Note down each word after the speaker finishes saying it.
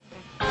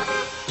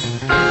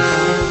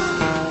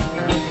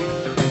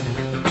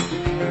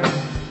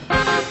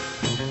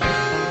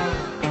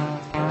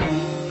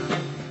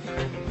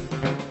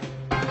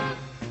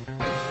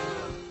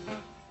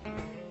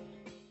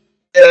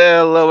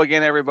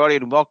again, everybody,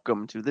 and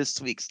welcome to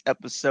this week's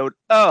episode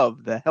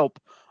of the Help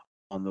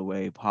on the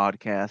Way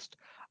podcast.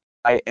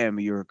 I am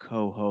your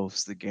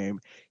co-host, the game,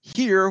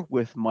 here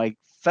with my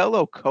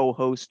fellow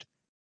co-host,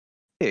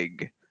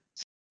 Pig.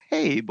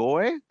 Hey,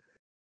 boy.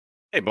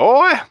 Hey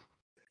boy.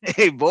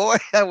 Hey, boy.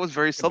 That was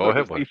very Hey boy. southern Hey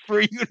of boy. me for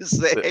you to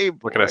say, hey, boy.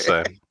 What can I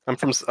say? I'm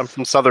from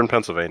southern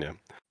Pennsylvania.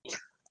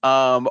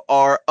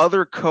 Our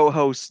other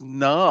co-host,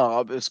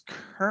 Knob, is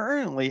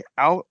currently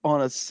out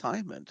on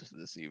assignment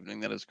this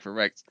evening. That is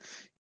correct.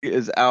 He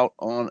is out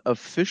on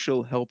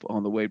official Help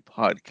on the Way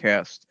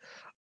podcast,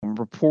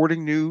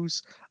 reporting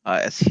news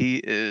as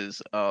he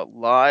is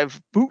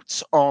live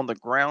boots on the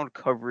ground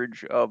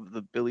coverage of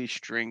the Billy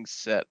String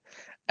set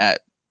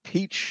at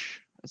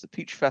Peach. It's a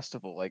Peach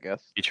Festival, I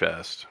guess.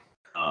 PeachFest.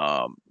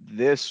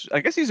 I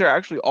guess these are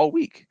actually all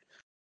week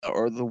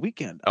or the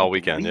weekend, I All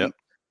weekend. believe. Yep.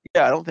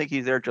 Yeah, I don't think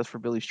he's there just for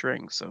Billy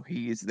Strings. So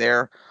he's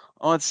there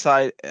on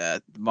site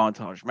at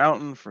Montage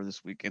Mountain for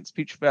this weekend's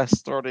Peach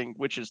Fest,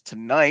 which is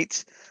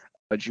tonight,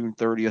 June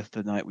 30th,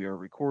 the night we are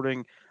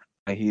recording.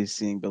 He is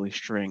seeing Billy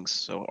Strings.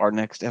 So our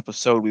next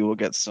episode, we will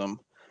get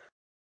some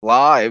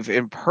live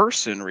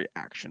in-person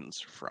reactions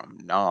from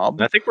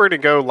Knob. And I think we're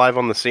gonna go live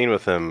on the scene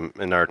with him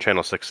in our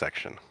Channel 6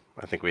 section.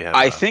 I think we have.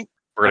 I think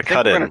we're gonna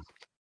cut in.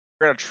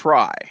 We're gonna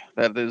try.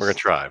 That is. We're gonna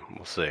try.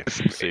 We'll see.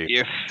 We'll see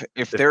If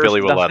if there's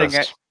Billy will let nothing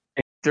us.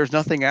 if there's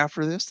nothing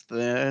after this,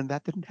 then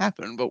that didn't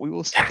happen, but we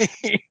will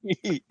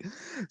see.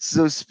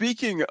 So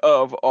speaking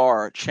of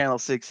our Channel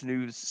 6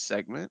 news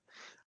segment,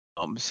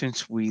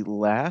 since we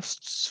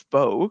last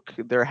spoke,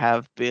 there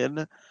have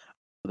been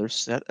another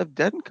set of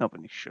Dead and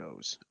Company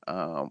shows.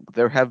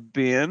 There have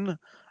been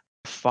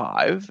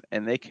 5,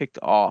 and they kicked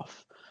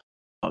off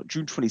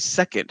June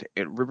 22nd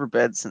in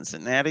Riverbed,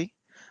 Cincinnati.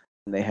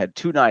 And they had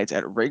 2 nights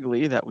at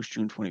Wrigley. That was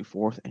June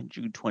 24th and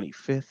June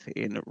 25th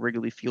in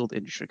Wrigley Field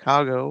in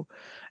Chicago.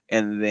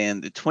 And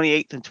then the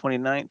 28th and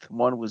 29th,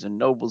 one was in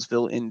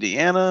Noblesville,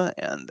 Indiana.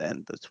 And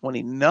then the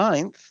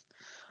 29th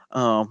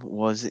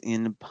was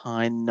in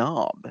Pine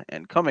Knob.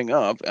 And coming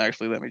up,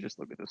 actually, let me just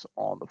look at this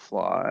on the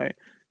fly.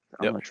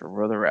 I'm Yep. not sure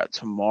where they're at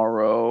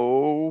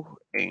tomorrow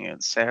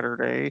and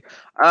Saturday.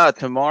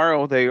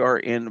 Tomorrow they are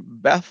in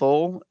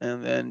Bethel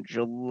and then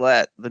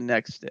Gillette the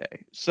next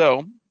day.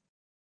 So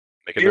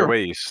Making their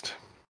way east.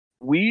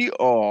 we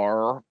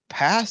are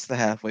past the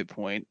halfway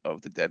point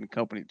of the Dead and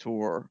Company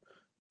tour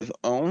with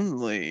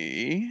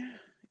only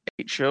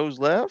 8 shows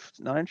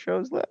left, 9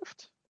 shows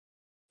left.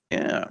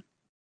 Yeah.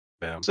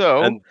 Yeah.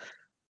 So And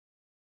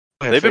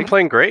they've been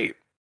playing great.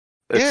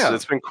 Yeah.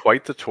 It's been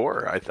quite the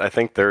tour. I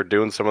think they're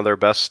doing some of their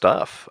best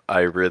stuff. I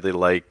really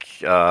like.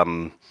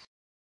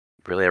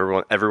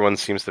 Really, everyone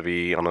seems to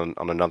be on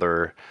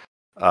another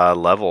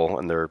level,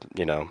 and they're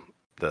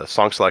the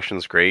song selection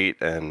is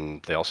great,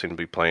 and they all seem to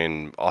be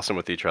playing awesome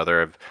with each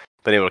other. I've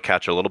been able to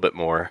catch a little bit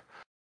more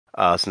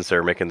since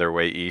they're making their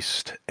way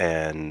east,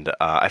 and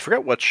I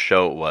forget what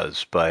show it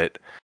was, but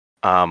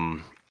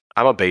I'm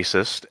a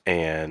bassist,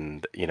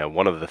 and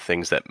one of the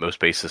things that most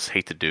bassists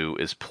hate to do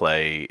is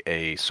play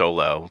a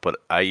solo. But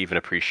I even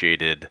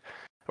appreciated,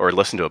 or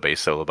listen to a bass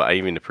solo. But I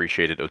even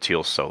appreciated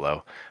Oteil's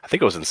solo. I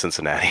think it was in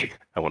Cincinnati.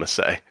 I want to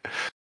say,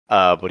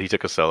 but he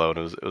took a solo,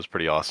 and it was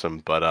pretty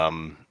awesome. But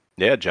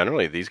yeah,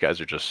 generally these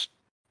guys are just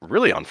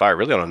really on fire,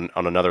 really on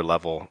another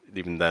level,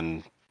 even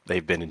than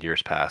they've been in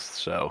years past.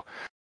 So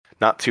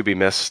not to be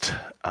missed.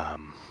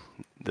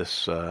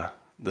 This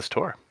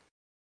tour.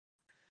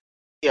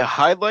 Yeah,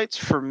 highlights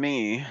for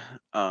me.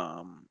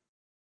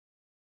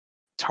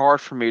 It's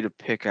hard for me to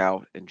pick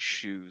out and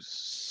choose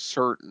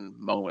certain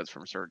moments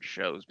from certain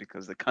shows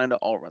because it kind of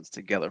all runs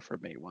together for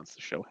me once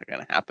the show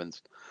kind of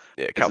happens.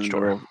 Yeah, couch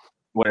tour.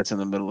 When it's in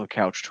the middle of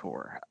couch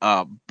tour.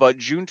 But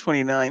June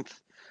 29th,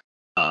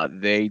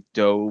 they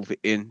dove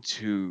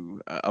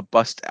into a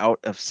bust out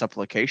of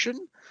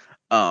supplication,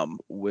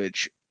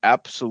 which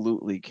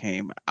absolutely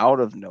came out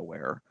of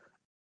nowhere.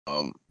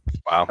 Wow.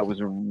 I was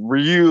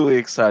really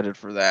excited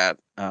for that.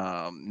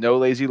 No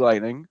Lazy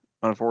Lightning,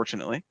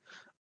 unfortunately.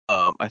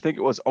 I think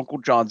it was Uncle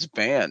John's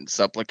band,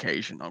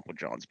 Supplication, Uncle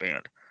John's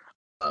band,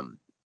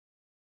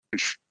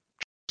 which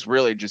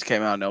really just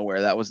came out of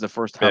nowhere. That was the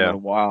first time in a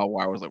while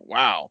where I was like,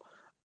 wow.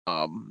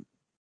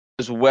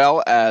 As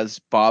well as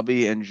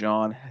Bobby and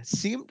John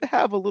seemed to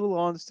have a little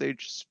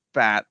onstage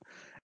spat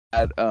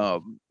at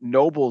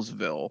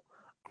Noblesville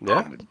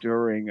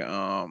during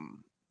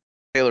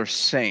Taylor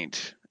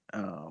Saint.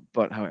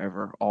 But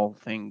however, all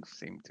things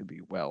seem to be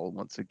well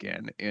once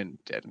again in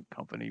Dead and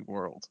Company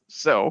world.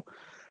 So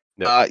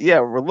yeah,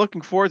 we're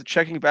looking forward to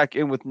checking back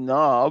in with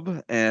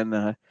Knob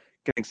and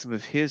getting some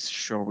of his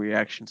show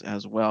reactions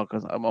as well,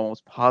 because I'm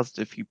almost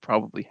positive he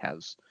probably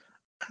has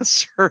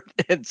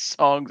certain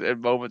songs and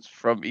moments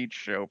from each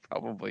show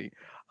probably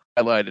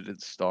highlighted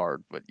and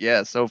starred. But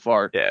yeah, so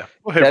far,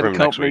 we'll hear from him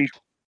next week.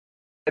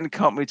 Dead and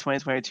Company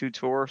 2022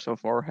 tour so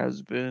far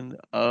has been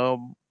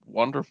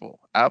wonderful,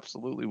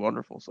 absolutely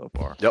wonderful so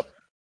far. Yep.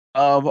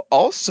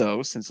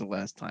 Also, since the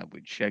last time we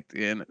checked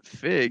in,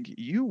 Fig,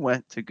 you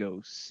went to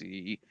go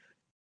see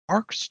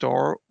Arc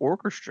Star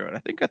Orchestra, I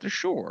think at the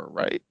Shore,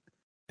 right?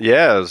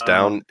 Yeah, it was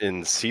down Um,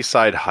 in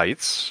Seaside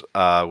Heights,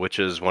 which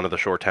is one of the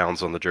shore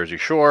towns on the Jersey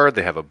Shore.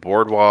 They have a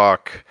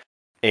boardwalk,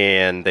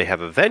 and they have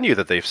a venue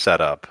that they've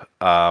set up,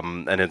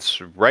 and it's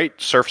right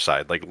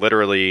surfside. Like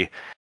literally,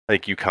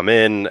 like you come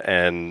in,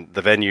 and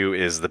the venue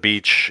is the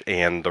beach,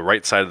 and the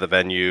right side of the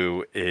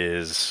venue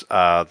is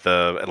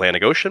the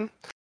Atlantic Ocean.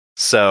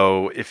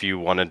 So if you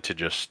wanted to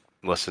just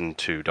listen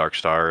to Dark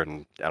Star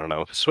and I don't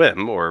know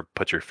swim or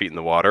put your feet in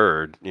the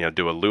water or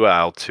do a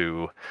luau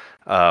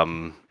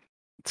um,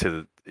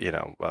 to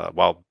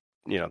while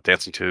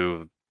dancing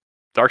to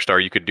Dark Star,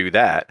 you could do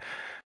that.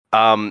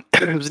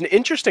 It was an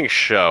interesting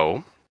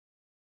show.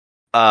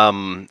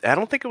 I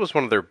don't think it was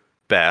one of their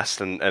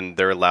best, and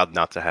they're allowed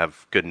not to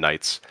have good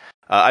nights.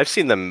 I've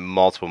seen them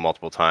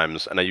multiple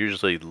times, and I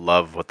usually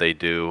love what they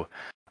do.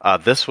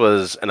 This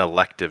was an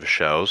elective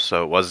show,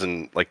 so it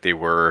wasn't like they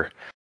were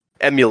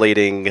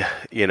emulating,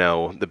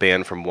 the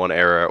band from one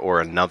era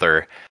or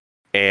another.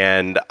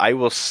 And I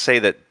will say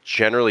that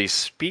generally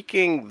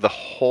speaking, the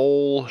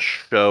whole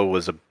show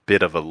was a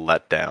bit of a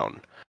letdown.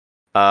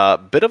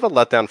 Bit of a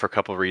letdown for a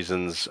couple of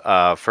reasons.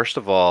 First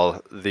of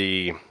all,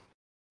 they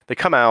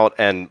come out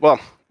and well,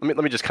 let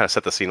me just kind of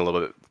set the scene a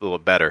little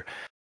bit better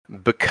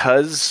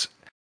because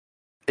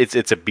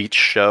it's a beach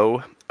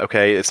show.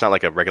 Okay, it's not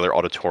like a regular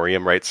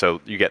auditorium, right?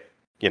 So you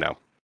know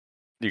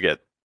you get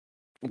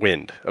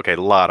wind. Okay,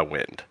 a lot of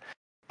wind.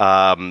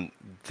 Um,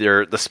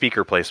 the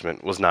speaker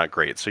placement was not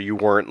great, so you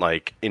weren't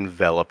like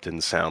enveloped in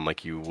sound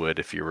like you would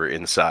if you were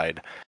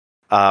inside.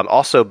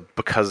 Also,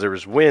 because there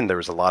was wind, there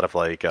was a lot of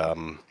like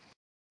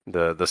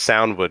the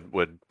sound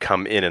would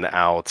come in and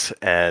out,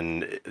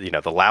 and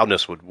the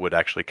loudness would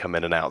actually come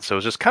in and out. So it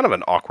was just kind of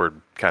an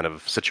awkward kind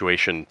of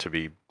situation to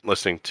be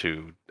listening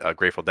to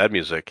Grateful Dead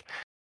music.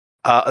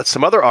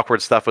 Some other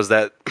awkward stuff was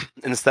that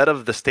instead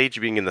of the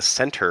stage being in the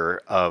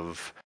center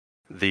of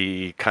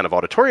the kind of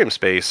auditorium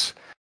space,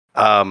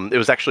 it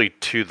was actually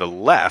to the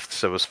left,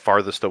 so it was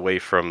farthest away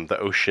from the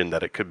ocean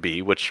that it could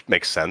be, which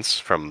makes sense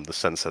from the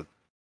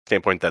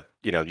standpoint that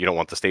you don't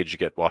want the stage to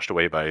get washed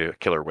away by a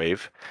killer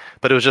wave.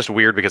 But it was just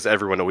weird because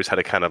everyone always had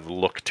to kind of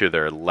look to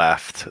their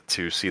left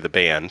to see the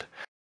band.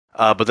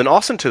 But then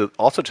also to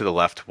the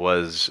left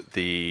was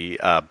the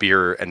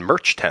beer and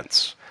merch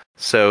tents.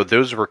 So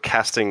those were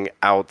casting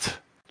out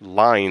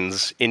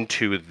lines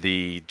into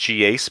the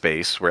GA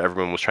space where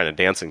everyone was trying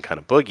to dance and kind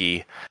of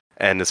boogie,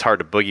 and it's hard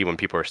to boogie when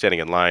people are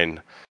standing in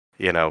line,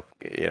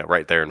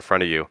 right there in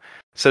front of you.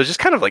 So it's just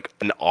kind of like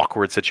an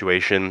awkward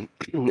situation,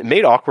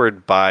 made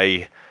awkward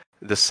by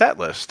the set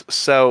list.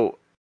 So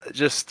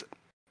just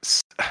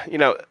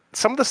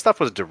some of the stuff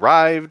was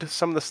derived,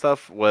 some of the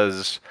stuff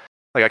was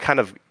like I kind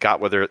of got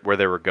where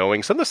they were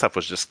going. Some of the stuff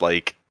was just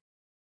like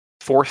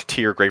fourth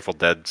tier Grateful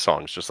Dead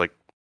songs, just like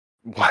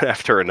one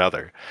after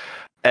another.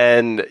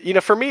 And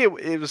for me,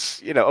 it was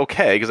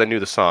okay because I knew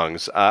the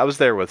songs. I was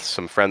there with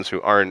some friends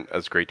who aren't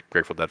as great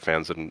Grateful Dead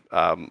fans, and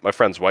my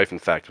friend's wife, in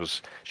fact,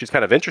 she's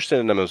kind of interested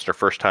in them. It was her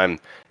first time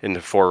into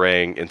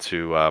foraying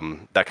into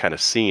that kind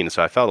of scene,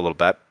 so I felt a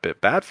little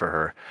bit bad for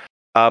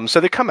her. So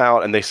they come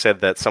out and they said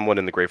that someone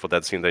in the Grateful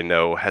Dead scene they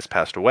know has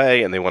passed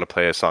away, and they want to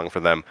play a song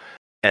for them,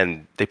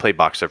 and they play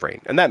 "Box of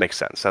Rain," and that makes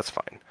sense. That's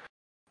fine.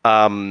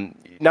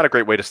 Not a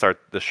great way to start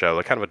the show,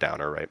 like kind of a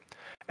downer, right?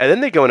 And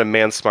then they go into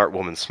Man Smart,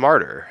 Woman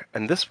Smarter.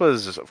 And this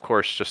was, of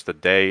course, just the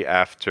day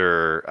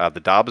after the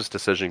Dobbs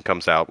decision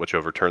comes out, which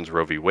overturns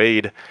Roe v.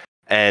 Wade.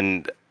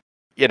 And,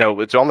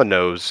 it's on the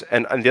nose.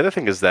 And the other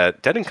thing is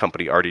that Dead and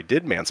Company already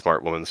did Man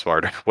Smart, Woman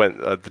Smarter when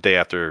the day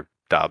after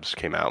Dobbs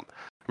came out.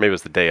 Or maybe it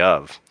was the day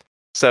of.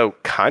 So,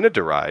 kind of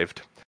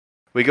derived.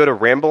 We go to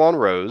Ramble on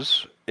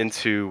Rose,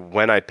 into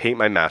When I Paint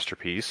My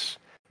Masterpiece,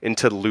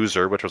 into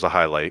Loser, which was a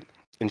highlight,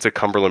 into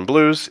Cumberland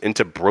Blues,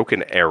 into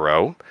Broken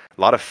Arrow,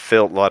 a lot of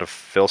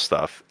Phil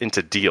stuff,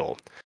 into Deal.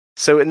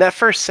 So in that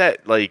first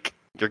set, like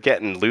you're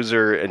getting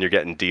Loser and you're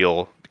getting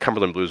Deal.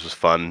 Cumberland Blues was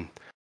fun.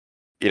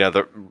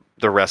 The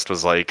rest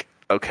was like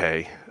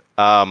okay.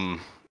 And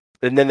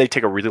then they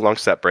take a really long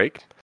set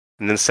break,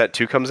 and then set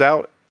two comes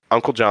out.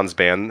 Uncle John's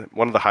band.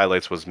 One of the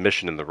highlights was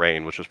Mission in the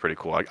Rain, which was pretty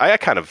cool. I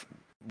kind of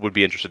would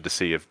be interested to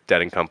see if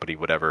Dead and Company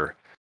would ever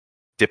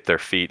dip their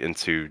feet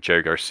into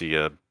Jerry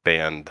Garcia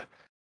band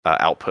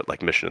output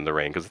like Mission in the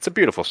Rain, because it's a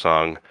beautiful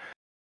song.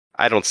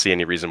 I don't see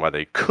any reason why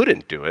they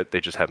couldn't do it.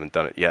 They just haven't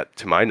done it yet,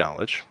 to my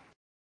knowledge.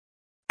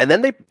 And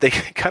then they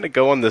kind of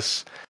go on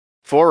this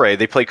foray.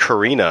 They play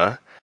Karina,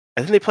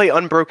 and then they play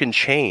Unbroken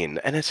Chain,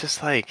 and it's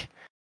just like,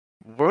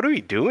 what are we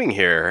doing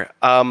here?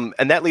 And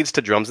that leads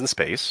to Drums in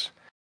Space.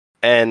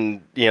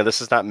 And this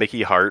is not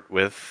Mickey Hart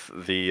with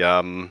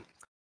the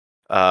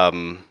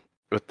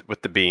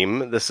with the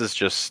beam. This is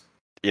just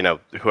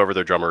whoever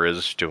their drummer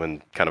is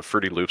doing kind of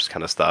Fruity Loops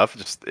kind of stuff.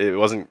 Just it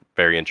wasn't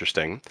very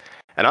interesting.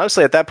 And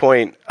honestly, at that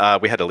point,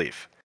 we had to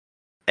leave.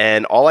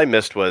 And all I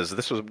missed would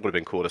have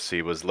been cool to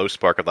see was Low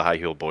Spark of the High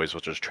Heeled Boys,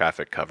 which was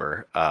Traffic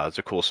cover. It's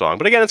a cool song,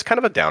 but again, it's kind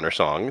of a downer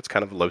song. It's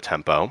kind of low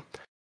tempo,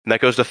 and that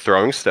goes to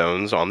Throwing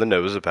Stones on the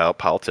Nose about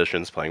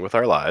politicians playing with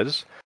our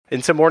lives.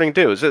 into Morning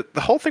Dew. The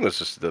whole thing was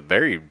just a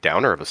very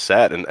downer of a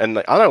set, and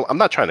like, I'm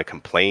not trying to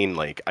complain.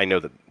 Like I know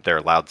that they're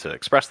allowed to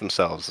express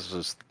themselves. This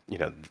is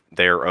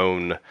their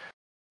own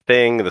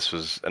thing. This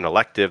was an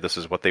elective. This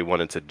is what they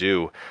wanted to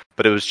do.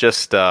 But it was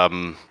just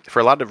for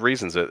a lot of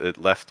reasons, it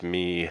left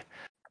me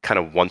kind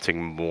of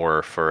wanting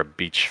more for a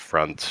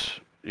beachfront,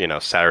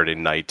 Saturday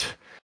night,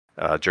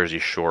 Jersey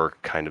Shore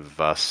kind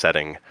of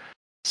setting.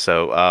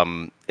 So,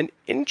 an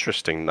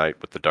interesting night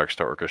with the Dark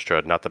Star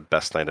Orchestra. Not the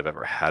best night I've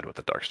ever had with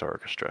the Dark Star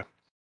Orchestra.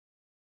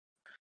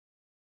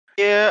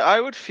 Yeah,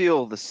 I would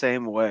feel the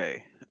same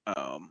way.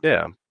 Um,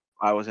 Yeah,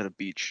 I was at a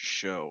beach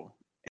show,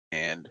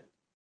 and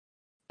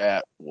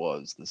that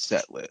was the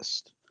set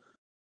list.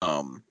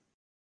 Um,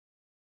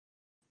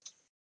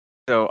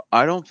 so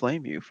I don't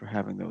blame you for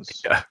having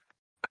those yeah,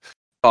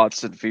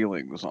 thoughts and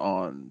feelings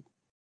on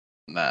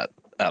that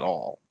at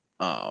all.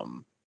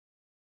 Um,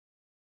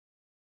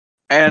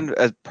 and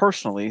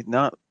personally,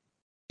 not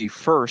the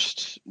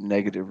first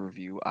negative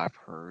review I've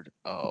heard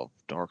of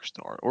Dark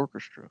Star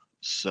Orchestra.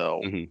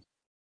 So hmm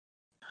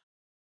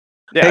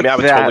yeah. I mean, take I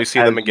would totally that see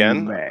them as you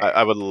again. may.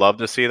 I would love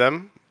to see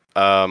them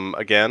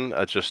again.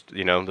 Just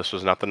this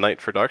was not the night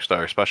for Dark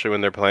Star, especially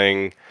when they're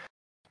playing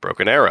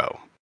Broken Arrow,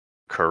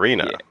 Yeah,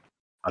 Karina,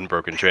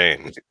 Unbroken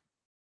Chain,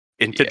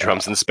 Into yeah.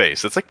 Drums in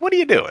Space. It's like, what are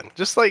you doing?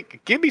 Just like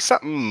give me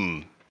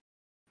something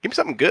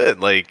good.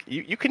 Like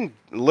you can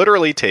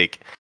literally take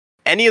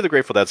any of the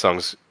Grateful Dead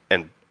songs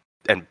and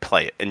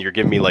play it, and you're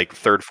giving me like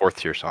third, fourth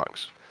tier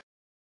songs.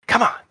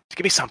 Come on, just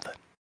give me something.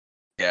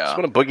 Just Yeah.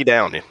 want to boogie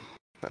down.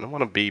 I don't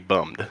want to be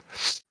bummed.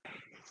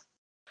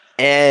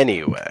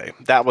 Anyway,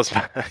 that's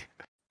my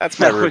That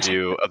was,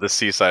 review of the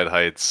Seaside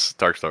Heights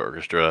Dark Star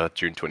Orchestra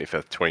June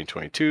 25th,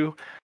 2022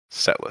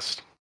 set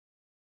list.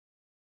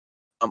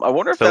 I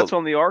wonder if that's So,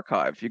 on the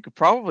archive. You could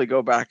probably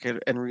go back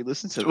and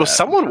re-listen to well, that.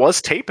 someone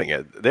was taping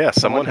it. Yeah, Someone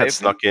someone had taped it?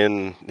 snuck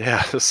in.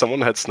 Yeah, someone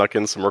had snuck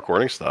in some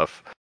recording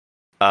stuff.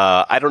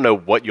 I don't know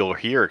what you'll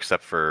hear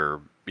except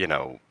for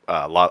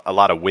a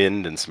lot of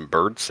wind and some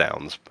bird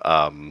sounds.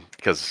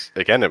 Because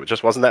again, it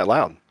just wasn't that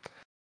loud.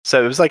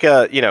 So it was like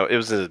it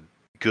was a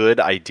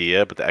good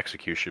idea, but the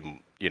execution,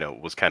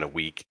 was kind of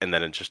weak, and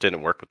then it just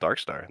didn't work with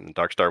Darkstar, and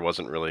Darkstar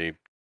wasn't really,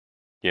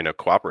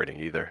 cooperating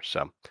either.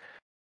 So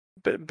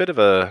bit of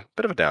a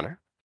downer.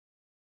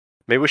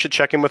 Maybe we should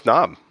check in with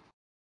Knob.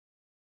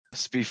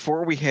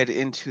 Before we head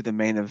into the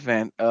main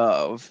event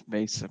of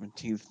May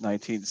 17th,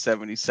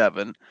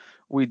 1977,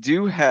 we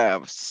do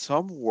have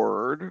some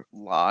word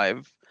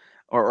live,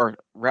 or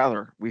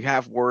rather, we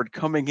have word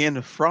coming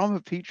in from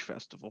a Peach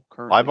Festival Live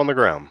currently. on the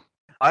ground.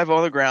 Live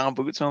on the ground,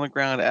 boots on the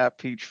ground at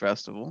Peach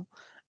Festival.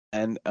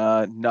 And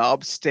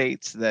Knob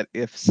states that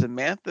if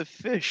Samantha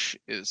Fish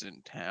is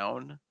in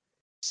town,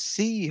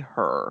 see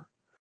her.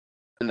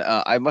 And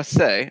I must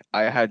say,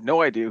 I had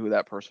no idea who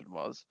that person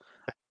was.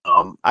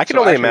 I can So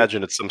only actually,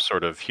 imagine it's some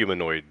sort of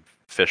humanoid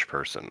fish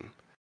person.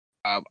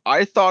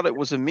 I thought it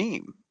was a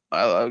meme.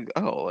 Oh,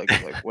 like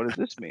what is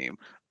this meme?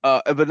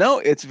 But no,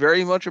 it's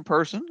very much a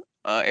person.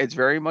 It's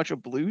very much a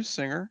blues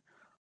singer,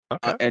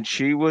 Okay. and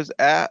she was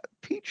at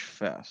Peach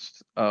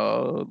Fest,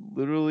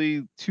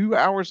 literally 2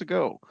 hours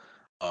ago,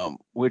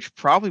 which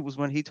probably was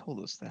when he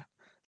told us that.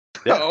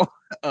 Yeah.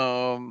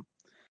 So,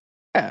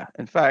 yeah.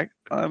 In fact,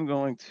 I'm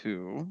going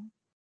to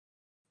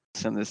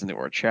send this into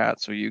our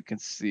chat so you can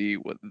see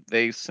what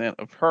they sent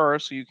of her,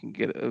 so you can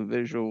get a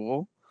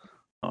visual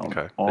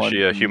Okay. Is on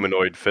she a the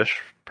humanoid fish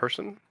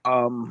person?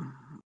 um.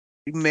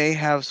 We may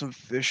have some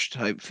fish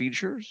type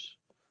features.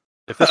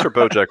 If this were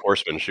BoJack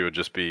Horseman, she would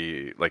just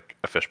be like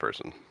a fish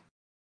person.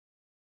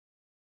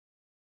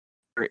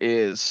 There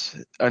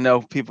is. I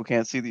know people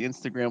can't see the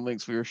Instagram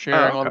links we were Oh,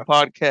 sharing on the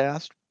okay.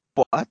 podcast,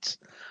 but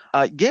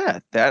yeah,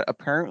 that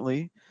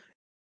apparently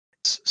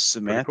is Pretty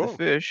Samantha cool.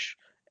 Fish.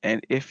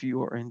 And if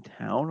you are in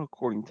town,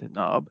 according to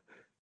Knob,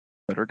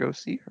 better go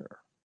see her.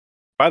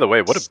 By the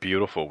way, what a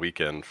beautiful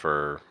weekend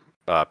for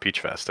Peach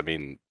Fest. I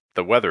mean,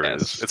 the weather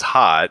is Yes. it's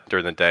hot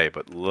during the day,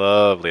 but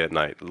lovely at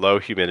night. Low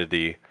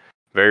humidity,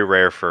 very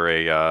rare for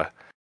a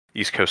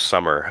East Coast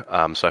summer.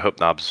 So I hope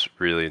Knob's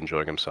really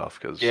enjoying himself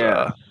because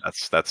Yeah.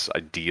 that's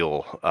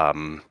ideal.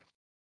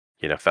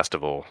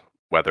 Festival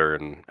weather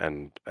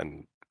and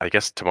I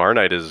guess tomorrow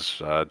night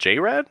is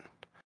J-Rad?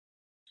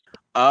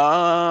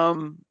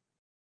 Um.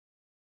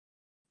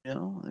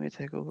 Let me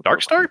take a look real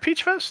Darkstar quick.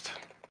 Peach Fest?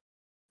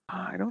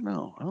 I don't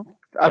know. All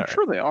I'm right.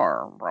 sure they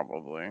are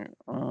probably.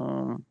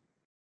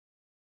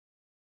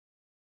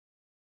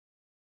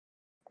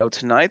 Oh,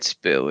 tonight's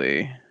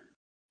Billy.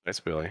 Nice,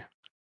 Billy.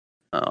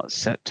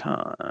 Set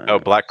Oh,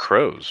 time. Black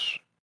Crows.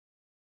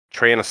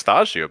 Trey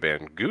Anastasio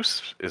band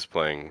Goose is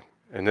playing,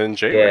 and then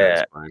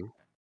J-Rad's Yeah. playing.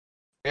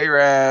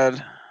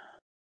 A-Rad.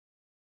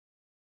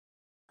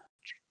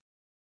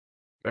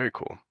 Very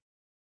cool.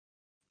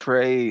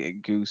 Trey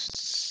and Goose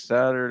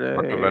Marco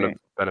Saturday.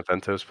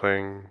 Benevento's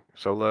playing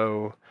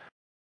solo.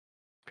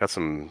 Got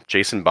some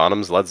Jason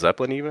Bonham's Led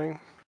Zeppelin evening.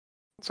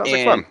 Sounds like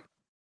And fun.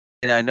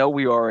 and I know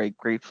we are a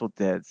Grateful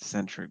Dead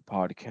centric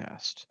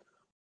podcast,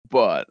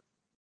 but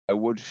I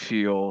would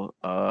feel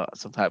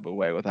some type of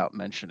way without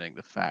mentioning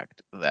the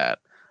fact that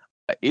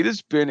It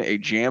has been a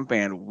jam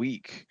band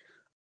week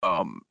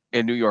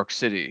in New York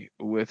City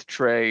with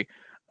Trey,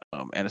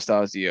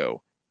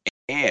 Anastasio,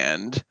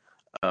 and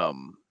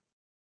um,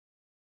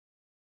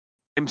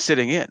 him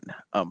sitting in.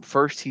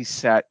 First, he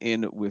sat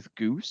in with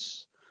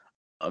Goose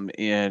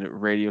in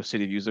Radio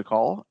City Music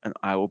Hall, and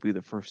I will be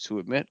the first to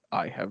admit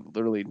I have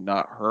literally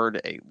not heard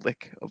a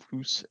lick of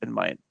Goose in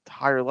my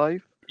entire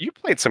life. You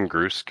played some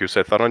Goose,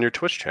 I thought, on your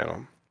Twitch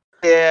channel.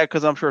 Yeah,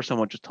 because I'm sure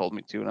someone just told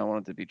me to, and I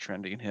wanted to be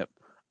trendy and hip.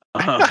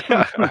 Um,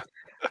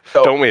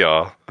 so, Don't we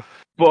all?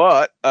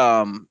 but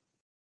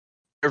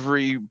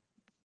every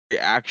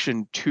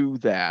reaction to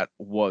that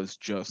was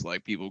just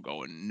like people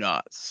going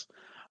nuts.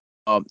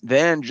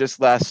 Then just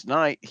last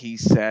night he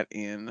sat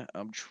in.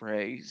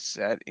 Trey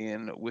sat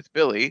in with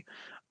Billy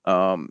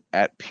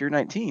at Pier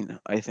 19,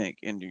 I think,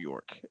 in New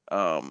York.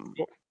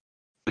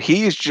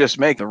 He's just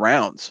making the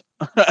rounds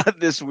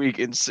this week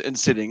and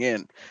sitting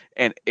in,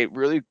 and it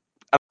really.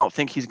 I don't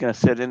think he's gonna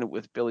sit in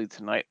with Billy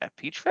tonight at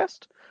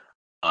PeachFest.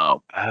 Uh,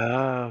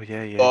 Oh, yeah,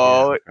 yeah, yeah.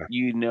 but Okay.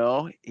 it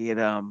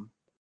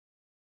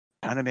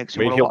kind of makes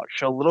I you mean, want to he'll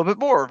watch a little bit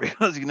more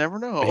because you never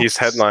know. he's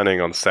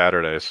headlining on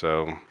Saturday,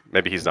 so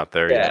maybe he's not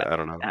there Yeah, yet. I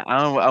don't know.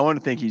 I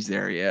wouldn't think he's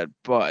there yet,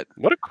 but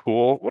What a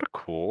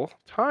cool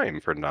time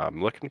for Knob.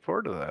 I'm looking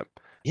forward to that.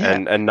 yeah,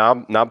 And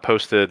Knob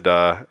posted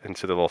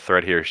into the little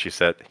thread here. He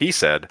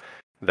said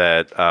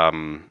that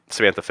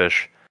Samantha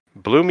Fish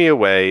blew me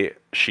away.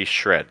 She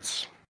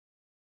shreds.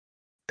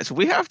 so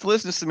we have to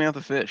listen to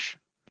Samantha Fish.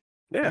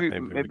 Yeah,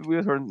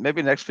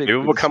 Maybe next week maybe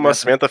will we'll be the become a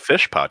Samantha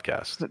Fish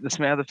podcast.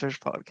 Samantha Fish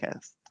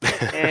podcast.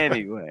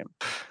 Anyway,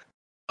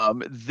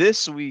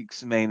 this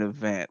week's main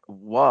event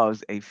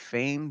was a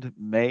famed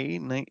May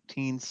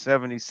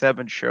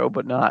 1977 show,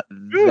 but not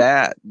Woo.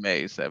 that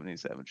May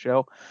 77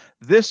 show.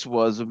 This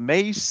was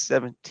May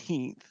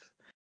 17th,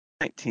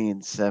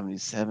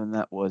 1977.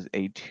 That was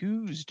a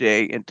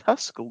Tuesday in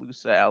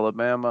Tuscaloosa,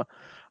 Alabama,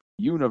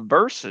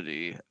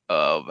 University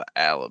of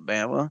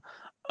Alabama.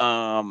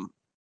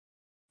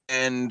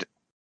 And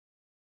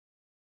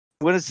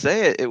I'm gonna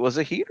say it was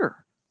a heater.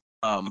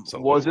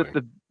 Was it Absolutely,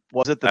 the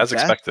as best?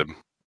 expected.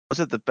 Was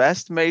it the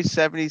best May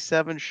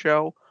 77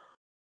 show?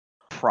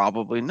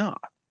 Probably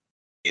not.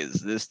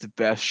 Is this the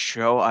best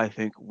show I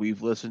think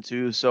we've listened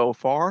to so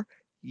far?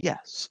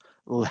 Yes.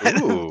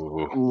 Let,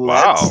 Ooh,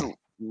 let's wow.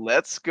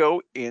 let's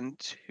go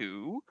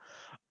into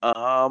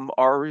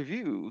our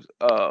reviews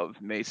of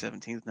May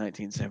 17th,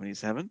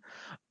 1977.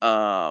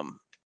 Um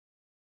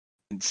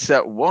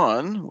Set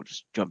one, we'll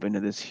just jump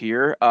into this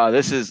here.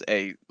 This is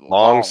a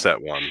Long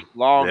set one.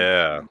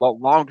 Yeah,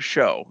 long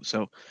show.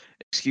 So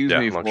excuse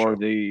yeah, me long for show.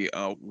 the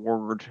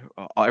word,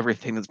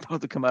 everything that's about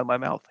to come out of my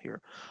mouth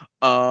here.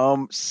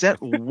 Set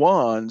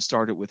one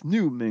started with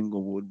New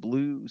Minglewood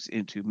Blues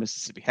into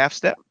Mississippi Half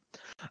Step.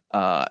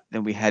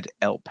 Then we had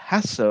El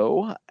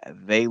Paso,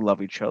 They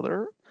Love Each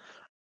Other.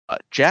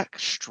 Jack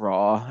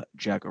Straw,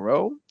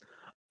 Jack-a-Roe.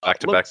 Back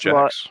to back Looks like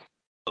jacks.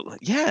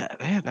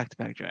 yeah, back to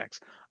back Jacks.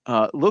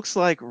 Looks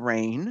like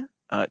Rain,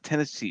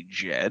 Tennessee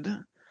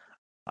Jed,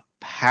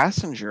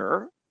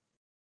 Passenger,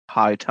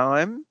 High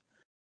Time,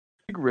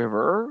 Big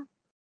River,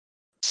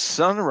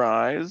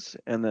 Sunrise,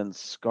 and then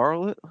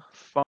Scarlet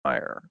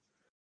Fire.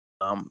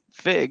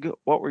 Fig,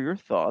 what were your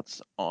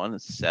thoughts on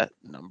set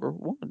number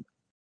one?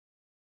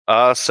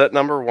 Set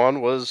number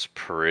one was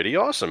pretty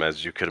awesome,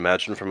 as you could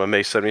imagine from a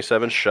May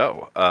 77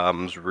 show. I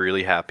was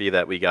really happy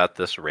that we got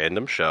this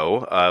random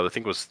show. I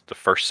think it was the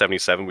first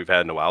 77 we've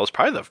had in a while. It was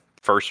probably the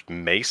first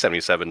May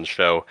 77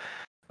 show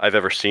I've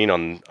ever seen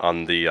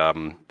on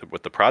the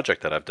with the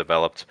project that I've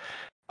developed.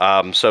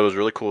 So it was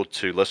really cool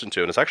to listen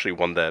to, and it's actually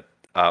one that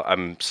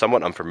I'm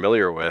somewhat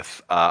unfamiliar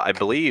with. I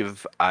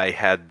believe I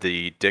had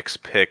the Dick's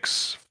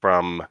picks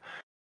from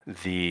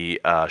the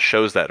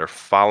shows that are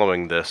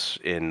following this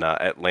in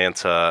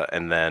Atlanta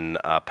and then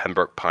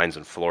Pembroke Pines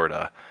in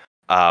Florida,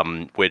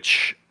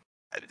 which,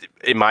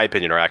 in my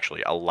opinion, are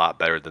actually a lot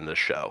better than this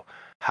show.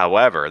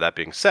 However, that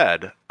being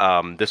said,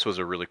 this was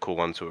a really cool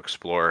one to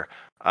explore.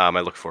 I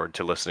look forward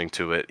to listening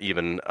to it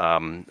even a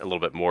little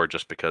bit more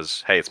just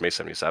because, hey, it's May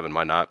 77,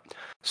 why not?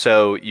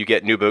 So you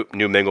get New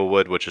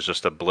Minglewood, which is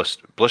just a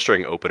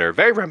blistering opener,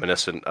 very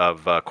reminiscent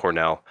of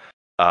Cornell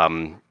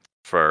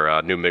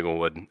for New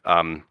Minglewood.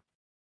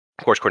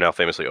 Of course, Cornell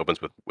famously opens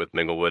with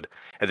Minglewood,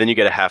 and then you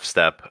get a half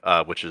step,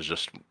 which is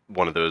just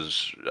one of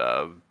those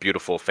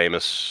beautiful,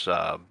 famous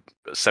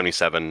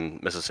 77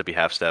 Mississippi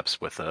half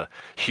steps with a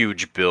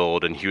huge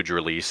build and huge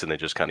release, and they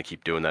just kind of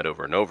keep doing that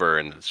over and over,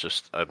 and it's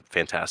just a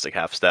fantastic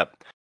half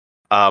step.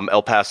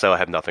 El Paso, I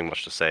have nothing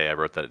much to say. I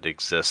wrote that it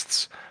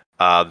exists.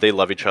 They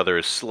Love Each Other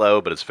is slow,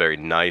 but it's very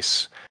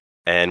nice.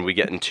 And we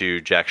get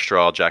into Jack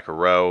Straw,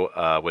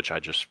 Jack-a-Roe, which I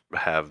just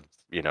have,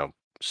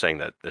 saying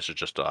that this is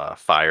just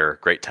fire,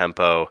 great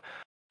tempo.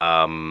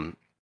 Um,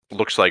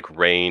 Looks like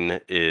Rain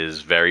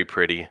is very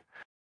pretty.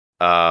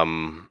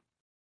 And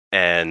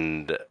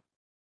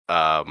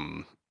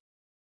um,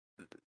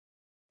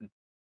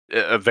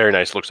 a very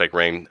nice looks like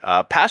Rain.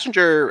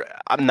 Passenger,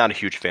 I'm not a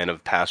huge fan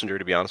of Passenger,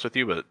 to be honest with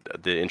you, but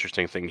the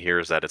interesting thing here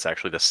is that it's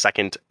actually the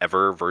second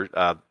ever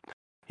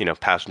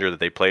Passenger that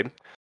they played.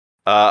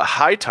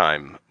 High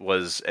Time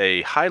was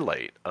a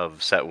highlight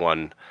of set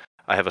one.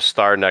 I have a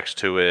star next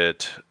to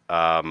it.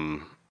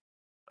 Some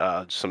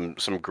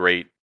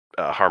great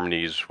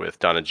harmonies with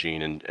Donna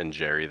Jean and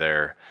Jerry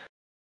there.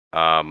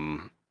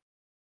 Um,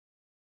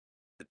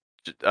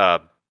 j- uh,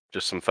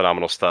 just some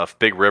phenomenal stuff.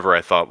 Big River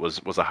I thought was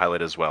a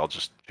highlight as well.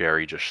 Just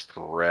Jerry just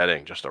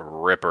shredding, just a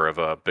ripper of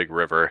a Big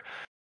River.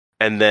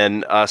 And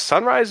then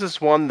Sunrise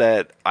is one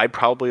that I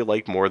probably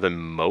like more than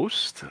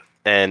most.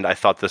 And I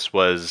thought this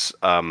was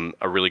a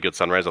really good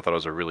Sunrise. I thought it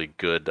was a really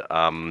good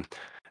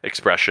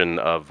expression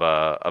of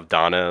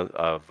Donna,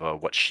 of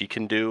what she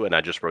can do. And I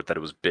just wrote that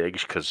it was big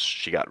because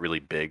she got really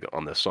big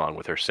on this song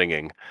with her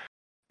singing.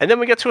 And then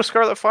we get to a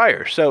Scarlet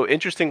Fire. So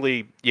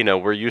interestingly,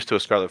 we're used to a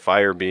Scarlet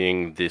Fire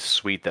being this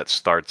suite that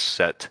starts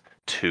set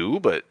two,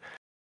 but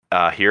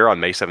here on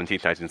May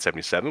 17th,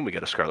 1977, we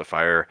get a Scarlet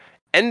Fire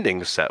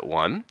ending set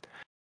one.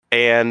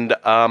 And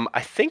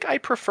I think I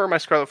prefer my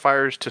Scarlet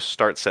Fires to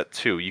start set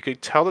two. You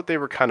could tell that they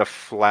were kind of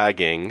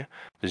flagging.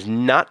 There's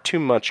not too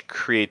much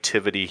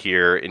creativity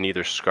here in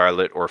either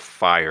Scarlet or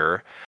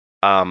Fire.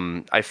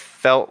 I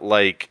felt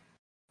like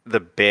the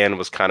band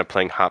was kind of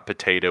playing hot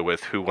potato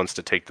with who wants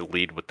to take the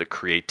lead with the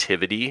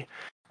creativity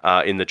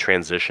in the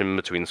transition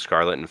between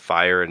Scarlet and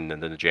Fire and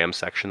then the jam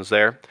sections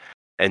there.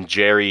 And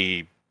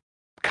Jerry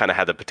kind of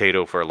had the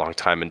potato for a long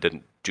time and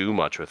didn't do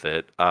much with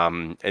it.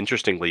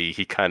 Interestingly,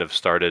 he kind of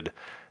started.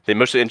 The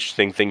most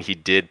interesting thing he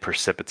did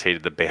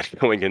precipitated the band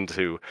going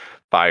into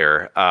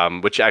Fire,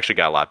 which actually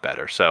got a lot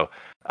better. So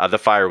the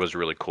Fire was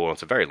really cool.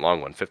 It's a very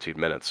long one, 15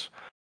 minutes.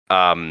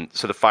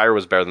 So the Fire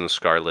was better than the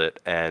Scarlet,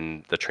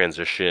 and the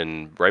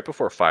transition right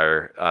before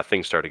Fire,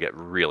 things started to get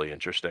really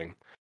interesting.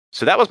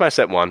 So that was my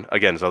set one.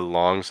 Again, it's a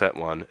long set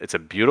one. It's a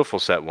beautiful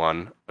set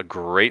one, a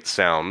great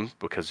sound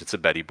because it's a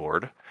Betty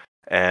board,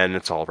 and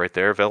it's all right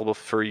there available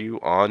for you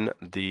on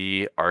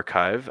the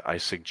archive. I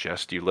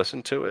suggest you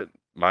listen to it.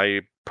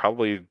 My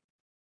probably,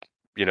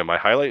 my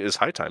highlight is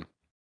High Time.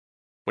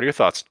 What are your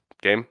thoughts,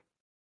 game?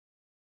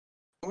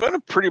 I'm gonna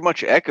pretty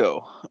much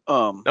echo.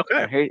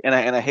 Okay.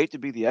 I hate to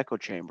be the echo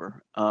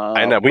chamber.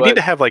 I know we need But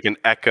to have like an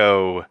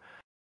echo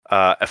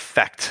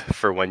effect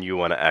for when you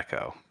want to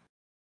echo.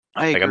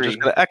 I Like I'm just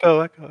agree. gonna echo,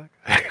 echo,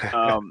 echo.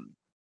 Um,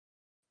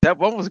 that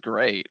one was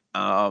great.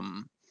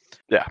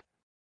 Yeah,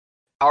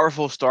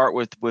 Powerful start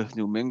with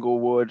New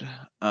Minglewood.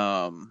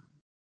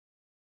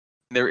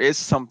 There is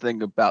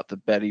something about the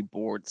Betty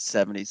Board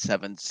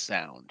 77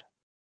 sound.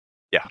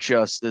 yeah,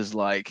 Just is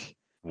like,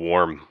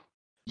 warm,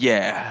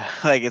 yeah,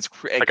 like like a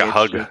it's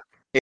hug, just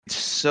it's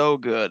so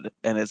good,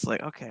 and it's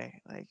like,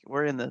 okay, like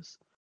we're in this.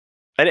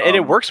 and it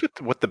Um, works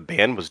with what the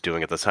band was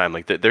doing at the time.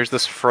 Like there's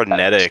this yes,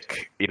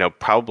 frenetic,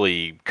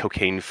 probably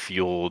cocaine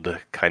fueled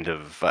kind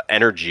of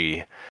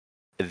energy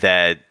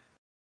that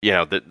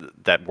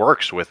that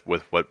works with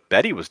what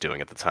Betty was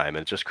doing at the time,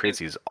 and it just and, creates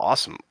these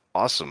awesome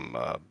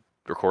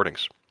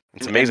recordings.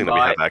 It's and amazing that we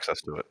my have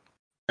access to it.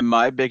 and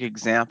my big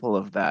example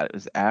of that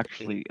is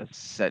actually a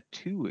set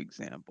two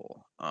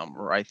example,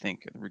 where I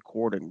think the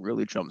recording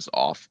really jumps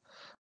off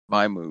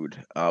my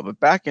mood. But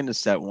back into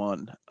set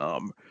one,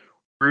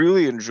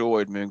 really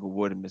enjoyed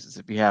Minglewood and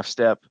Mississippi Half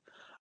Step.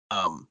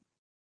 Um,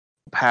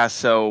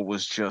 Paso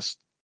was just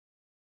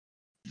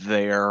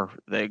there.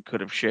 They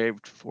could have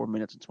shaved 4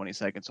 minutes and 20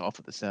 seconds off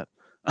of the set.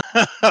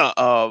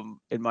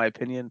 In my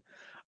opinion.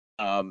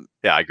 Um,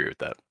 Yeah, I agree with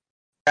that.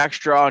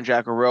 Jack-a-Roe and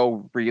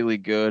Jack-a-Roe really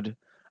good.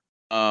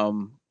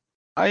 Um,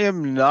 I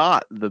am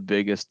not the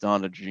biggest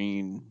Donna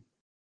Jean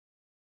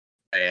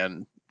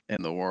fan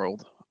in the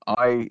world.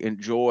 I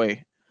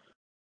enjoy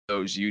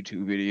those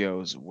YouTube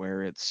videos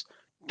where it's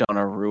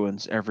Donna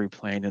ruins every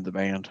plane in the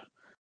band,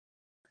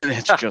 and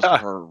it's just I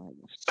her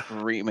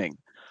screaming.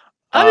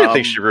 didn't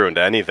think she Um, ruined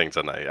anything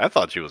tonight. I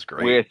thought she was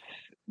great. with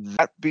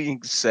that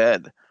being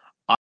said,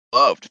 I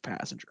loved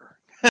Passenger.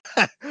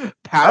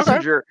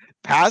 Okay.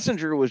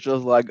 Passenger was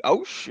just like,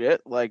 oh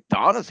shit, like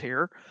Donna's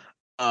here.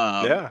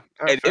 Yeah.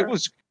 And Fair. it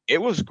was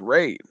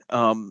great.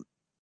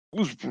 It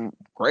was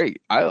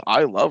great.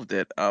 I loved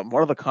it.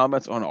 One of the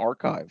comments on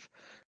archive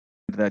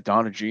that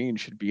Donna Jean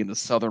should be in the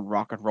Southern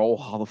Rock and Roll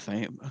Hall of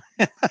Fame.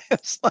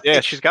 It's Yeah,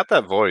 like, she's got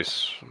that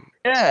voice.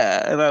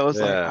 yeah, and I was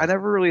like, I Yeah,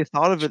 never really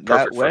thought of she's it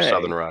that perfect for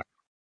Southern way. rock.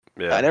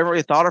 I Yeah. never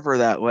really thought of her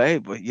that way,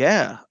 but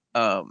yeah.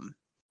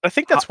 I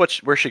think Ho-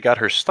 that's where she got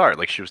her start.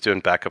 Like she was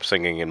doing backup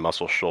singing in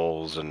Muscle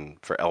Shoals and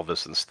for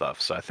Elvis and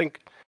stuff. So I think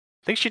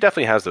she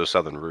definitely has those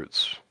Southern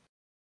roots.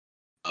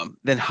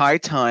 then High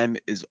Time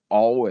is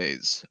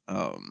always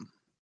a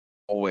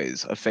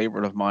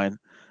favorite of mine.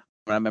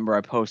 I remember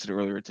I posted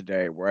earlier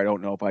today where I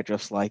don't know if I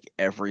just like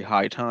every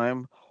High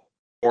Time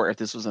or if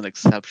this was an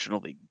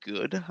exceptionally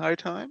good High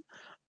Time.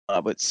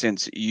 But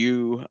since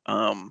you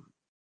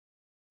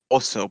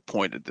also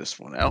pointed this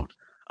one out,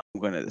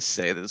 I'm going to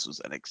say this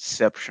was an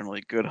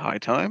exceptionally good High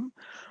Time.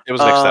 It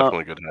was an Uh,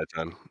 exceptionally good high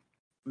time.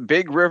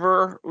 Big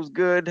River was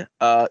good.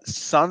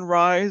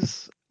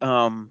 Sunrise,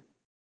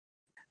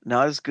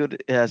 not as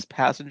good as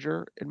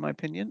Passenger in my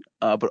opinion,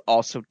 but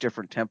also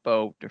different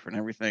tempo, different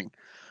everything.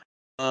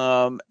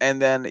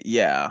 And then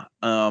yeah,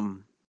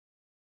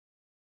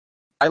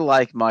 I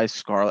like my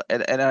Scarlet,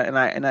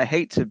 and I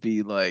hate to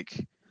be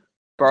like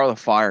Scarlet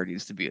Fire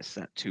needs to be a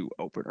set two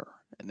opener,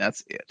 and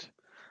that's it.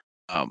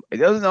 It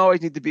doesn't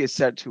always need to be a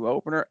set two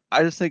opener.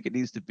 I just think it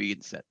needs to be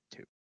in set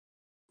two.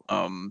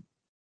 Um,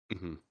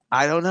 Hmm.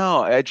 I don't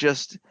know. I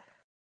just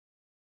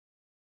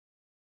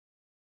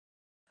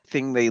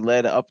think they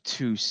led up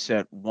to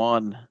set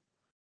one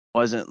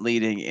wasn't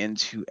leading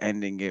into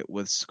ending it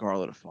with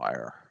Scarlet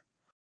Fire.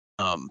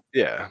 Um,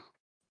 Yeah.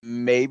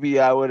 Maybe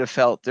I would have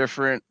felt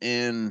different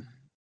in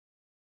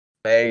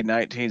May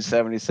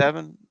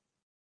 1977.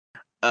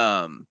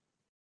 Um,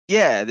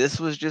 yeah, this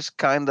was just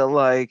kind of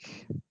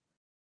like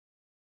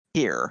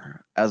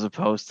here as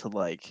opposed to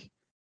like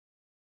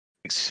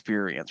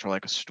experience or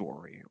like a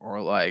story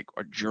or like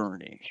a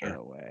journey in Sure.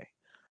 a way.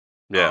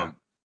 Yeah. Um,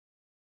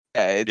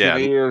 to Yeah.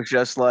 me, it was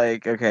just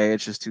like, okay,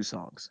 it's just two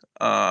songs.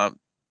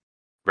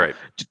 Right.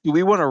 Do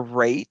we want to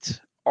rate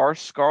our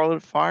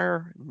Scarlet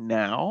Fire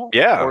now,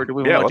 Yeah. or do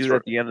we Yeah. want to do that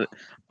at the end?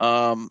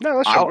 No,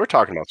 we're I'll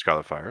talking about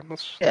Scarlet Fire.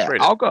 Let's yeah,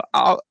 rate it.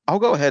 I'll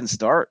go ahead and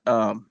start.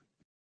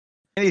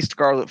 Any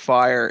Scarlet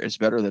Fire is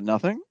better than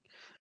nothing.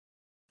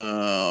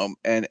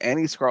 And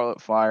any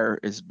Scarlet Fire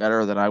is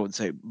better than I would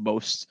say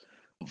most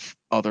of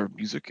other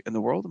music in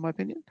the world, in my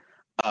opinion.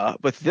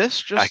 But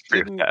I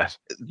agree with that.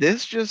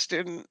 this just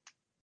didn't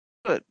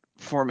do it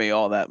for me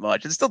all that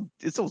much. It still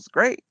was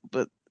great,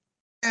 but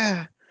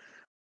yeah.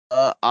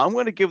 I'm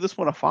gonna give this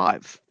one a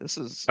 5. This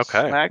is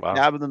Okay. smack Wow.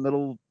 dab in the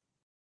middle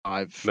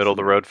 5 Middle for of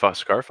the me. road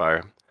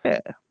Scarfire. Yeah.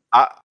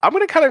 I'm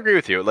gonna kind of agree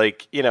with you.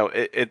 Like, I'm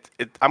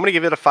gonna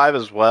give it a 5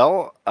 as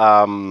well.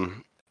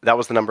 That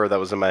was the number that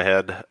was in my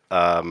head.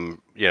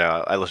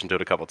 I listened to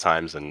it a couple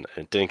times and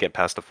it didn't get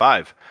past a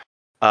 5.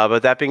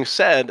 But that being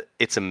said,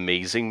 it's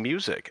amazing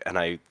music, and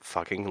I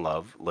fucking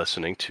love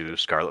listening to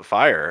Scarlet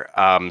Fire.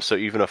 So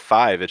even a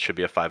 5, it should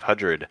be a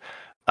 500.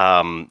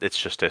 It's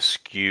just a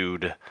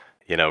skewed,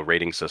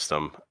 rating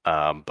system.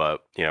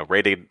 But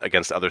rated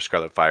against other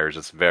Scarlet Fires,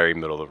 it's very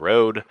middle of the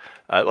road.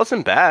 It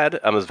wasn't bad.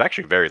 It was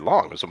actually very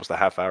long. It was almost a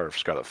half hour of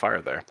Scarlet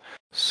Fire there.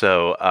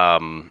 So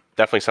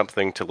definitely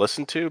something to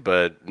listen to,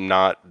 but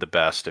not the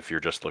best if you're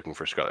just looking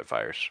for Scarlet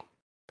Fires.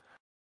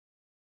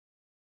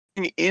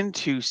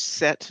 Into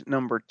set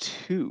number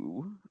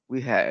 2,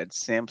 we had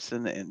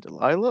Samson and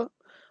Delilah,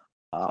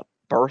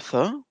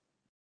 Bertha,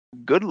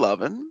 Good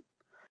Lovin',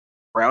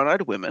 Brown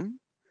Eyed Women,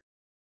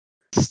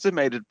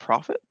 Estimated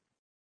Profit,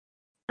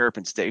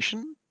 Terrapin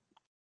Station,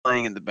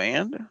 playing in the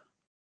band,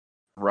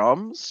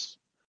 Drums,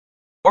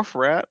 Wharf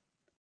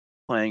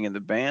playing in the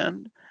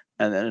band,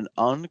 and then an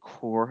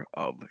encore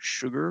of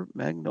Sugar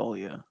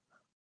Magnolia.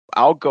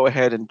 I'll go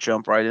ahead and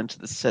jump right into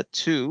the set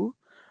 2.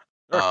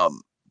 Sure.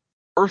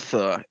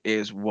 Bertha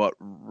is what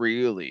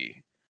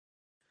really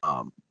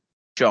um,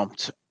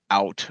 jumped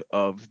out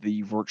of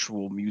the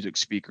virtual music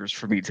speakers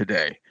for me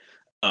today.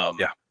 Um,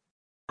 Yeah.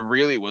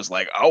 really was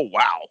like, oh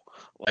wow,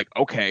 like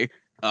okay,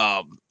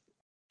 um,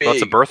 Well,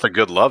 that's a big, Bertha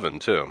good lovin'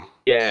 too.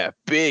 yeah,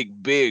 big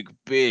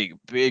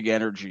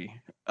energy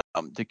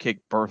to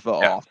kick Bertha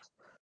Yeah. off,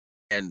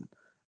 and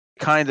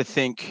kind of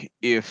think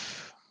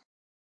if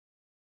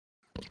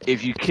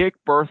you kick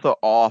Bertha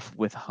off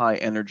with high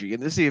energy,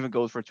 and this even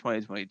goes for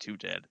 2022,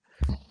 Ted.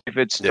 If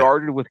it Yeah.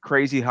 started with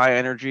crazy high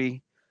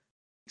energy,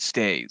 it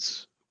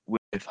stays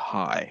with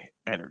high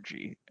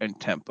energy and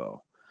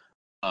tempo.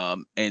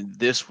 And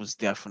this was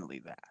definitely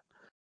that.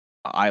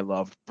 I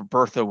loved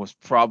Bertha was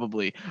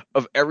probably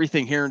of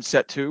everything here in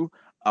set two.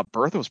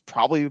 Bertha was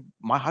probably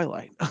my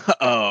highlight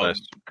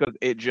Nice. because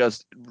it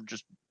just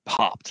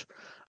popped.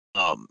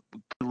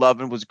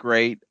 Lovin' was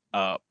great.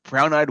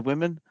 Brown Eyed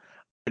Women.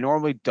 I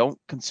normally don't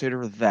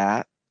consider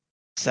that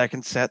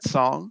second set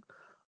song,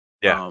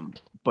 Yeah.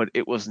 but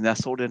it was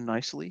nestled in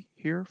nicely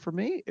here for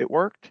me. It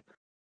worked.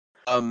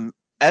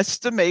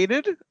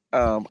 Estimated.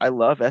 I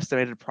love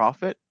Estimated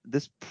Profit.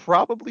 This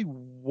probably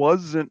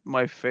wasn't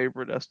my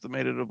favorite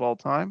Estimated of all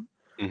time,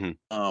 Hmm.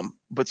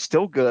 but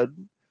still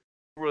good,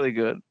 really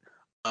good.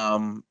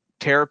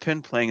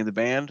 Terrapin playing in the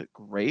band,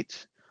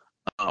 great.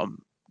 Um,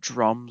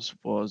 Drums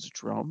was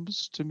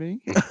drums to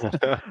me.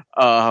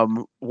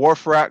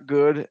 Wharf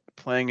good,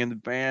 playing in the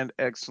band,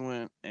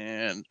 excellent.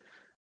 And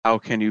how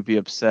can you be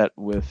upset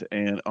with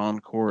an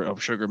encore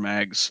of Sugar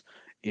Mags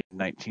in Yeah.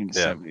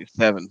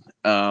 1977?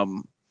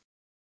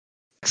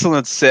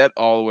 Excellent set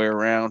all the way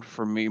around.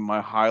 For me,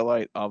 my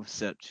highlight of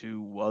set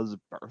two was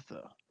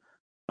Bertha.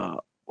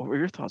 What were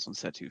your thoughts on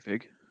set two,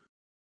 Fig?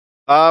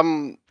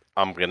 Um,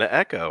 I'm gonna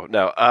echo.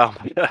 No,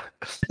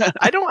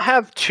 I don't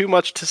have too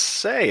much to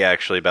say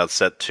actually about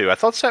set two. I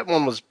thought set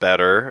one was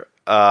better.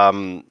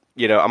 I'm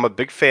a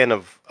big fan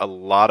of a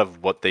lot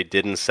of what they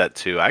did in set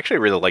two. I actually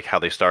really like how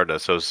they started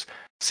us. So it's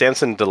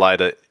Samson,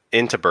 Delilah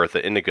into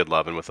Bertha, into Good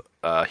Lovin' with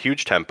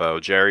huge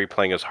tempo. Jerry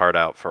playing his heart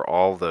out for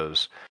all of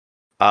those.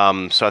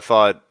 So I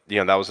thought,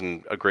 that was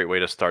a great way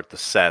to start the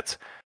set.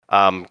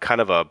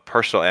 Kind of a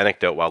personal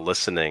anecdote while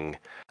listening.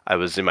 I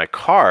was in my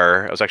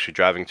car. I was actually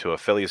driving to a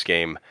Phillies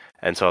game,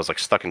 and so I was like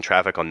stuck in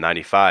traffic on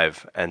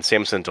 95. And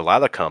Samson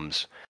Delilah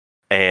comes,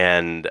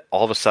 and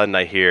all of a sudden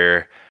I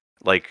hear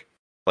like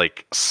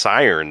like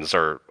sirens,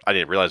 or I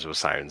didn't realize it was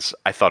sirens.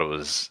 I thought it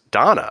was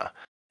Donna,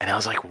 and I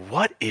was like,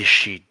 "What is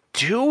she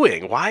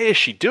doing? Why is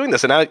she doing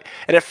this?" And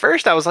at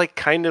first I was like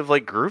kind of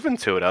like grooving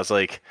to it. I was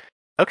like,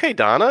 "Okay,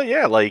 Donna,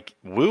 yeah, like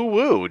woo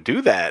woo,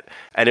 do that."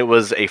 And it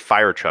was a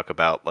fire truck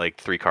about like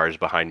 3 cars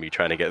behind me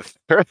trying to get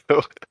through.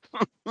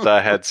 So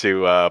I had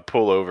to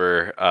pull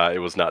over. It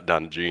was not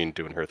Donna Jean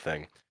doing her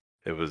thing.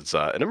 It was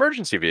an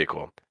emergency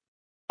vehicle.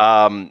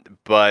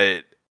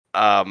 But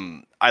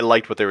I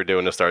liked what they were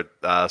doing to start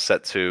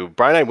set two.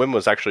 Brian Eyed Women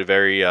was actually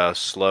very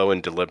slow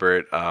and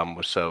deliberate.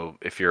 So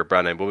if you're a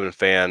Brian Eyed Women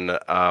fan,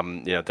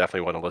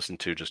 definitely want to listen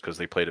to just because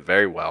they played it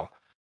very well.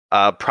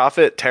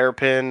 Prophet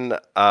Terrapin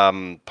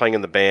playing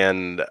in the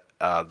band.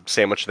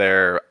 Sandwich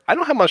there. I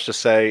don't have much to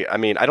say. I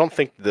mean, I don't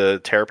think the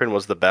Terrapin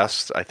was the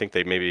best. I think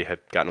they maybe had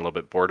gotten a little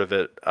bit bored of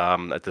it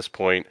at this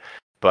point.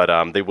 But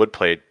they would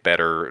play it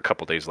better a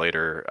couple days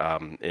later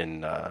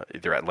in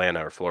either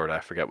Atlanta or Florida. I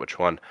forget which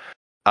one.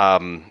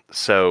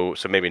 So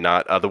maybe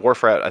not. The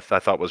Wharf I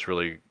thought was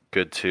really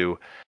good too,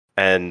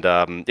 and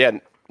yeah,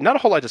 not a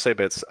whole lot to say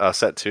about it's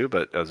set two,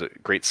 but it was a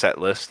great set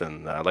list,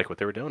 and I like what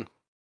they were doing.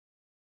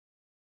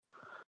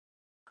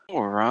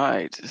 All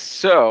right.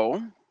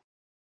 So,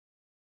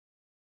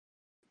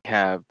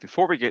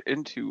 before we get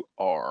into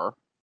our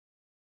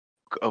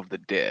Book of the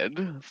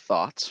Dead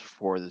thoughts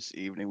for this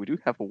evening, we do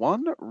have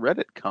one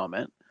Reddit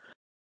comment.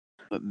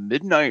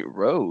 Midnight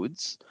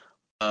Roads,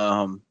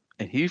 and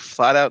he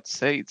flat out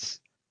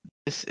states,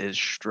 "This is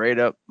straight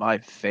up my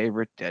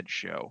favorite Dead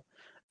show.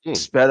 Hmm.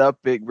 Sped Up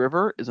Big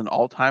River is an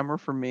all timer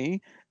for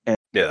me, and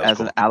Yeah, that was as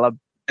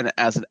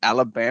cool. an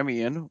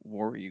Alabamian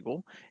War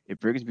Eagle, it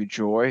brings me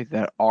joy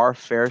that our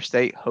fair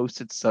state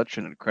hosted such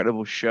an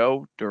incredible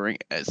show during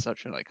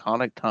such an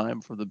iconic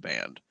time for the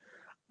band."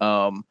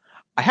 Um,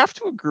 I have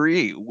to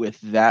agree with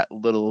that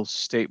little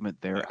statement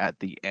there Yeah. at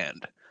the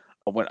end.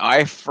 When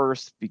I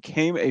first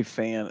became a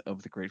fan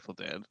of the Grateful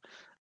Dead,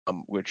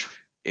 which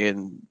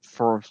in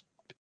for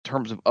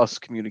terms of us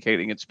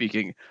communicating and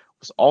speaking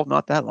was all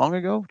not that long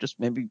ago, just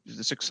maybe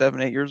 6, 7,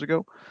 8 years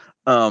ago.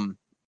 Um,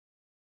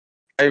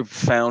 I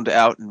found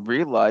out and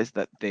realized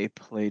that they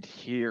played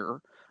here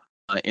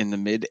in the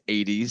mid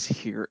 '80s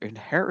here in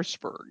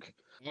Harrisburg.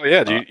 Oh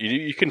yeah, Uh,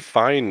 you can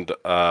find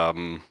something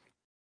on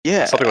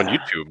yeah,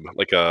 YouTube,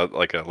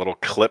 like a little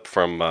clip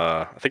from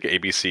I think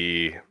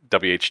ABC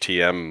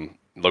WHTM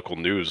local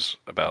news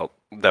about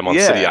them on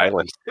City yeah,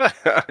 Island.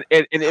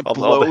 and it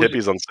All the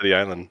hippies on City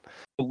Island.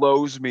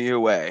 blows me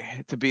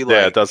away to be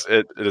Yeah, it like does.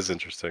 It is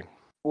interesting.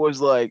 was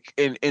like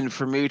and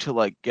for me to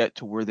like get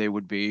to where they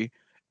would be,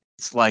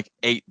 it's like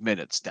 8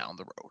 minutes down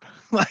the road.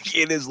 Like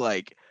it is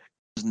like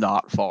it's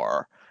not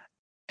far,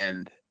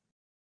 and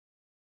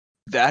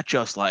that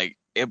just like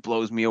it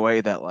blows me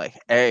away that like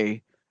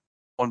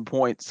one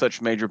point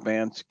such major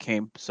bands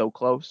came so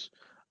close.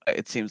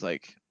 It seems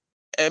like,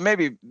 and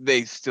maybe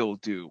they still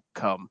do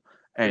come,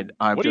 and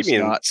I'm What do you just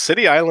mean? not.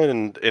 City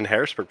Island in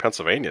Harrisburg,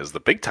 Pennsylvania is the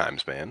big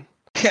times, man.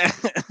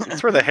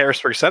 It's where the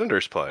Harrisburg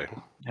Senators play.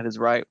 That is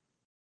right.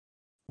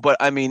 But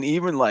I mean,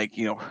 even like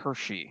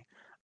Hershey,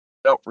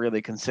 I don't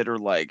really consider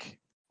like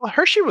Well,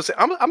 Hershey was.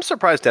 I'm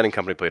surprised Dead and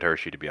Company played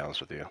Hershey. To be honest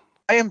with you.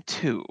 I am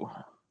too.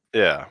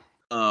 Yeah.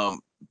 Um,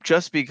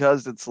 just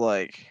because it's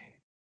like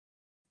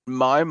in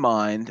my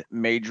mind,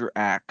 major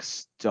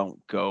acts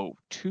don't go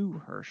to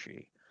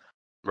Hershey.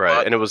 Right.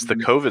 But And it was the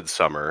COVID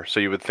summer, so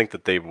you would think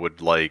that they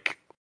would like,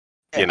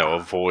 yeah,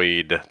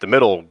 avoid the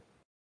middle,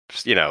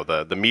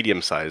 the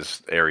medium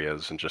sized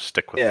areas and just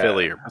stick with yeah.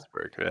 Philly or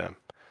Pittsburgh. Yeah.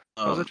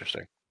 That was Um,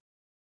 interesting.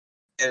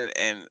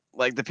 and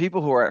like the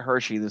people who are at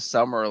Hershey this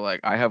summer, like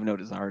I have no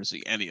desire to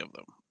see any of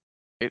them.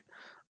 Right?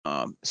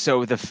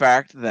 So the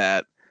fact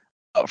that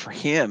for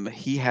him,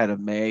 he had a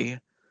May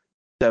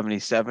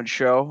 '77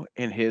 show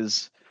in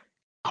his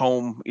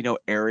home,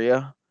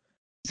 area.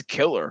 It's a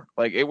killer.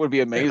 Like it would be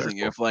Yeah, very amazing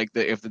cool. if like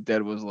the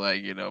Dead was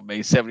like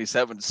May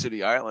 '77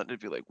 City Island. It'd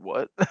be like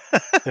what?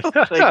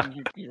 Like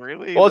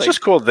really? Well, it's Like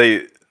just cool.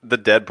 The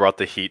Dead brought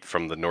the heat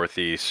from the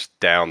Northeast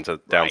down to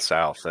down right?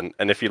 south, and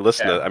if you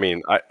listen Yeah. to, I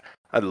mean,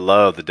 I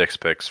love the Dix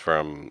picks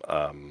from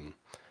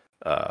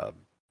uh,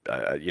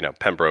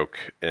 Pembroke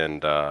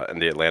and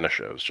the Atlanta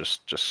shows.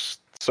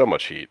 Just so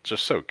much heat,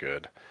 just so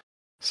good.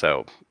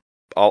 So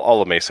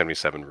all of May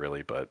 '77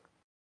 really, but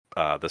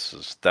this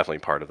is definitely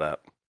part of that.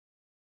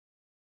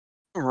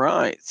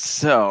 Right.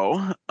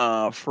 So,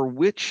 for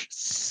which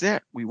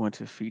set we want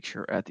to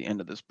feature at the end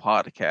of this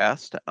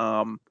podcast,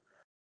 I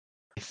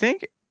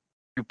think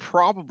you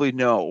probably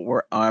know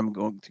where I'm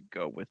going to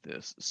go with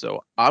this.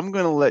 So I'm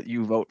going to let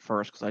you vote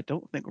first because I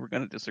don't think we're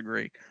going to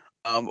disagree.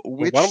 Well,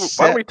 Which why don't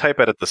set? we type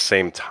it at the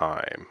same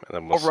time, and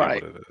then we'll All see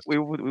right, what it is. we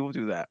will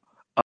do that.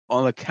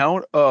 On the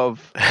count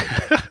of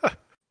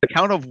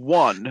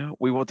one,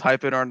 we will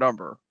type in our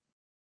number.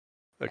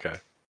 Okay,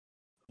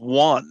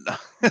 One.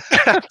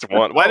 it's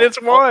one. Why Oh, it's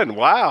oh, one? it's a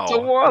Wow,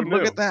 who one.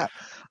 Look knew? at that.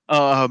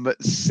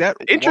 Set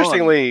one.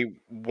 Interestingly,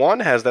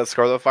 one has that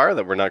Scarlet Fire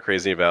that we're not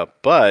crazy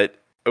about,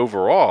 but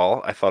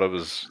overall, I thought it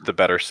was the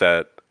better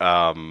set,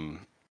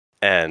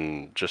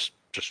 and just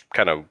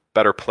kind of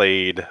better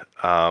played.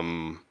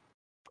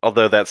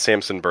 Although that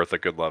Samson Bertha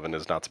Good Lovin'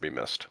 is not to be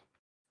missed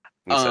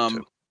in set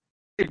 2.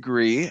 I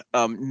agree.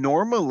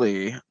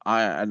 Normally,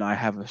 I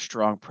have a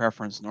strong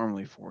preference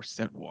normally for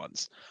set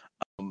ones.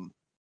 Um,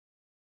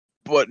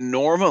 but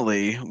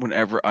normally,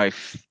 whenever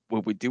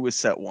when we do a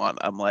set one,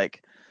 I'm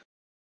like,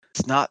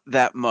 it's not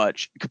that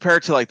much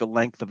compared to like the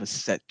length of a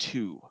set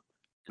two.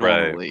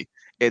 Right. Normally,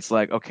 it's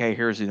like, okay,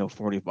 here's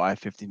 45,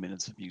 50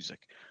 minutes of music.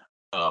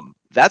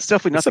 That's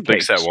definitely not It's a the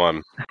big set case.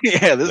 1. Yeah,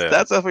 Yeah.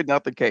 that's definitely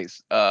not the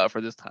case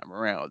for this time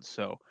around.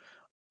 So,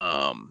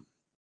 um,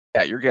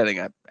 yeah, you're getting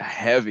a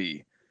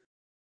heavy,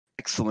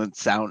 excellent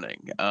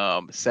sounding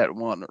set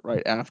one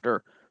right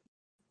after.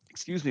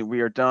 Excuse me,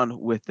 we are done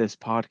with this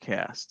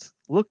podcast.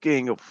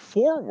 Looking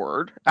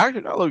forward,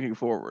 actually not looking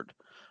forward.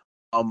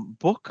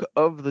 Book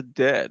of the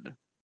Dead.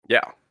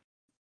 Yeah.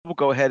 We'll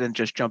go ahead and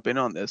just jump in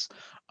on this.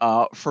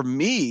 For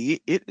me,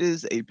 it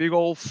is a big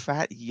old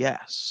fat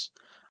yes.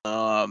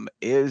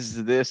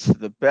 Is this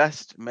the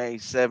best May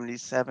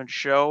 77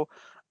 show?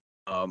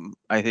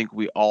 I think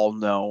we all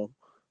know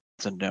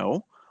it's a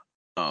no.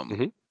 Um,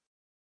 Hmm.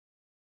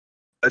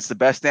 it's the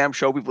best damn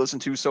show we've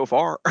listened to so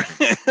far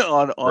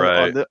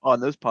Right. on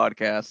this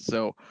podcast.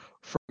 So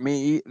for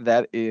me,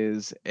 that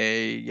is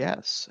a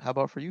yes. How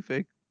about for you,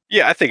 Fig?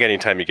 Yeah, I think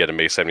anytime you get a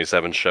May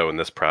 77 show in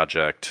this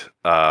project,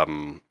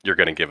 you're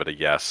going to give it a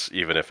yes,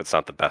 even if it's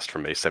not the best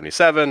from May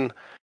 77.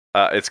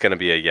 It's going to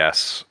be a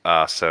yes.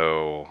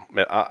 So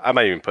I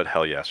might even put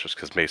hell yes, just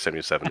because May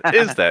 77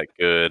 is that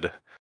good.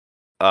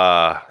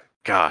 Uh,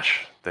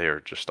 Gosh, they are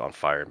just on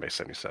fire in May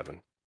 77.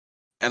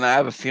 And I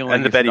have a And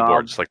feeling the if Betty Knob,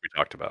 boards, like we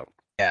talked about.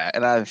 yeah,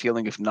 and I have a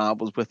feeling if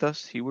Knob was with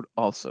us, he would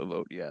also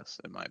vote yes,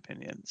 in my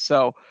opinion.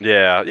 So,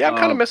 Yeah, I'm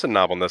kind of um, missing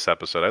Knob on this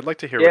episode. I'd like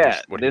to hear yeah,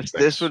 what he this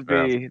thinks. would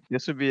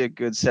Yeah, be a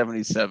good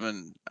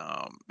 77.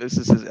 This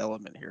is his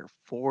element here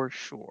for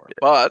sure.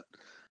 But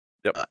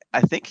yep. I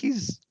think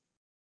he's.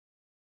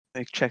 Let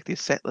me check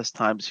these set list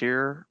times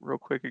here real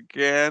quick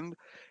again.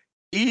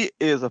 He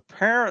is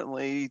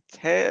apparently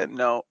 10.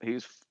 No,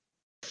 he's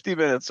 50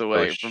 minutes Really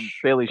away from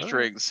Bailey uh,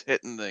 Strings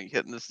hitting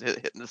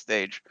the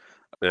stage,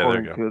 yeah, there you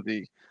according go. to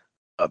the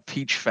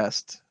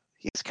PeachFest.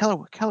 He's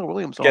Keller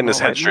Williams He's on getting there his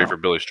head right straight now. for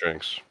Billy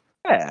Strings.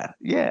 Yeah,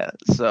 yeah.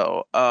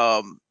 So,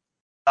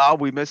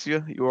 we miss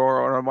you. You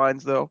are on our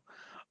minds, though.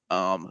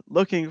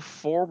 Looking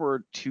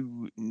forward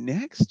to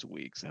next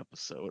week's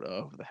episode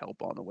of the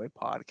Help on the Way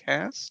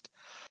podcast.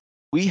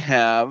 We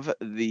have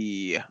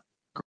the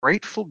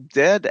Grateful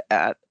Dead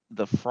at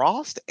the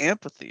Frost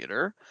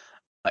Amphitheater,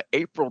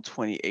 April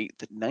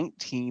 28th,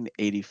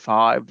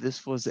 1985.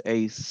 This was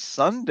a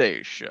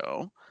Sunday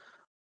show.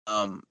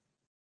 Um,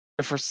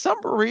 for some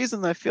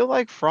reason, I feel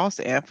like Frost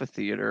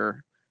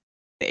Amphitheater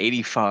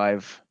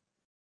 85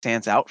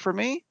 stands out for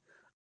me.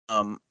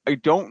 I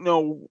don't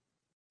know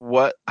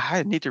what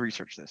I need to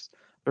research this.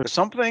 There's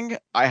something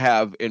I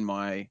have in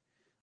my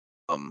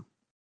um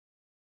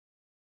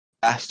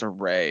vast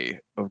array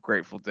of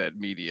Grateful Dead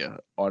media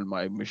on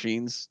my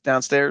machines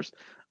downstairs.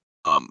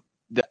 Um,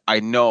 that I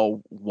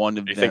know one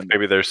Do of you think them.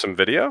 maybe there's some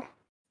video?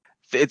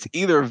 It's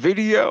either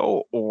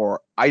video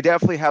or I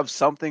definitely have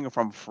something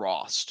from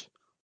Frost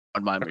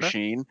on my Okay.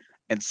 machine,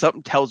 and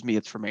something tells me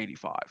it's from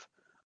 '85.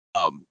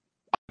 I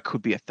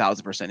could be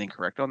 1,000%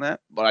 incorrect on that,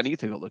 but I need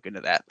to go look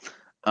into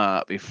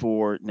that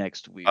before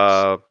next week's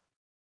Uh,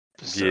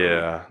 episode.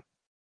 yeah.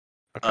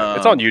 Okay.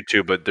 It's on Um,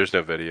 YouTube, but there's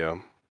no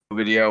video.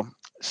 video.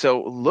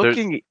 So There's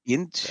looking yeah.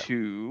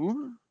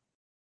 into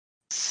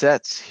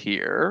sets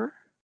here.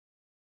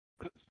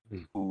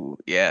 Hmm. Ooh,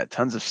 yeah,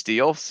 tons of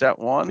steel. Set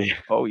one. Yeah,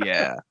 Oh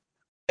yeah,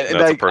 and that's a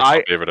like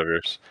personal favorite of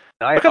yours.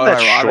 I Look at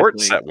that short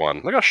unironically, set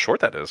one. Look how short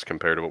that is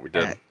compared to what we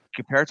did.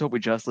 compared to what we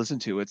just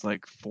listened to, it's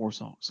like four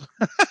songs.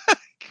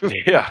 Yeah, it's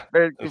just a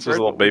Compared to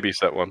little what we baby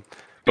set one.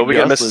 But we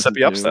get just listened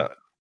Mississippi to,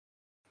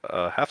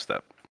 upstep, half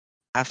step.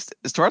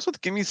 it starts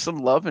with "Give Me Some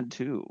Lovin'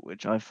 too,"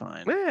 which I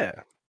find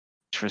Yeah.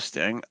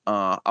 interesting.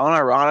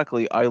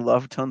 Unironically, I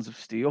love Tons of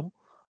Steel.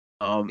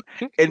 And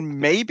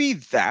maybe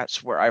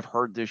that's where I've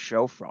heard this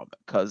show from,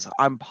 because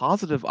I'm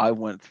positive I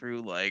went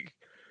through like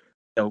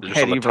You're just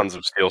on the heady. Tons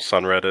of Steel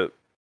Sunreddit.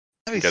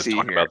 Let You me guys see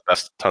talk here. about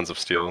best Tons of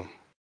Steel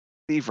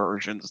The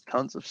versions,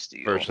 Tons of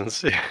Steel.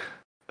 versions.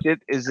 Yeah.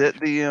 Is it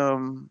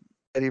the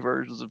heady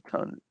versions of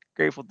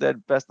Grateful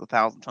Dead best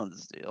 1,000 tons of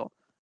steel?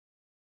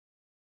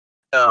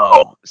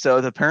 No. So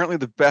apparently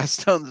the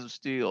best Tons of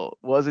Steel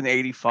was in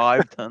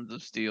 '85 Tons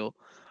of Steel,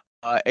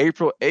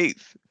 April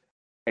 8th,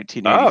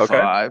 Oh, okay.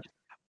 1985.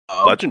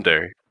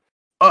 Legendary.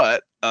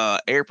 But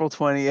April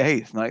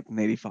 28th,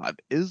 1985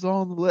 is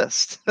on the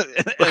list, and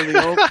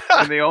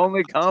the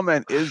only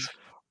comment is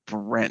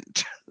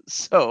Brent.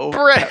 So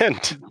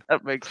Brent.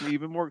 that makes me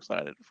even more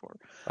excited for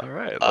All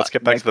right, let's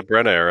get back to next. the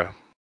Brent era.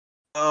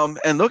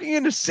 And looking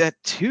into set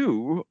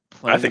two, I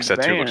playing think in the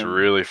set two looks band,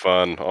 really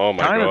fun. Oh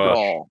my China gosh.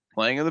 Doll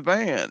playing in the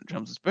band,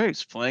 Jumps in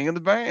Space playing in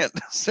the band.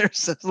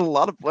 There's a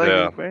lot of playing in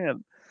Yeah. the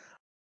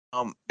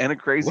band. And a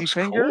Crazy Looks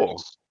cool.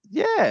 Fingers.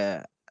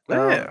 Yeah.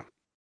 Yeah.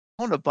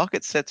 On a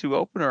bucket set two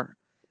opener.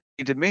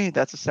 To me,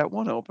 that's a set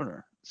one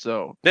opener.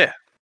 So Yeah.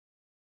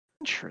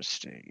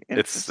 interesting.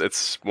 It's Interesting.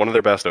 it's one of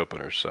their best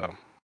openers, so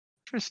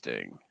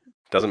Interesting.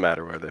 Doesn't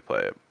matter where they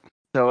play it.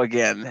 So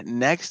again,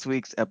 next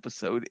week's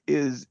episode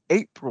is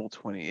April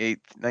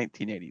 28th,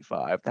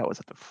 1985. That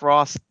was at the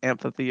Frost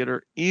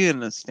Amphitheater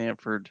in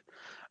Stanford,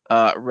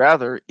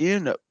 rather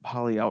in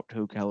Palo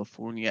Alto,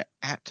 California,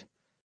 at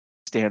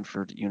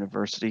Stanford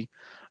University.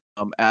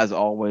 As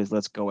always,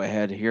 let's go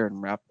ahead here and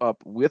wrap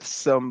up with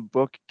some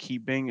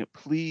bookkeeping.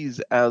 Please,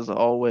 as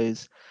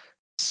always,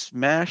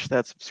 smash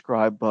that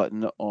subscribe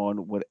button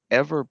on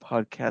whatever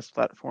podcast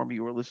platform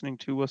you are listening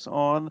to us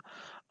on,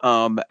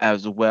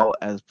 as well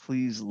as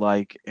please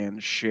like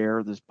and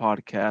share this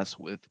podcast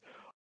with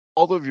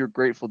all of your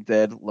Grateful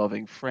Dead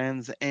loving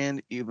friends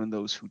and even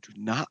those who do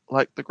not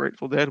like the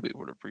Grateful Dead. We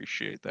would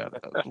appreciate that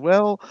as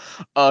well.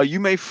 You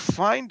may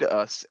find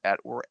us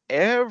at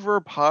wherever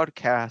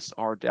podcasts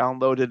are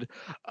downloaded,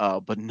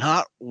 but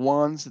not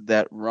ones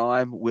that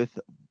rhyme with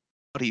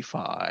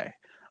Spotify.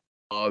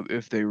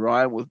 If they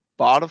rhyme with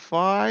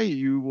Spotify,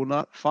 you will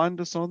not find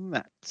us on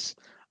that.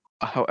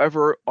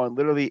 However, on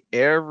literally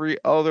every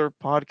other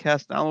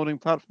podcast downloading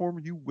platform,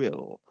 you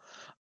will.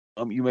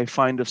 You may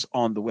find us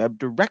on the web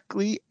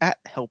directly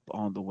at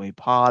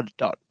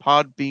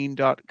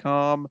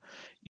helponthewaypod.podbean.com.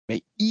 You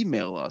may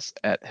email us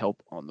at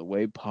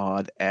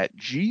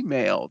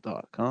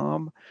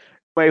helponthewaypod@gmail.com. You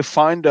may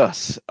find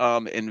us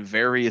in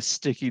various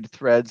sticky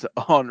threads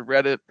on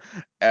Reddit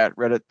at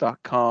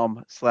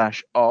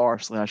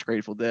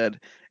reddit.com/r/Grateful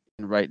Dead.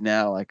 And right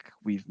now, like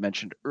we've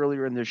mentioned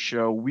earlier in this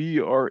show, we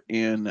are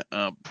in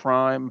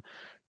Prime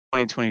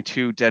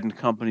 2022 Dead and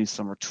Company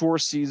Summer Tour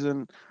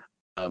season.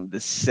 The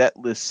set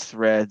list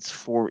threads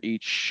for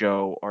each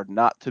show are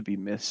not to be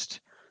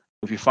missed.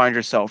 If you find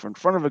yourself in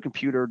front of a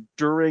computer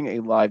during a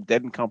live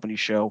Dead and Company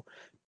show,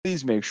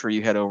 please make sure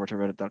you head over to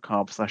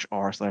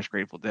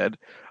reddit.com/r/Grateful Dead.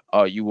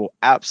 You will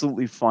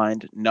absolutely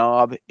find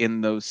Knob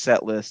in those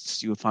set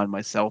lists. You will find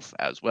myself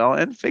as well,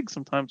 and Fig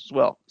sometimes as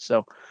well.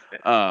 So,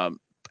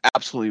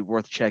 absolutely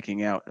worth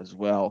checking out as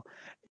well.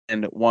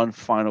 And one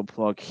final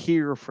plug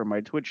here for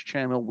my Twitch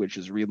channel, which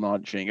is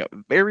relaunching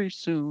very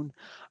soon.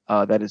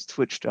 That is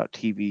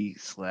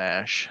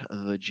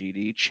twitch.tv/the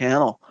GD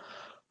channel.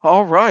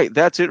 All right,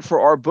 that's it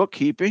for our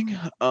bookkeeping.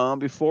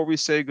 Before we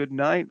say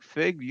goodnight,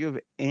 Fig, do you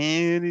have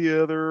any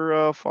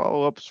other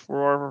follow-ups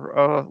for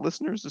our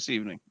listeners this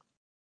evening?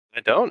 I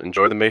don't.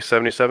 Enjoy the May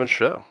 77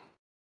 show.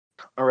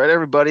 All right,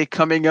 everybody.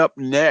 Coming up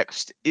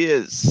next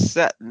is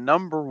set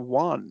number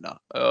 1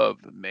 of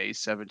May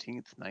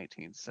 17th,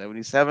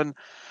 1977.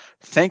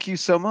 Thank you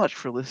so much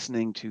for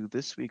listening to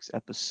this week's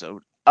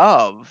episode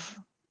of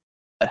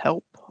the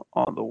Help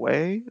on the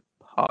Way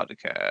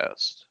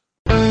podcast.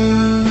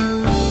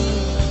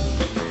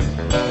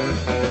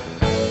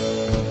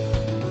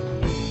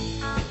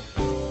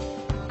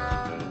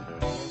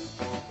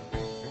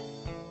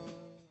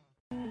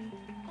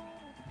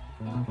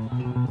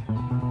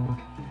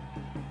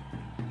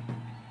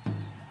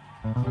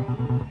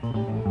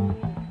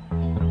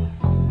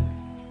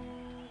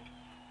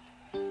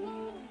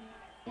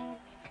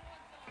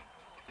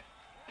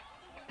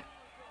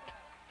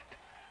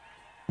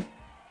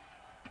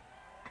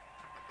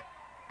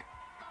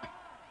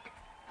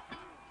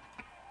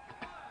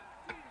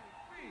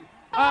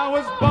 I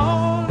was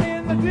born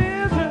in the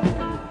desert,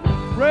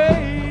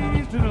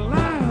 raised in a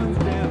lion's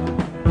den.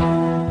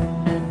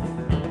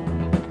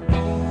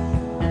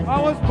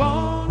 I was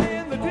born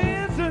in the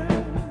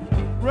desert,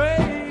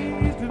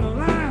 raised in a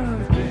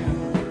lion's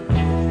den.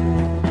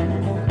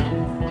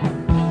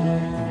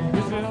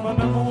 This is my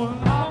number one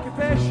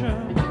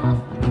occupation,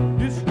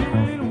 is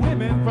stealing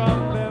women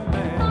from their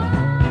men.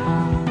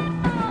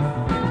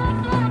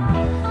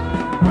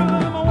 Well,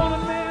 I'm a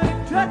woman man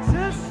in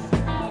Texas,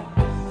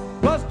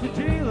 bust to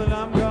jail and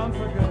I'm gone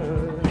for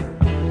good.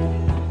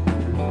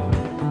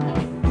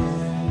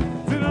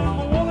 Said I'm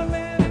a woman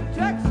man in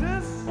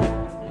Texas,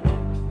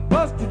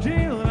 bust to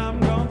jail and I'm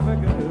gone for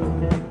good.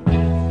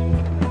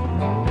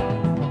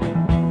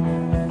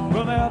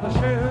 Well, now the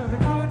sheriff, he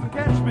couldn't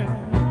catch me,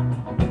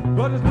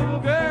 but his little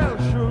girl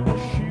sure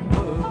wish she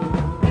would.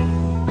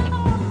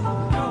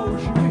 Oh,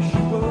 she wish she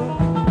would.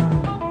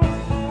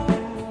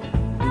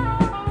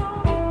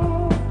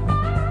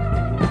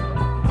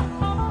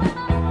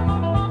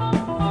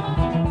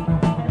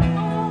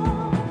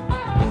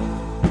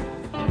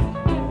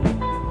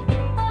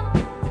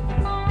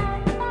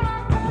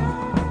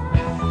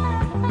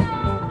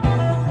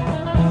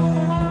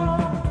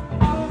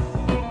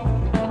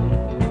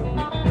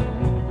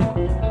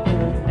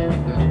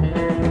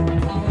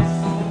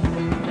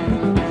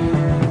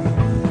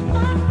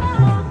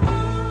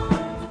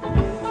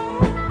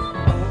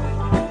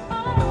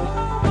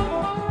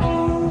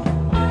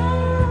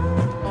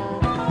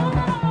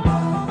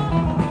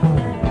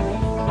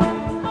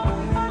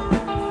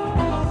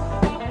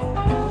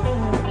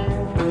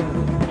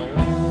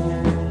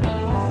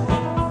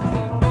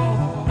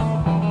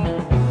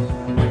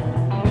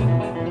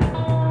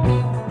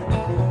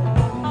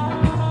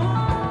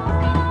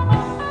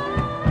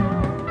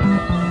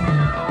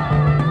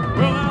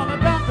 Well, now the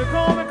doctor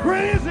called me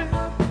crazy.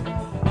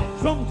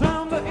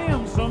 Sometimes I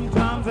am,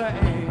 sometimes I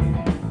ain't.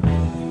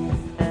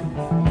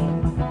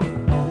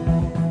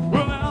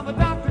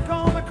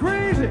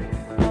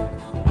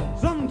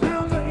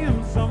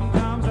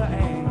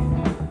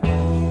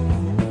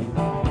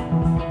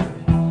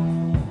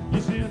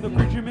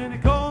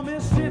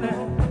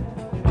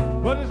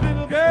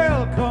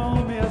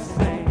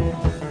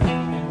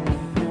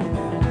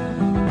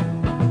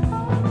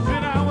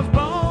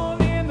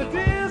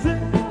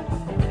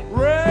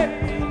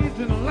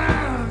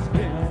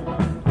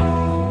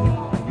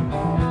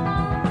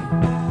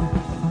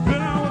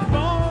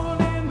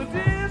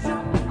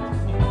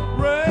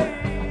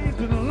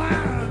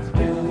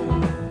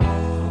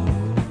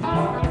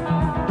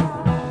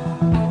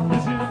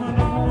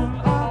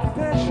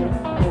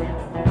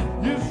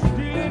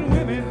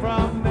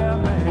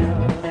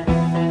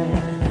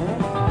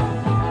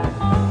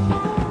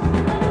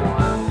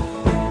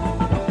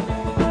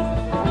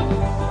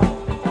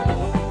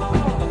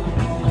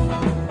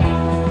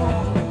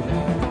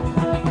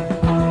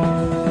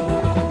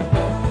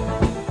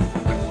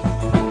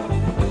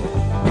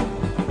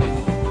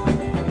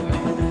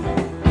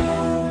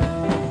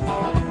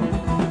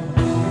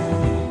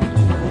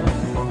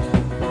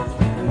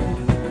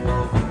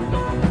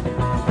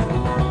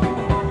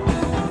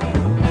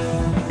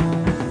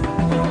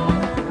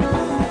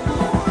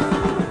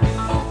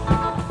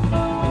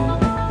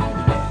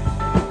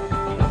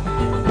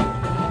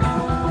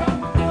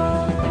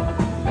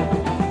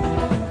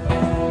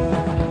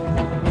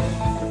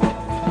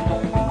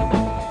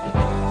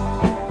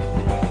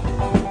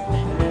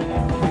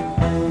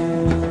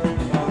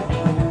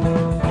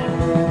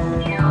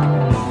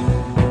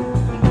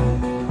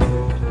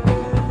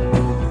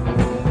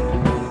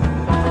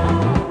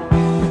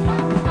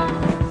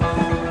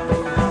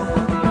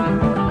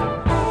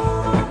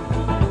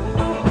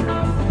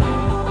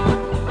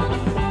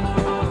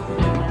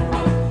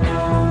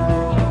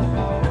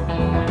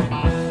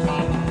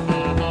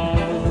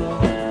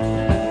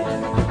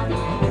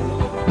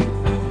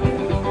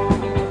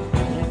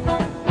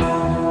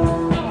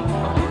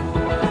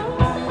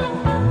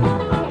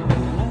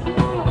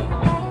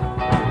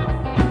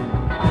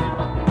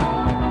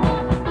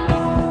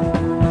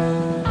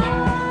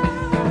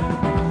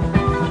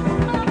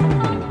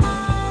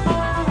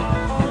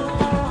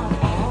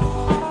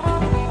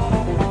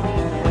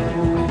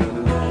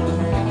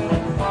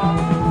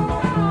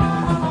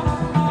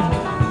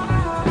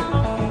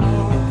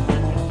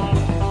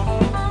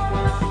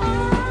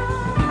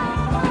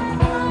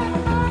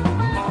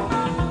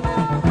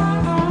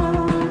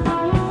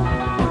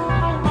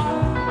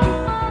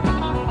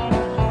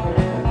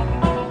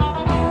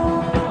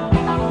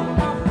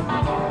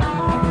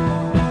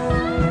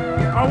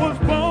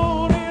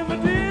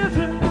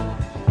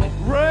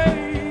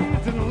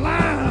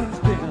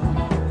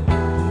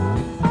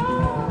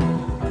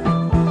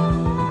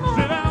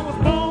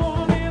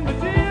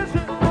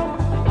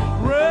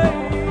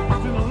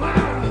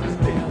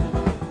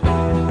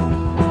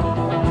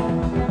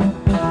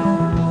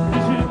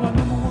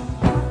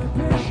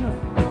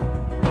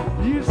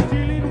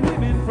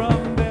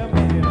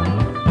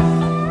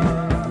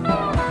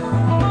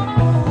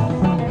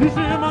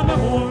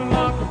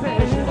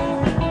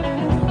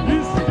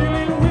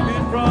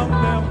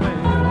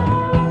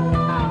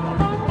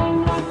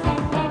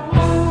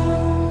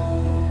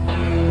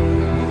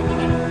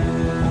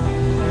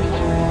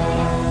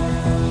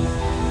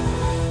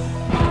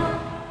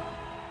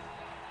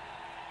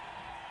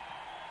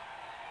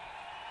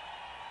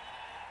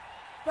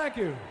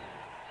 Thank you.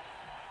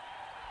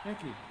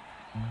 Thank you.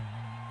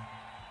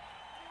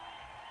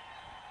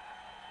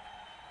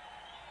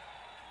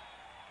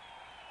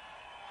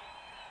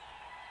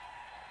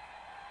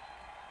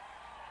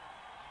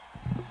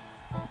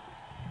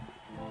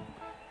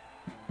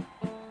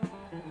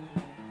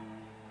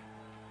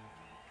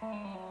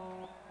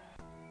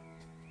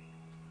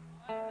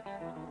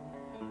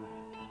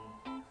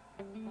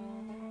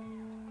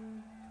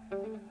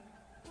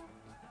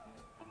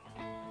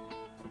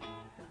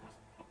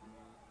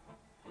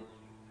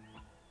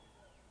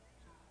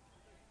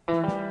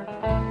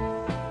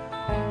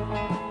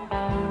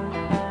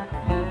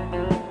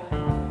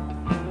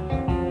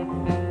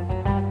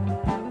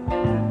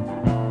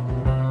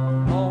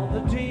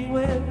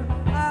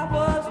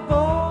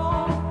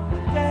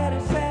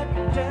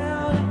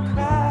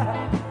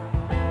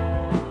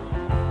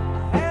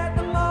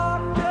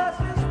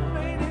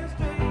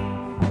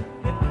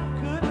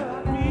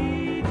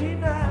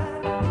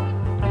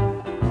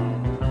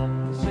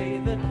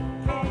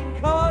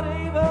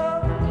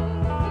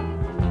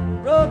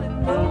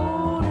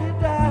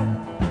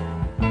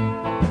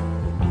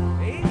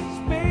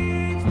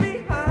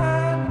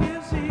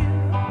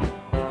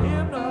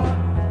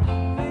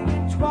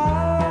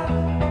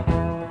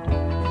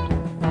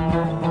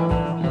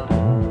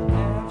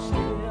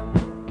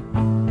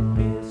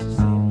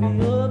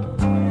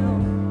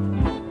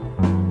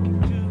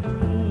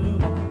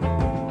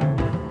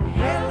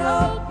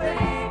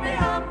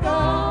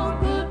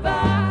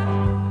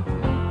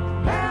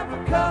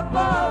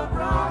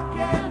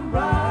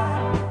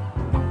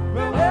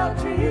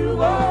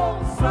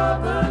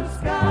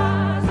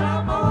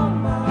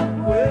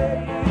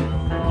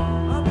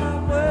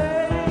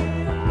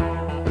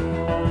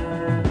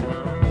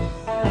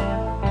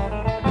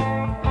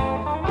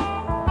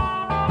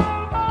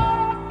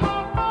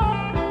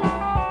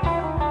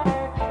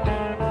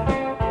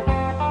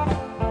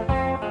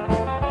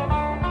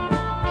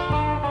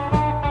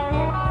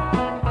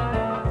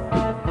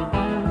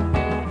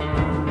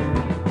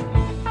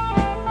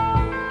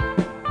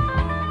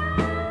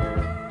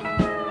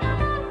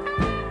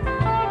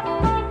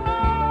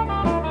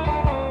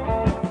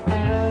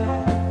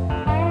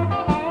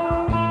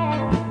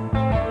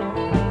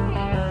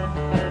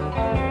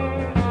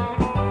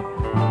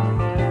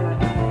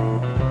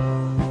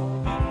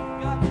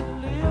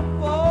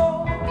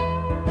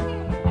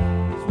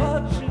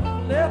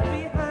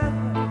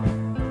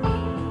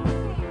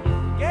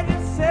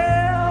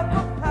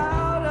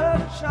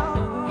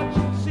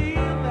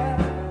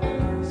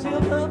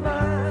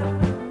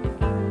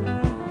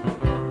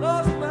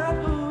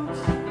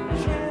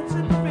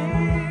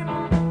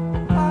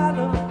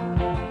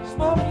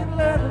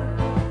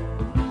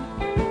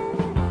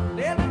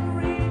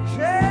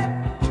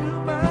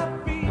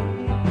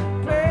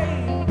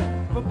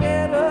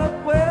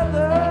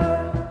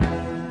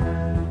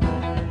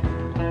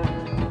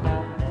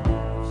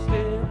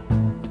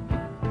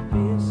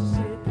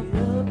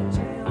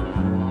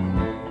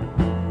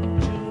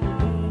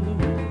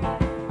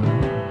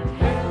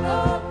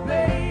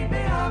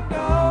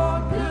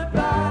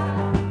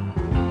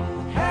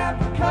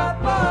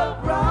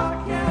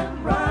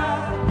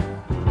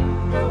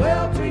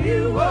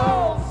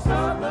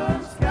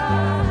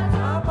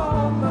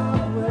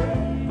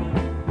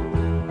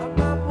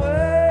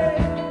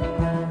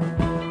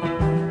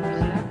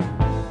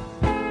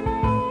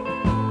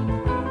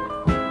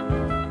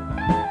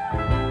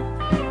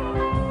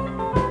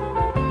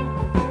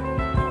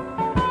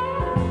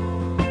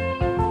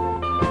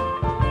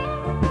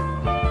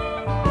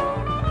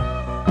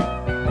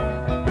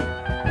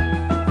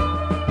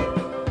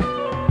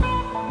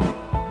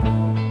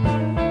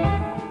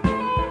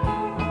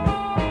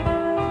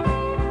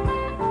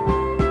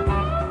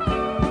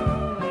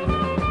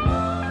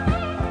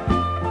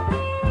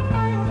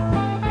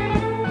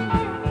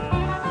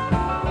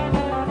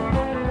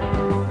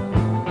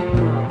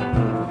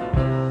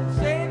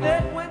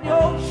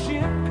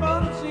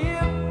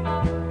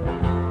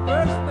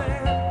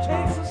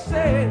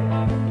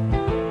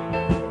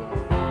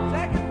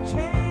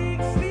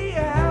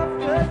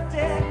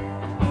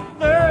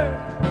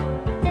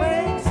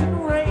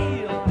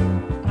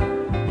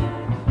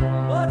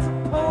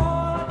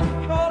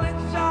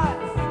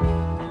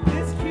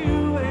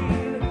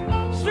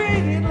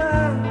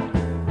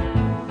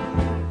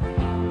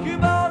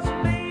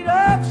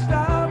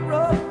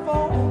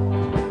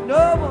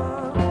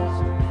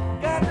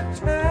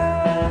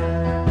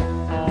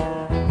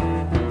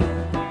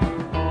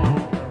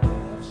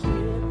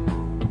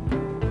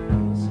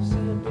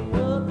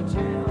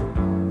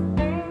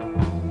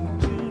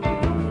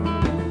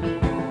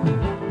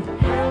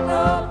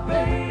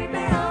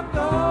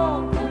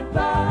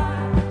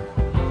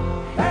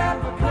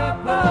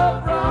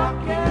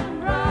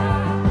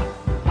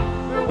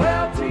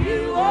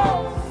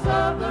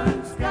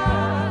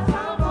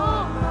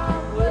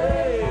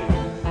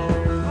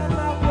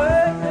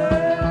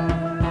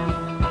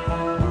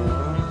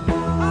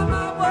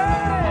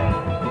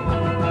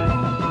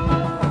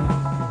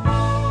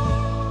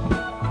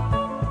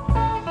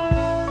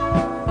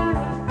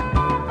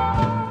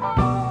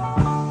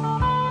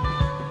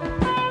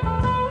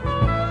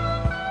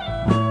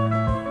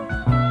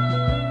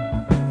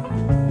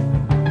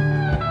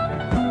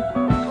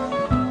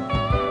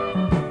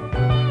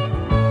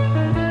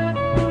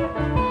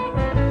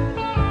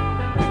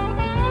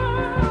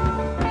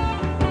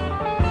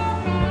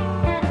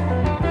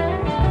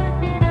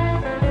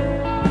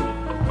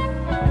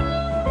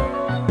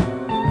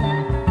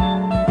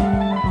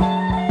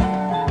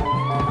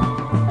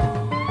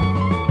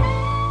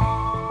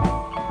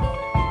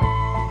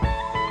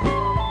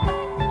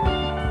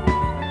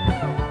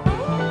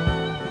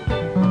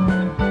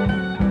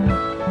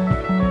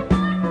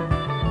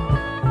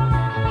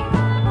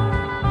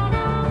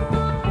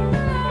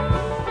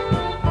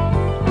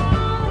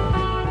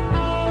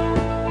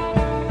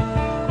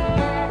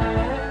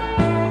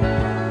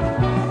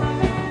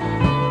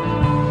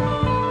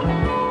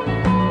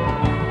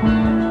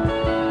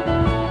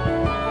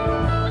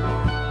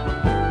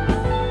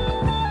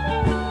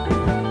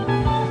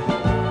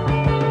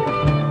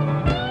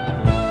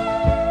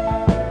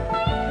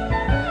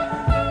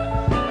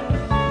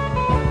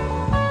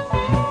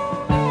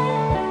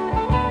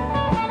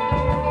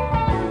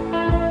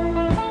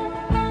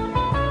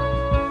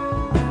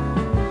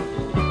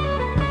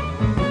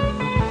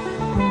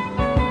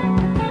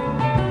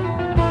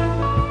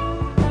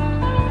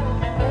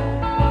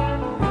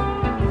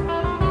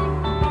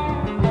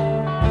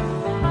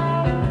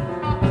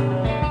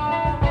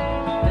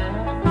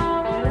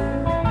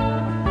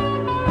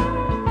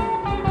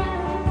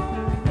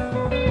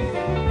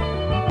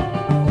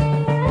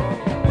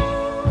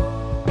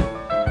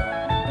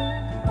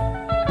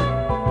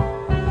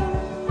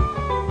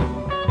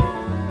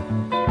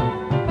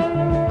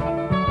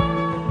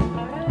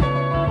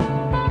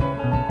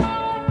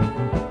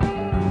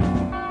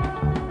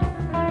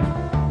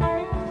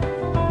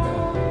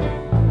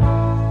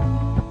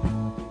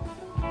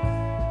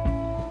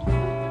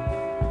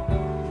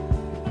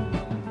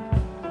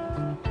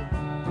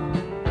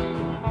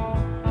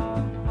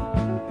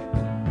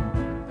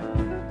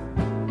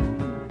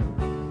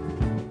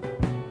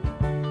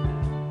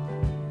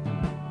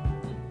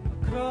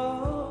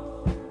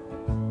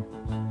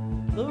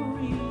 the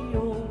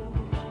Rio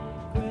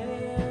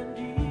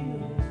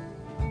Grande,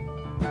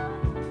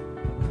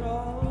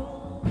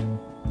 across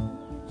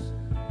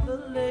the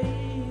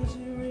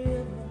lazy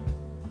river,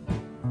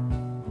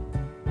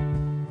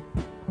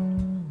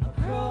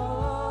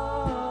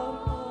 across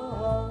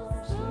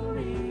the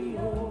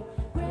Rio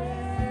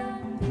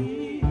Grande,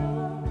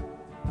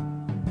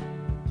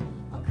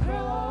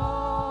 across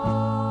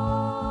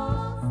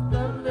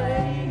the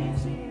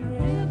lazy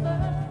river,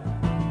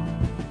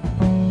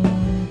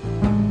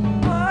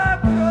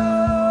 across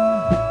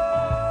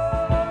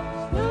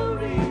the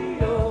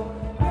Rio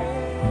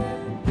Grande,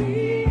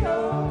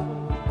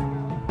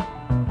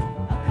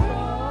 across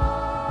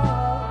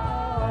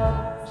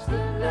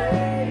the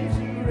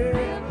lazy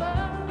river,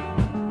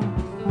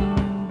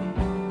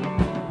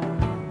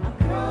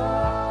 across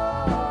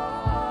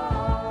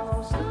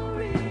the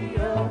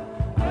Rio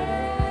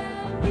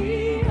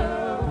Grande,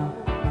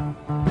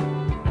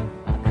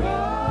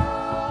 across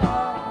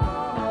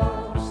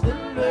the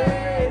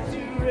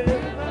lazy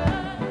river,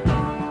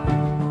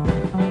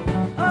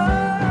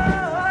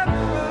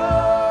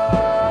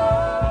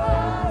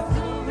 across the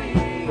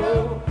Rio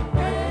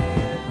Grande,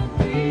 across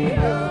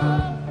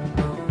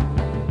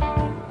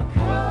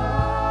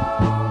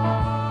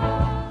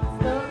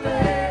the lazy river, across the Rio Grande, across the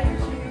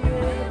lazy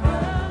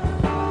river,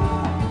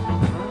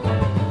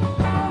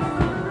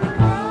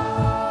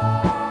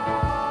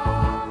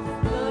 across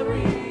the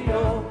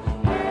Rio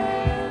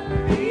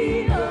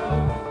Grande,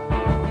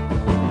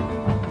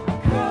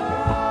 across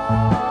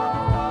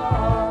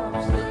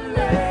the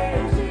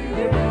lazy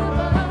river.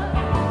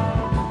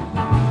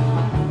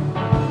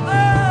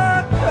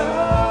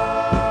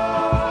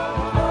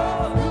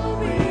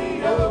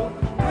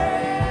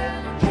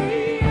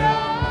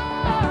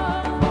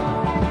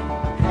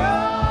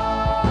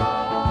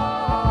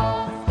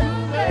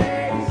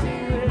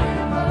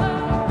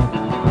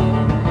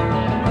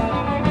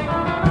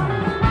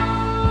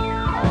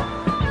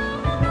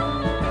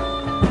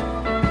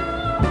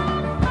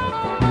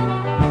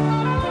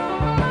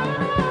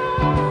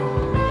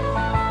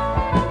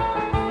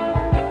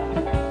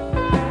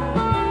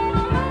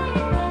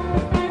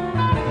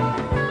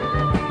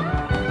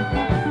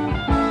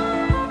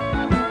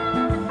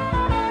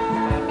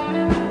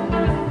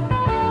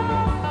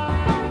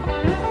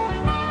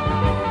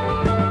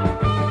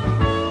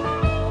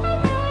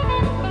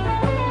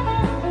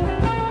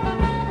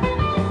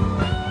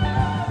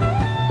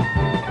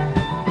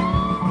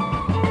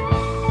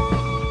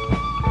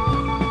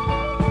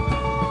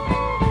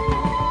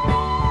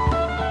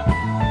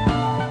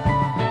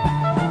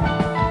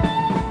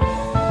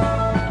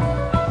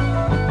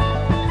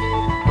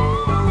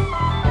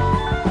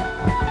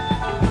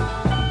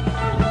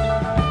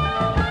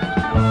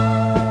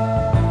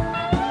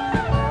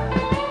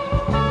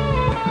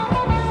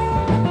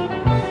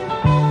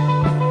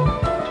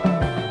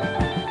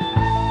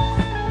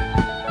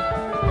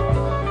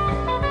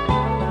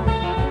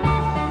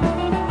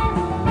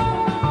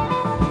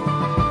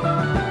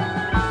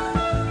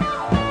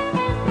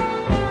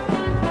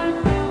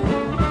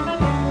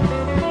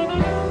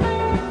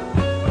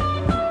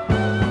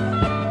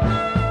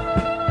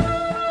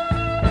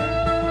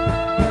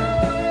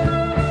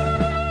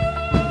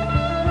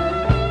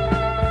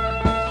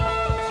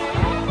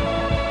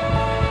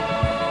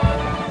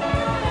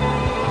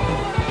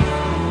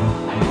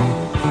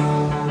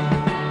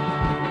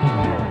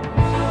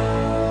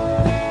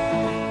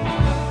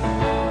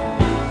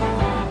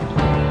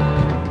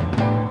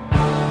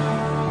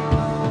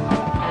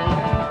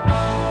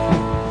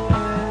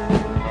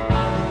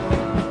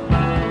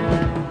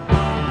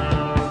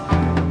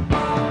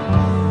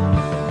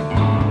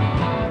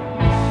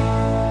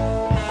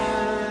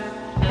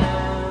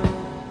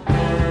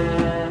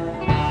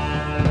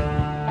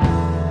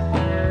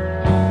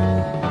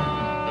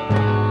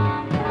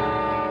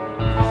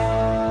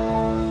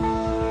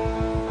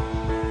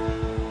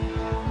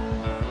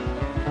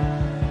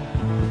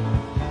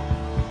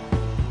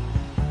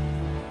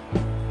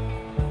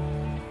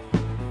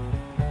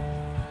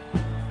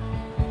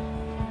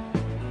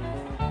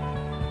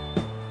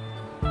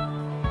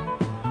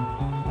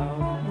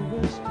 Out in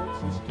West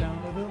Texas, town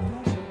of El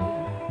Paso,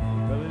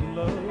 fell in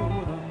love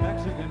with a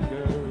Mexican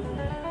girl.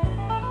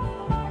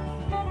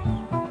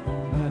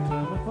 That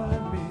time to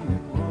find me,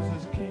 it was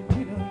his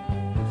cantina.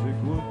 Music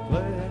would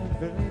play and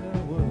Felina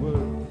would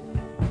work.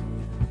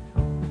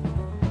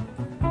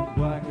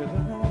 Blacker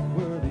than night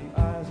were the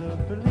eyes of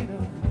Felina,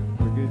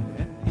 wicked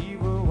and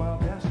evil while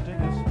casting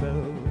a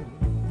spell.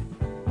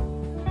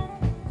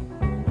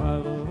 My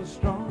love was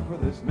strong for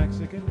this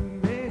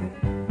Mexican maiden.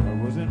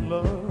 I was in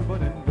love,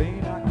 but in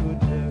vain I could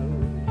tell.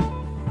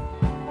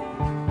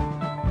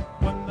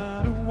 One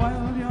night a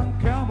wild young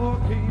cowboy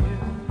came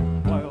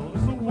in, wild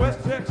as the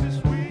West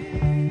Texas wind.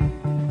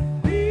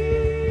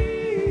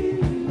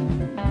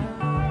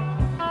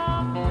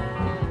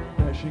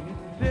 Dashing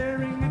and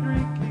daring a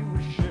drink he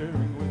was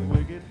sharing with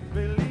wicked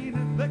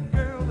Felina, the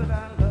girl that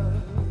I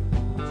love.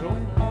 So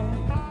on,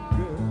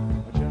 girl,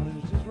 I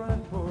challenged his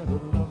right for the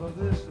love of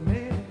this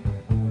maiden,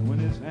 and win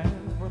his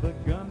hand for the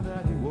gun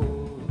that he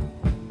wore.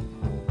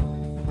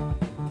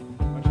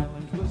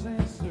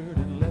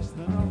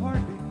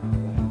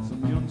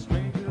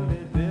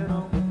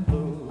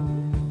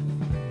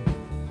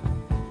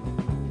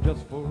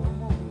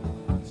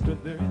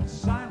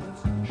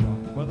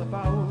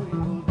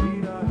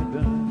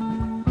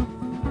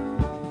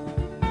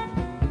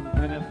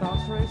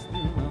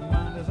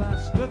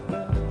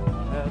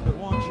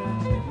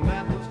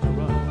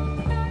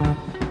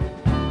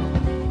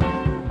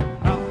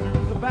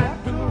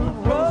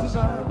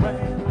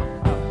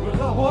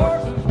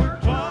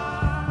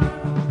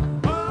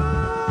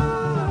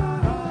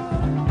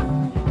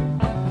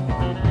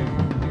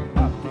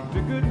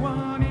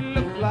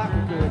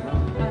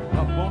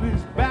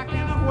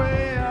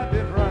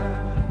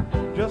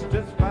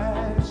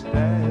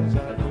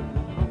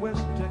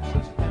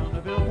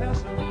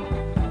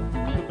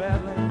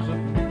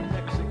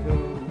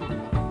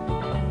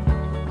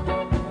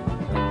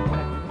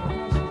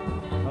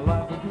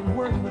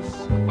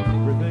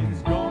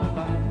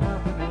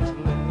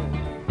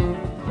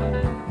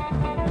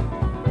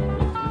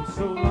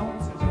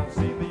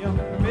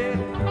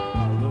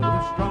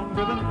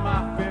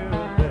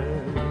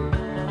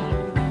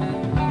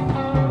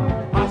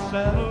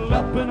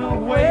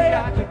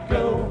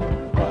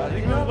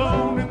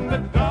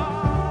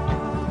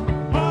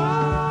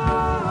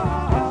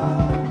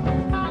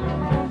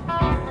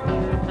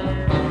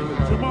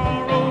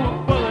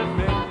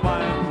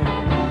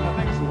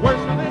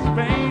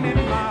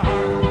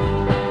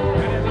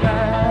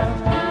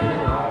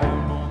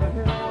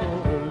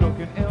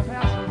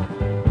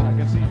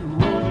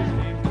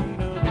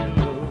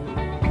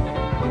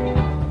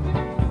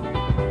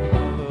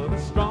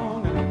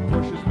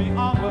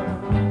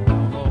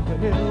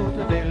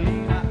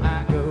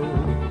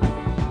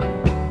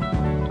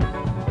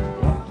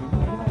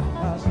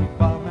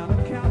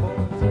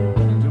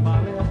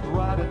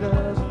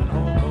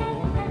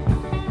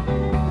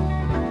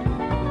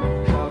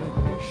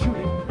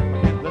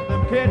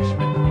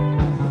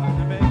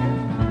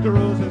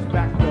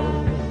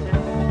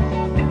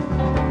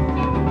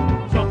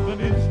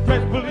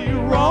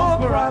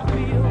 where I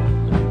feel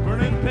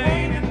burning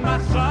pain in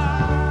my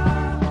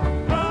side.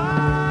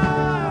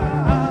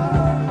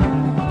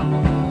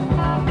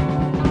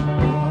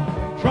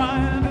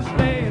 Trying to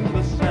stay in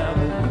the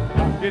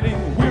saddle,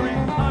 getting weary,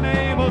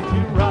 unable to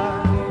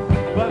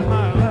ride. But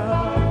my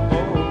love,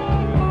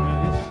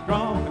 oh, is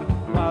strong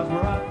and lies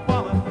where I've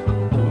fallen.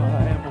 Oh,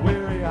 I am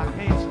weary, I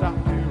can't stop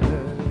to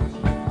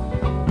rest.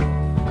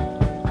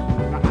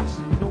 Now I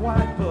see the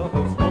white puff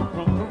of smoke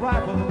from the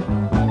rifle.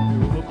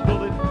 Feel the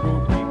bullet go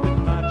deep in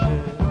my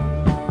chest.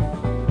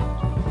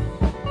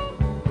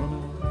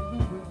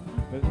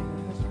 Bertha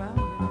has found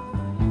me.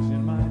 It's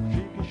in my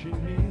cheek as she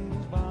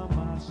kneels by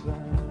my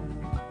side.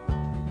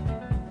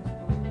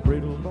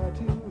 Cradled by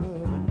two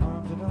loving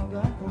arms that I'll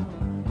die for.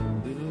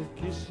 Little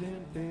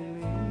kissing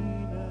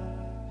Delilah.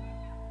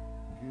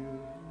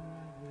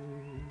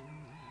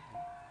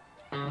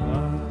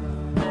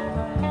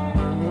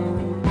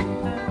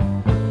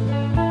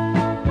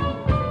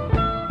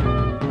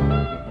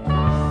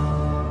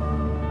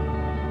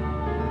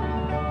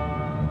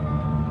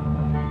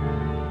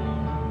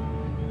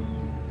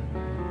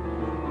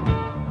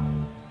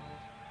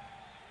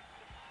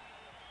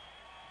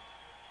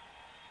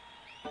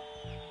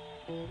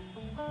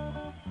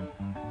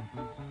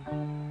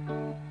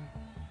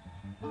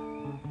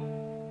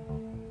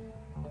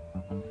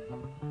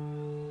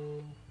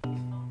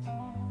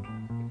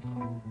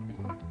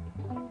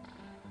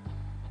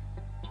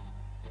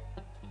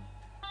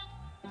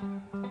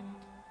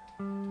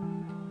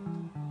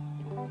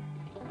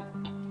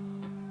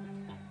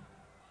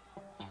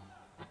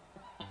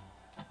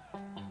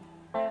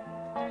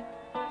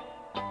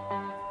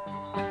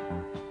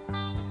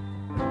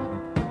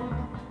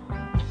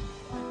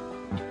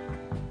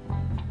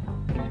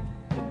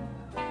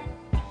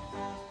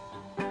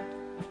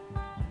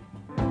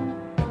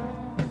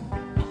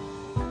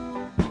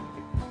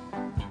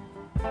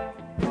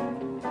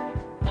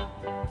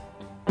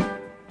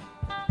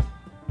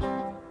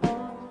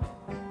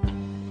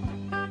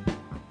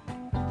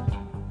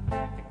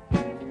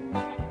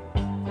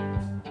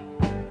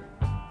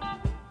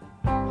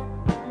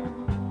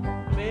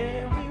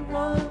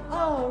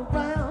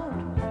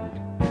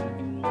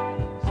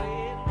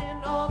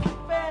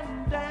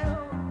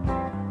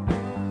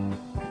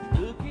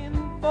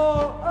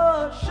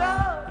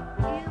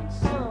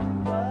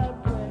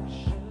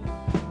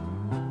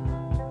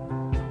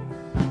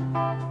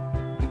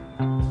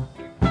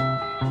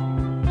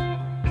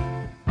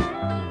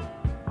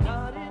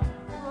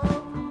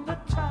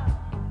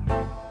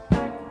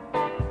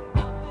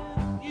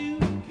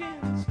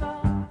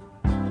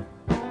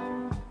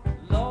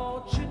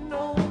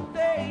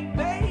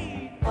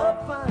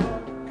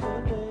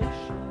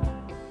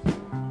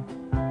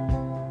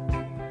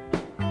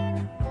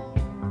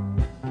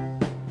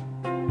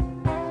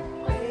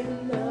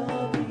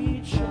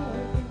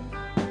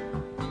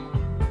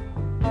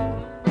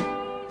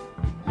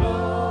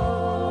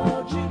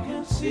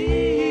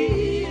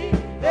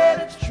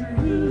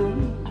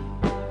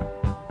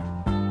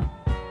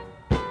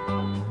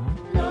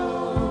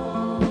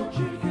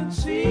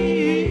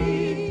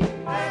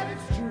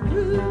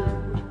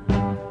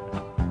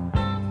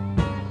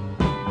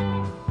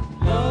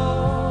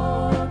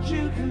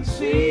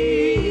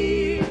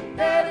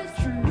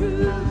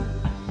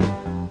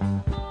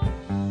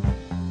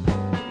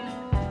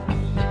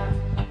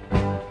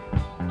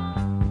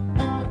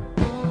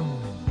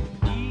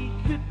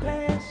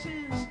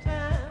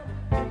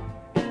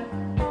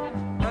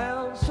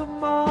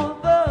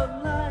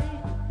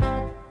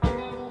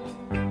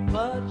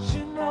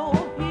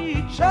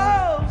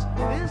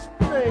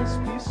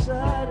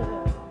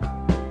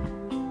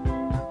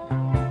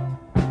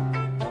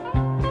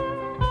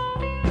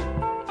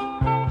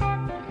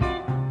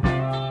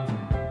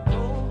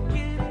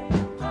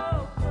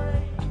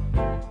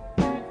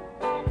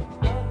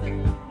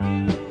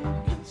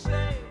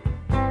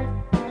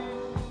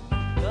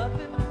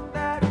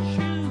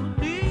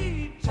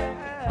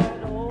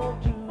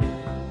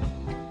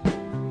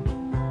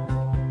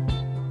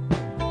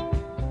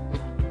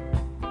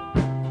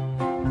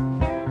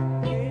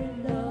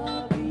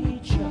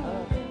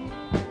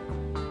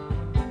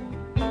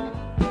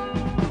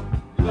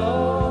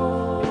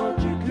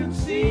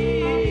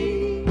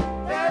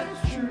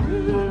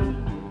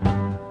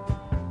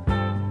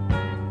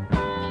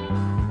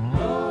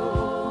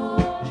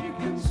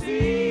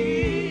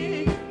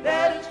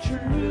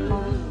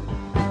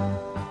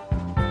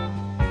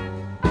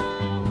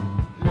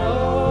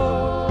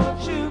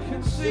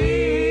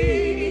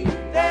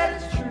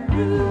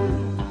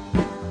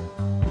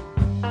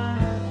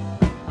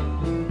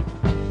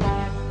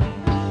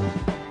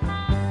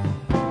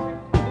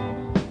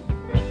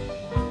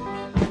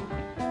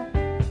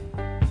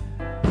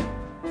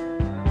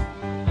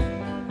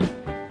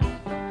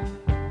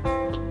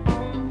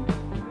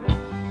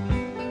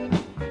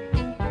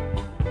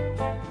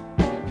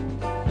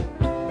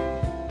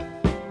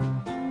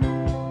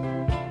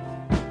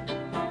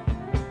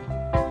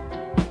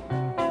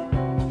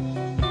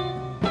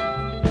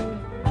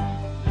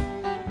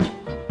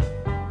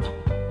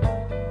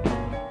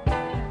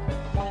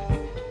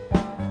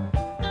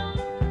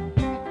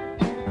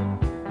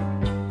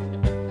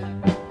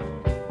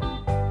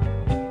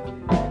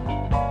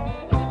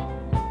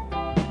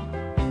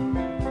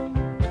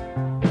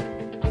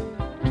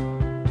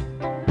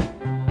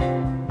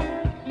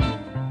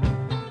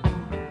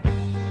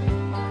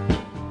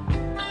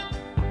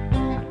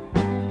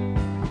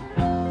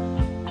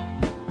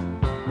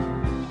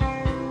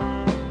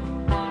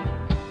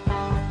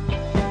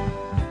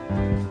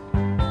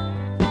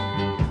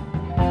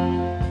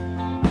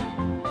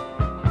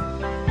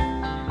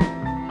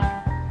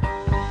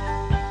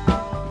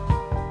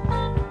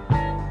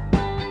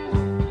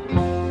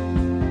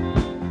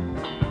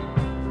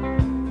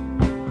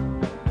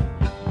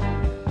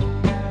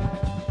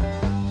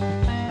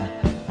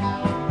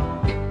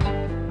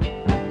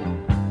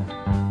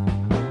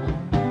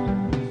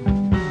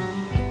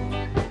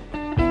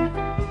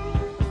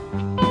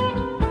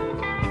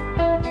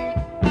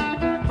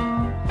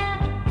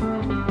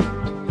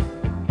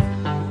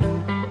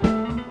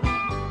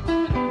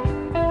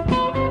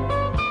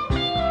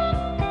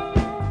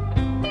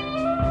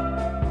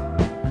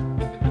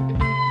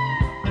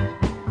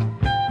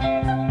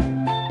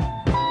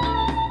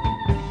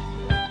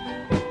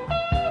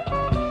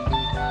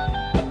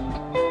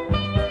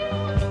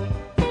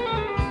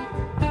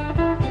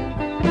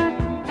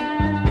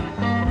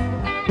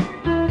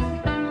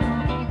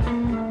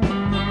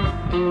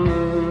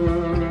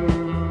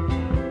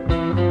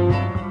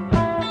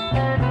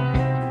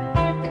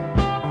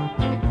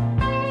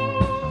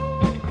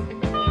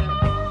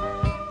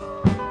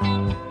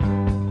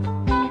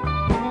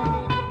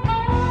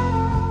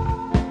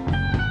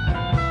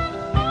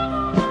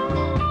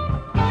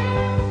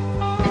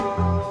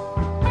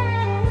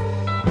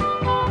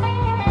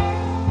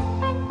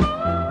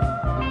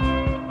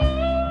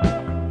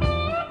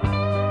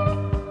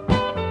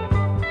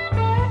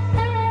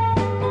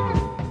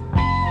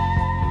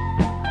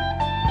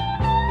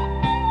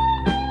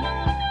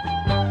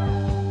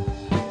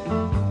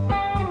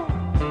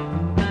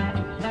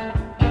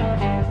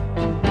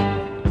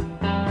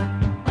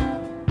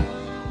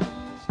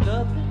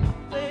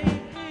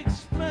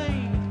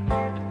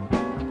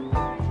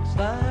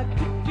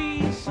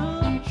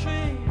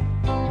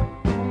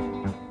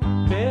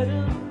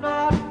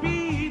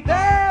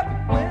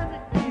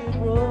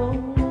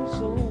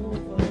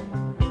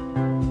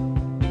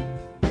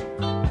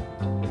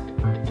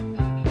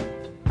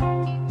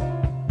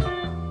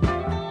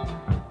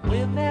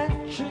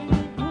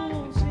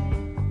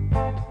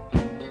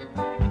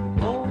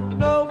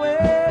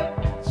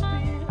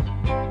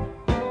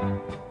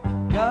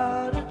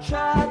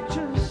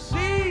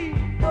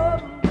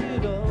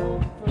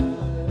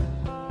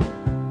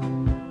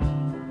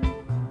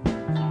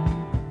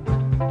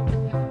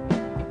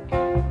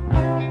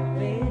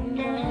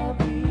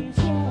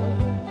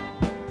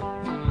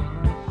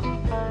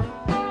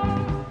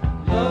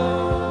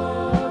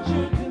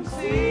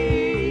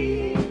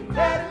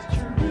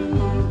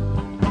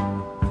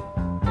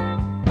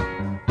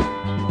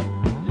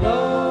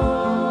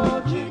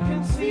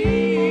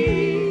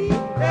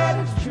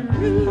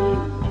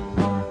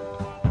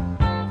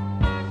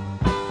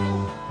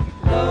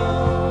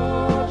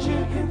 Lord,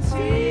 you can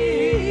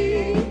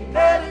see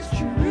that it's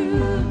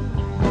true.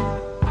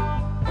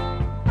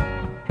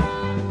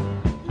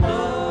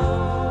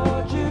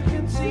 Lord, you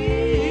can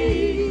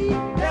see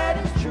that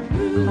it's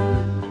true.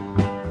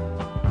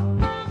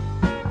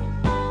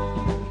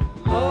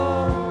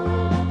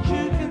 Lord,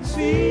 you can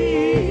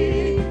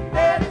see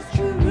that it's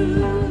true.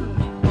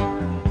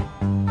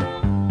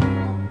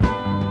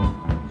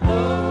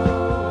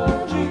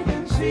 Lord, you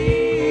can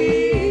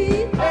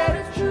see that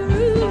it's true.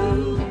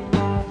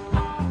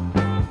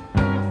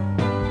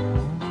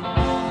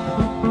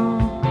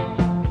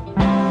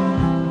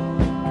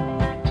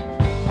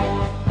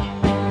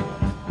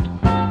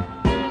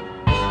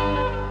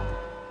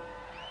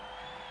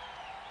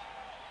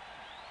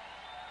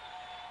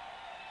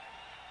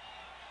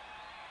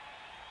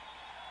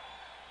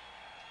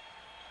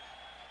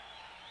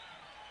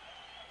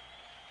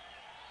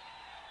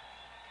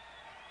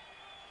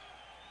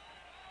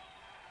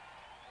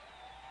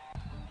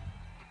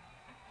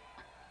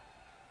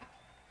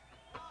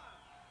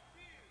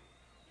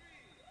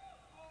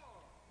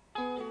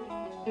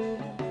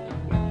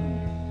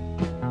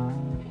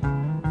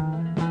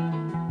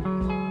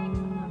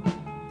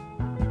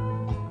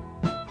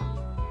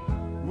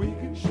 We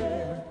can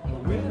share the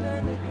win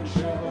and we can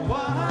share the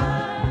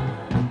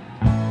wine.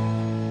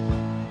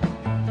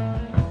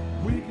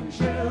 We can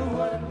share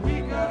what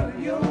we got of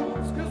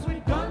yours, 'cause we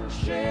done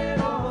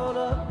shared all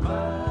of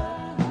mine.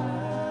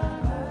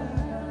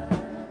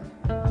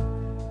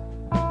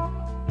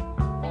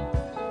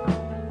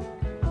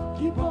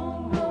 Keep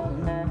on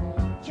rolling,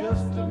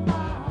 just a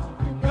mile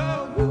to go.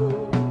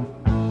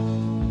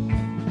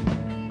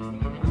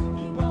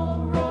 Keep on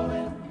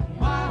rolling,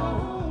 my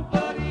old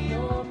buddy,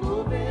 you're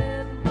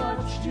moving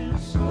much too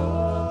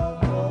slow.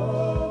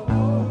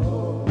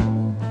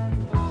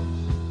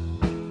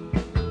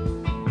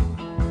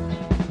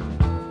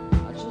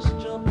 I just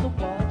jumped the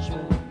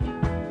watchman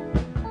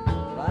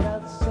right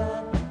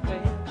outside the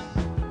fence.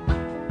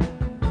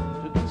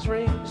 Took his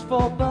rings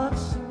for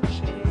bucks and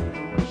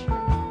change.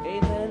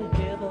 Ain't that a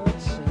heaven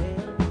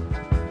sent?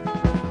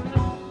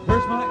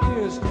 Hurts my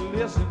ears to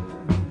listen,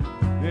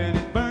 and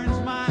it burns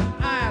my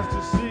eyes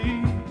to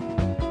see.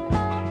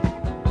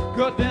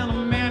 Cut down a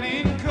man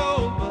in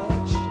cold, but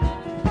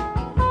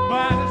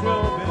might as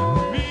well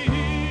been me.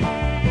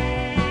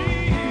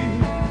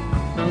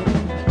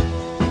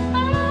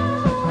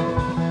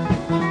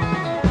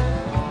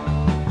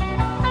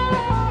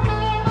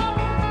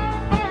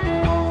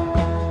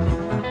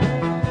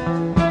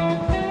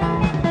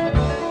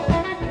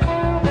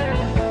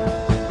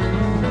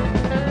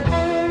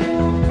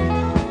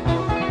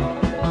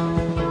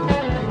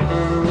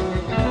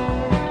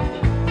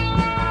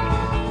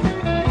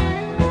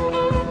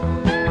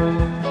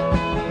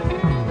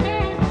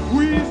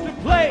 We used to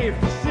play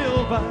for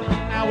silver,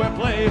 now we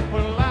play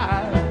for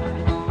life.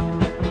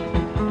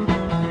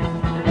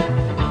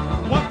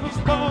 One for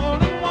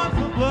sport and one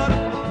for blood,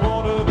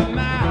 one of the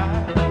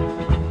night.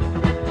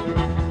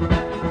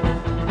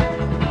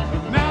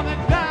 Now the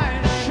die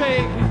is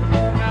shaking,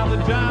 now the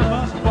die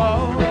must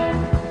fall.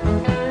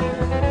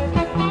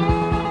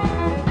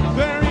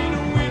 There ain't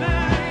a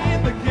winner in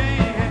the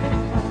game.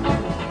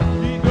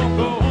 He don't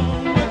go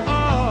home with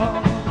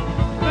all,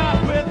 not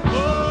with all.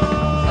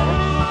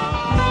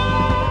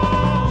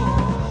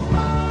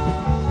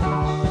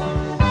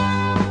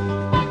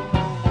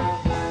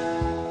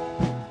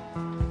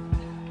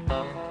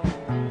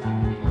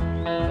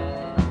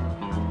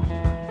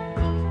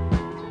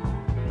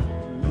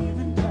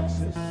 Leaving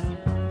Texas,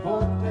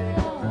 4th day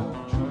of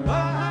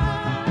July.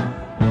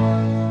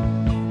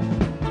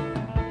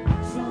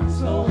 Sun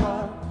so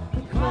hot,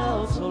 the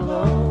clouds so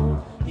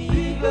low, the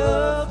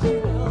eagles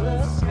fill the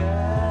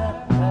sky.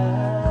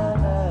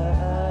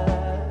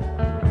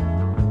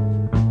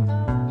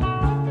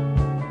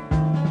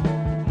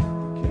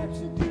 Caps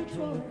in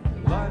Detroit,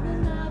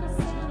 lightning out of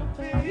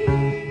Tennessee.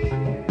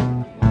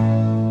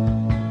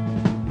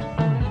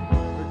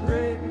 The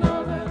great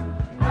northern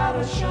out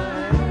of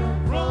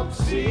shine from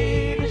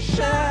sea to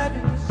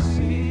shining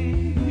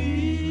sea.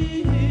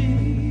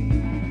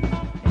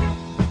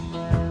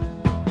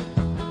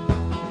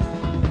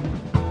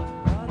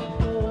 Gotta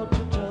go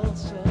to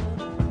Tulsa,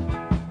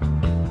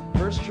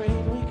 first train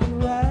we can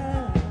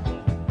ride.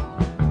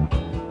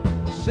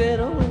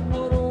 Settle in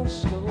one old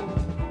store,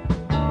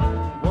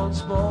 one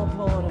small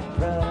point of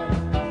pride.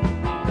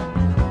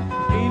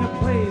 Ain't a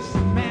place a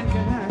man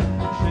can hide,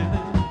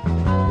 Shannon,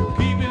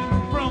 keep him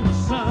from the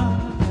sun.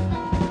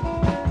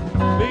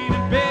 Ain't a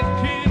bed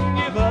can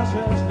give us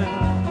rest now,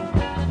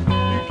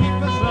 to keep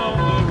us on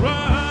the run.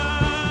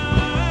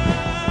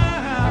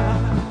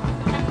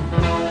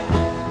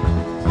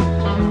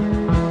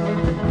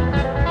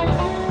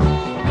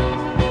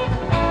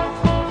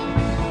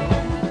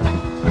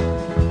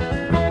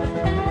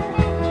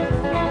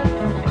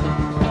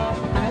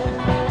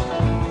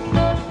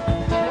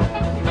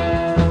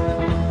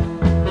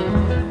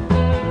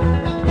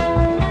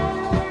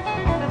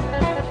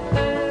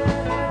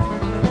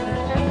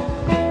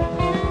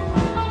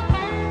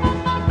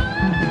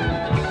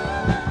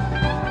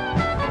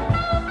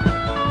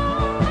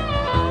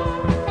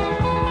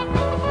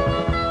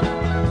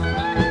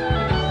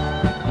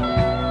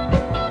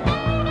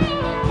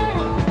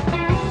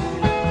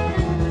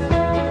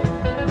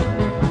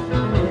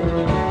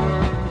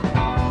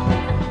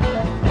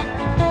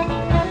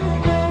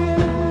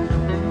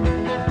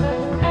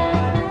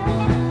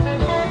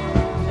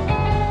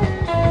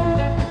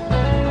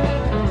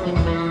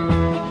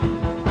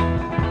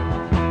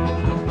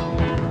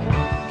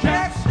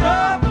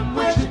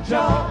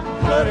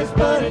 ladies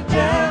put it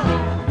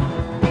down.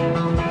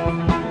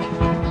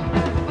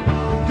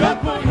 Good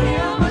for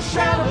him, a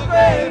shallow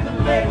grave, the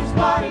ladies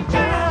put it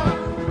down.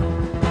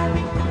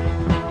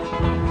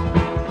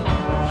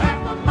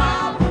 Half a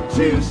mile from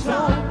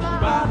Tucson,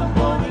 by the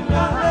morning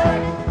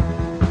light.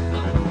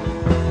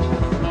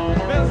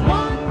 There's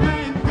one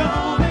green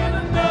gone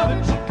and another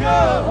to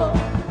go.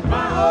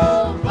 My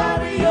whole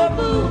body, you're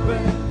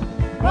moving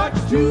much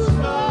too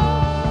slow.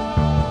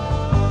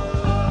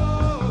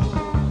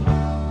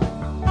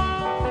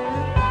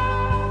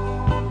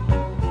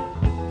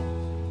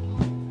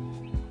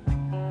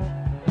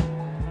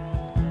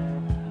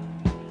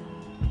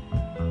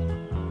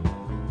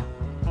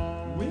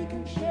 We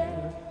can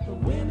share the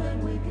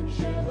women, we can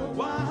share the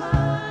wine.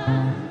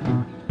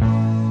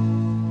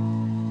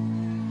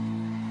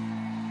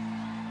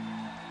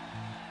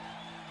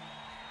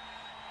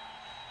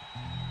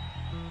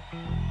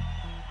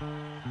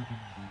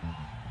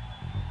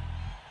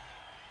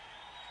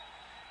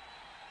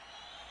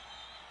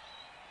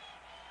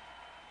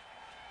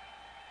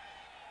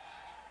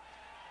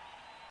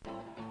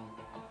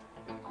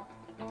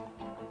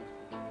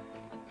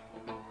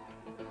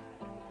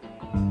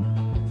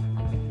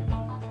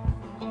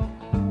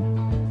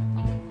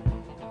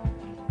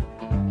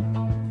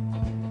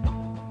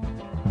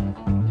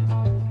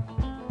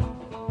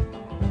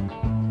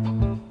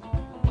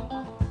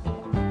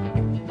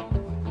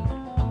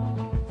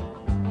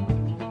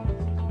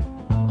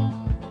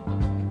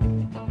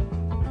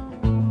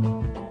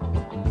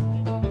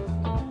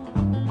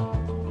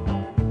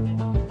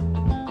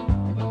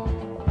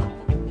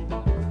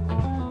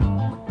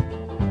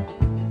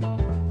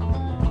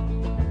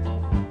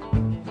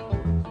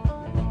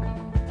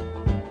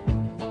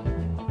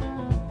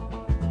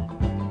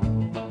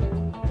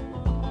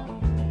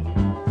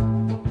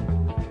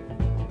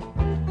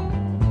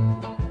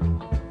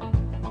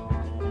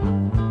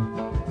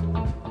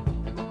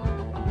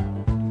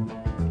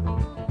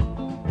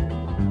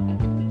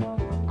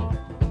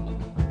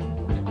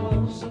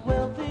 Was a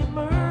wealthy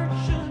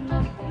merchant,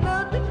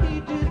 London he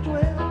did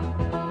dwell.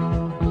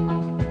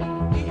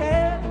 He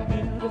had a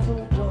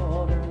beautiful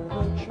daughter,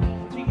 the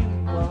truth to you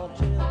I'll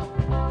tell.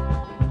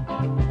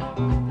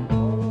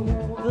 Oh,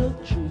 the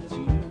truth to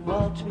you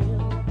I'll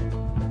tell.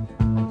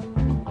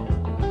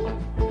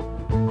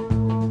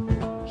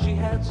 She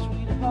had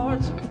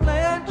sweethearts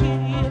plenty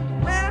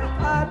and ran a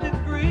high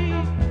degree,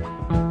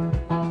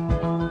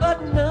 but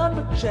none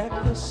but Jack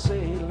the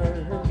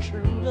sailor her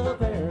true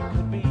love e'er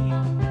could be.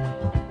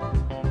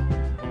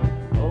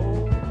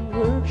 Oh,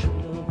 her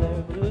true love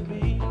e'er could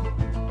be.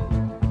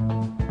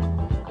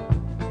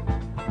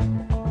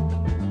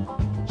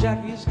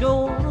 Jackie's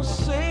gone a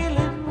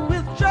sailing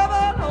with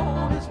trouble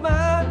on his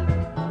mind.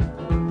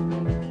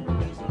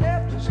 He's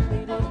left his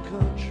native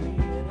country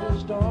and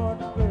his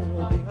daughter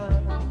girl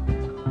behind.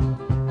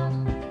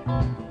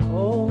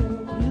 Oh,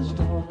 his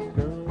daughter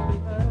girl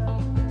behind.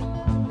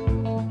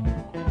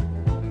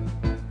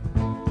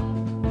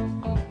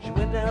 She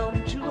went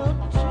down to a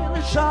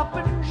tailor shop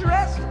and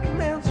dressed in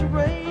men's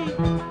array.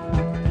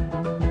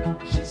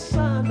 She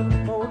signed a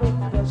motor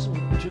vessel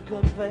to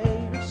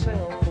convey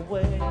herself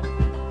away.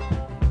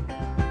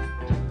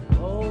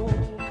 Oh,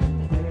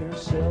 convey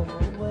herself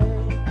away.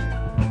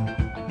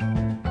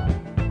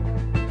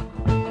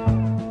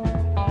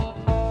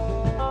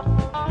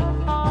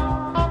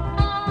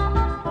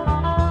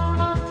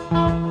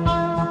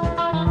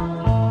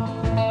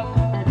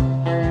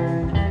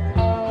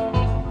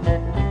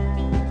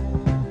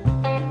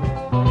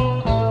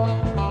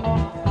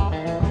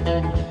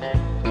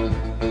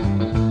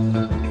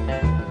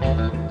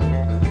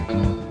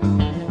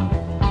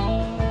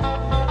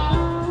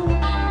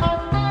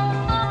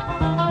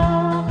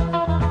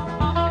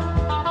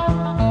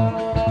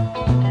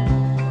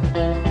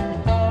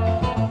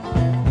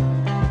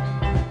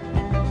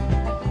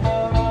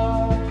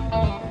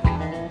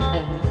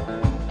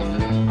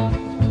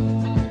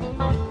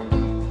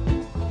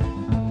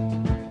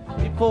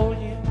 Before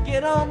you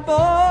get on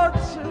board,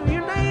 so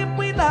your name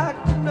we'd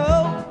like to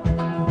know.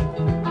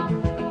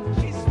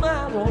 She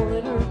smiled all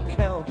in her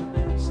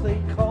countenance,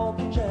 they call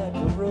me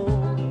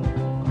Jack-a-Roe.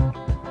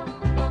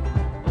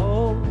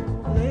 Oh,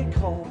 they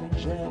call me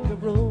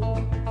Jack-a-Roe.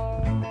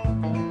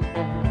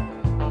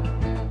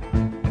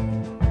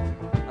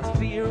 I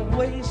see your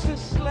waist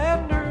is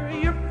slender,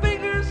 your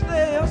fingers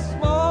they are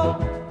small,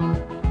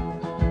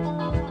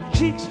 your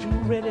cheeks too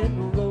red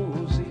and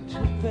rosy to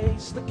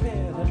face the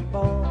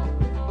cannonball.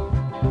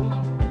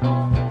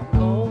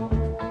 Oh,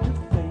 to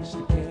face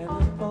the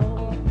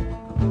cannonball.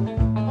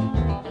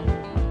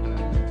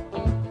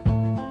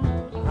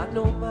 I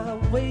know my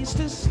waist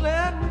is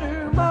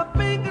slender, my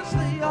fingers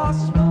they are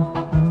small,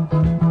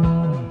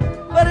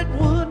 but it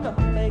would not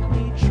make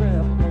me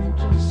tremble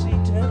to see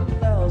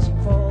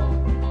 10,000 fall.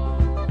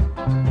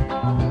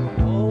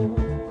 Oh,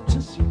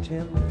 to see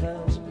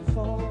 10,000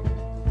 fall.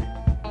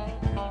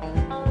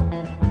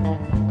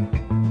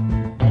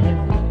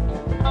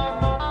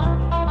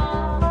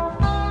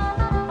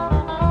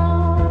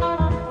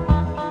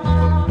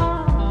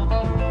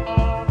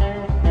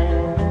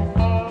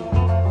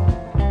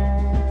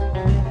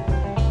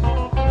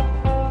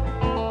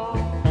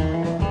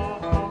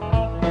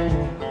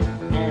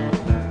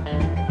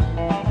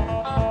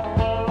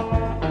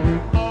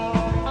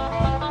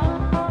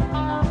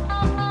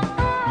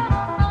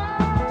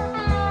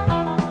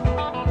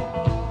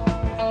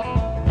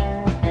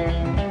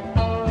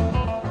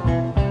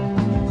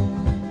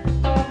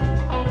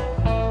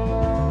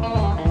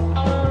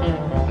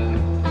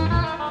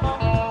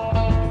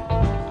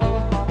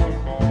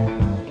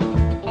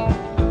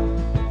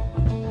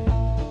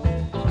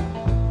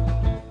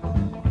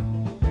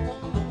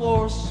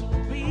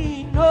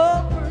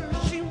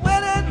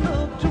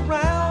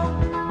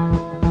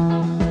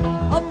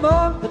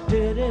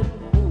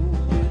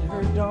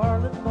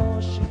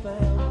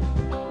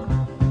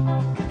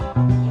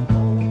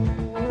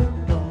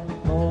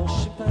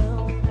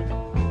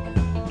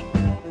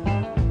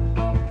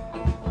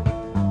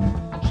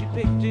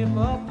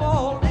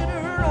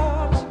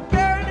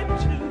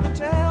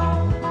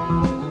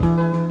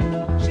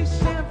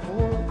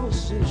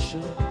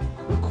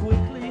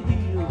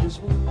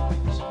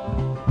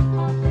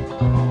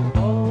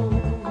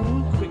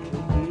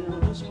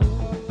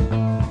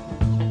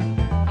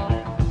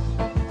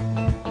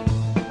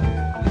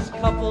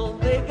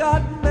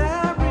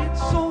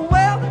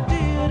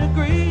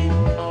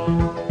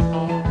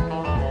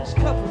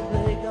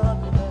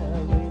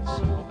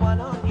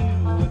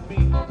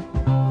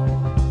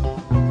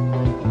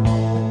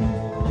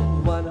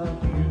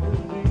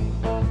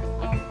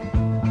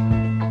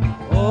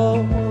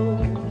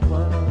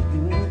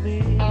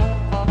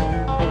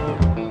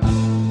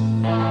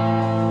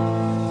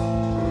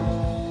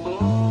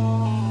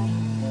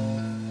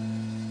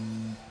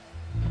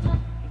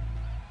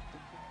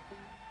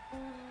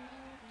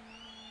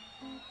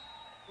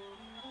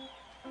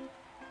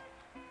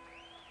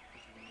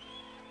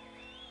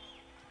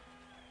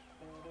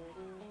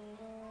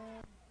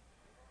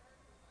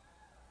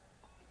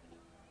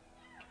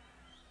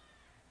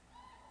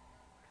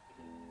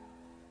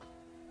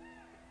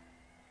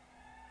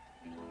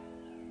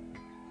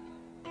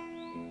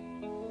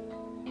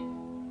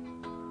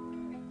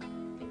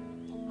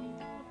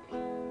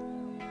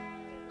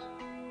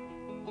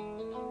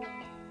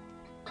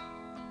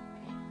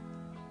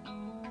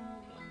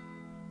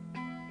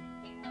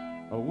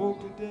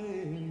 woke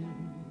today.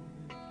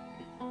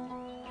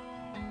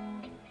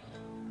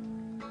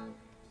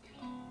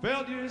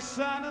 Felt your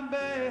side of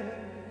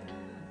bed.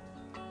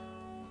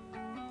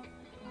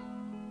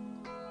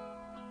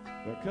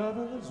 The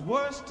covers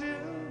were still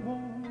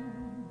warm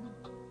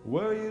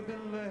where you've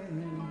been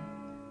laying.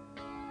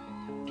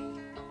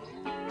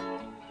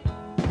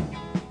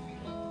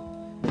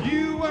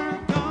 You were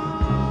gone.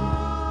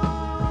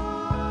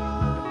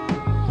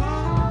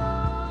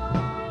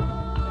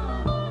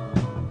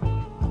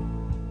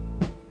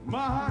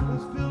 My heart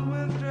was filled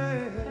with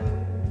dread.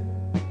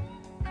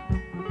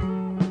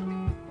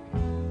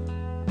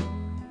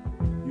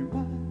 You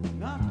might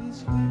not be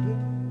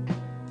sleeping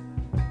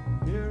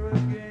here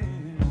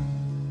again.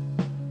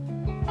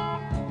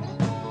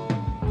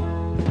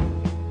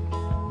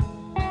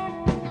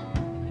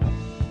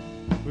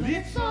 But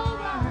it's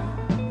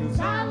alright, 'cause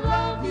I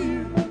love you.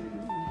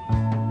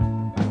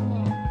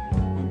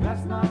 And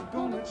that's not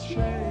gonna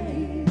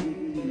change.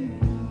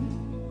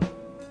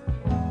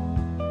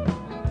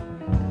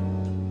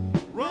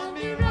 Run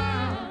me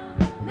round,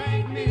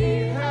 make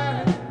me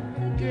hurt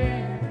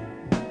again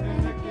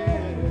and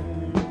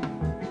again.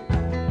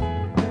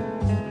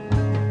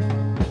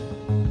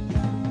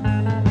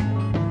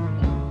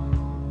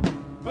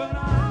 But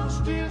I'll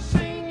still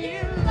sing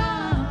you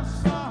love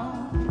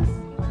songs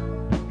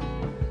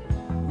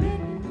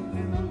written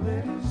in the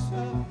letters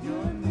of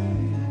your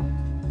name.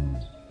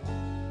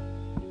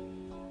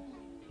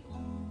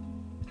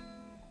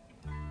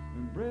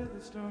 And breath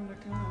is starting to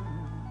come,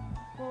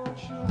 for it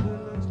surely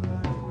looks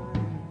like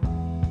rain.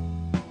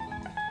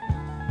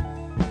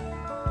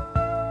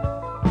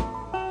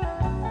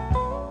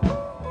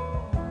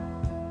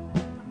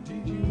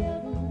 Did you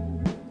ever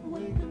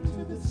wake up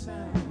to the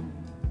sound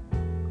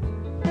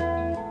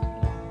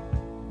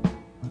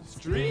of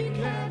street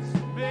cats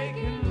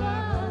making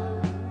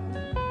love?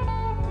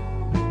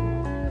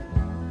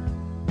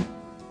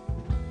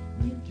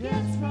 You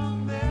guess from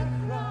their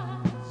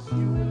cries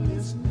you were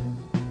listening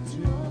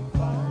to a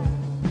fire.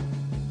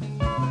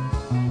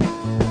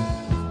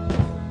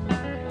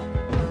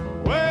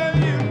 Well,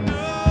 you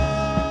know,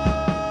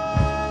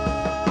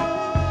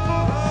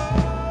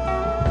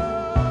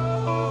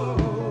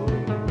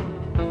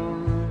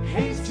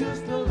 hate's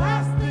just the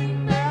last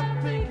thing they're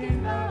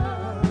thinking of.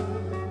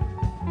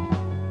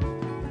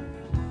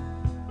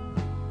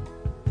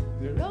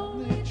 They're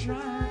only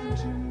trying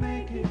to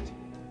make it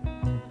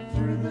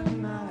through the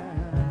night.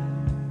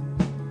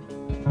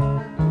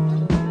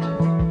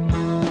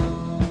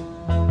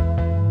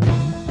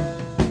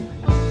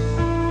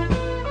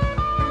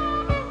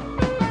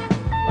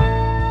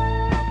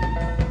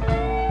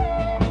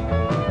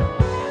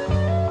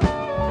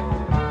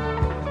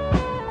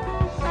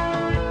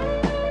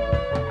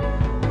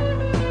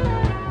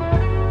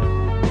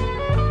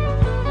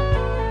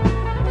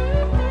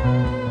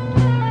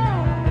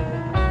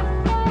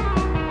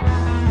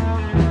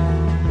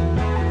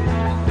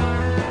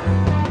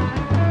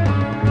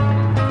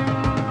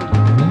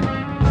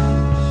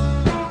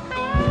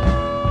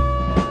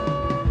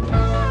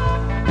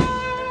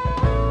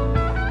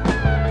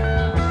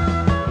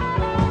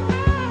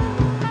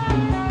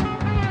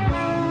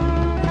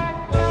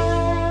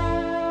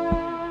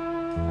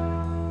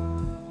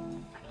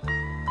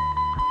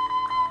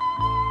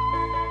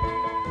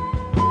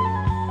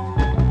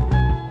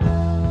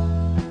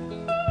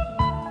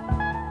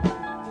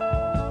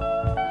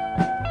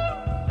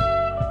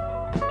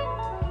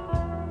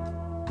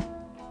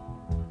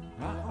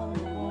 I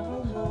only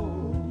wanna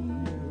hold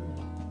you.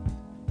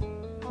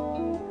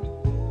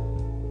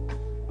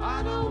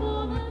 I don't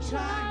wanna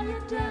tie you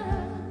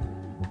down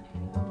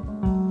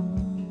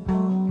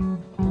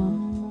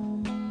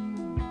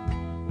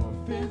or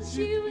fence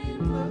you in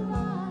the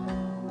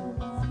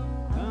life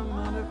I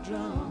might have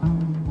drawn.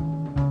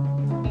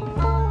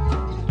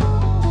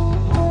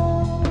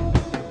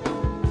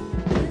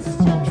 It's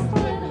just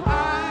that I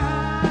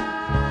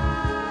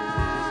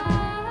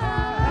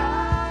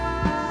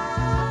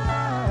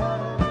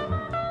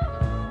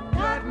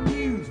gotten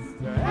used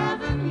to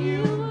having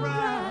you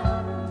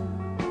around.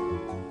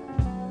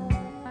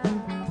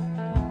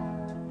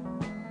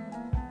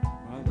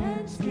 My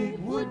landscape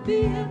would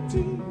be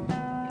empty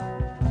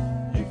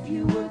if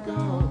you were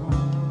gone.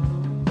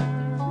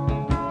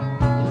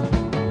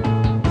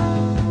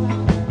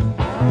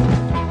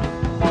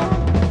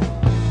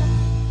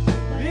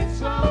 But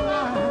it's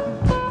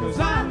alright, 'cause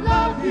I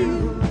love you.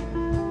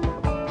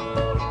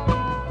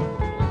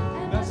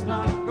 And that's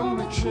not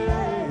gonna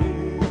change.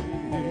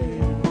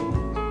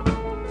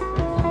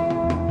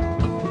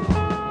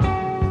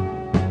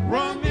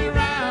 Run me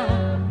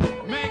round,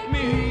 make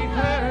me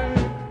hurt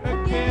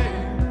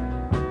again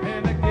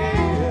and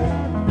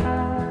again.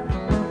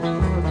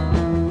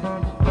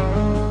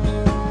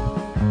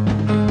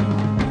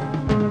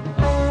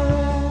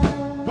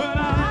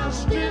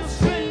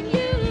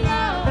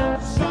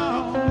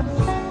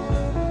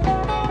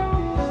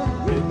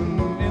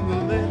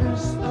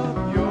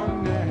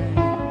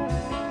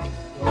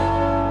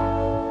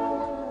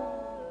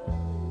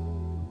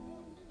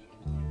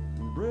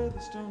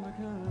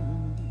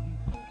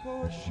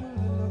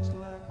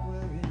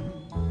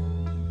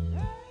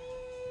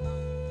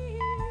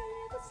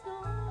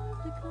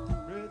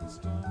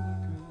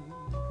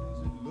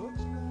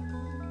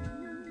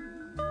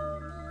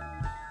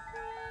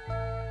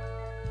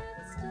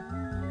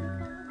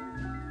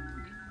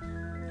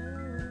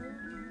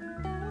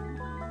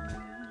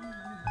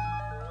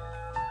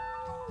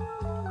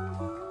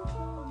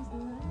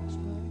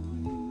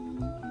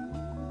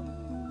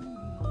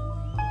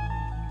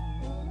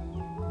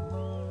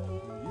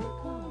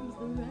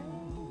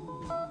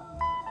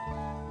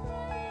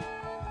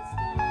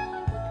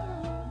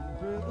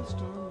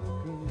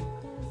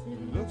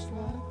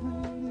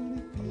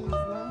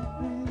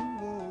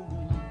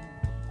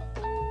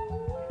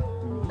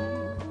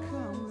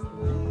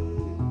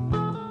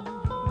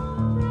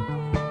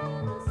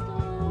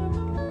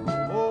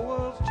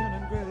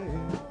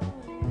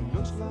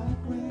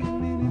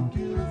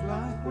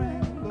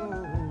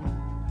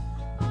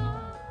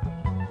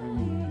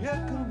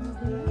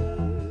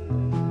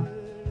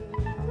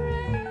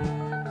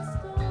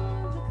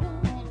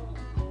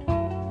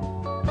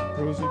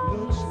 'cause it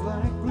looks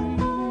like green,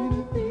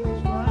 it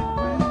feels like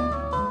rain.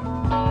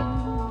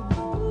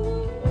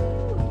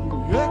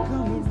 Here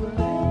comes the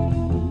rain.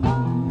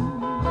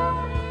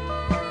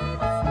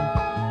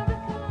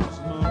 So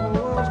my whole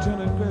world's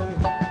turning gray.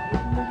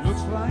 It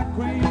looks like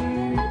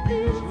green, it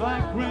feels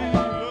like rain.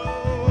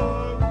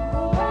 Lord,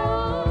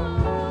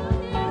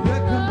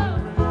 here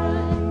comes the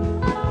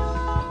rain.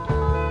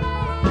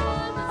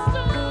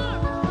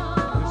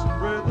 Listen,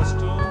 pray the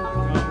storm to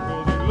come,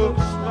 'cause it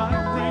looks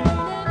like rain,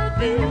 it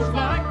feels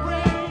like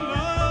rain.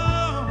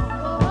 Lord.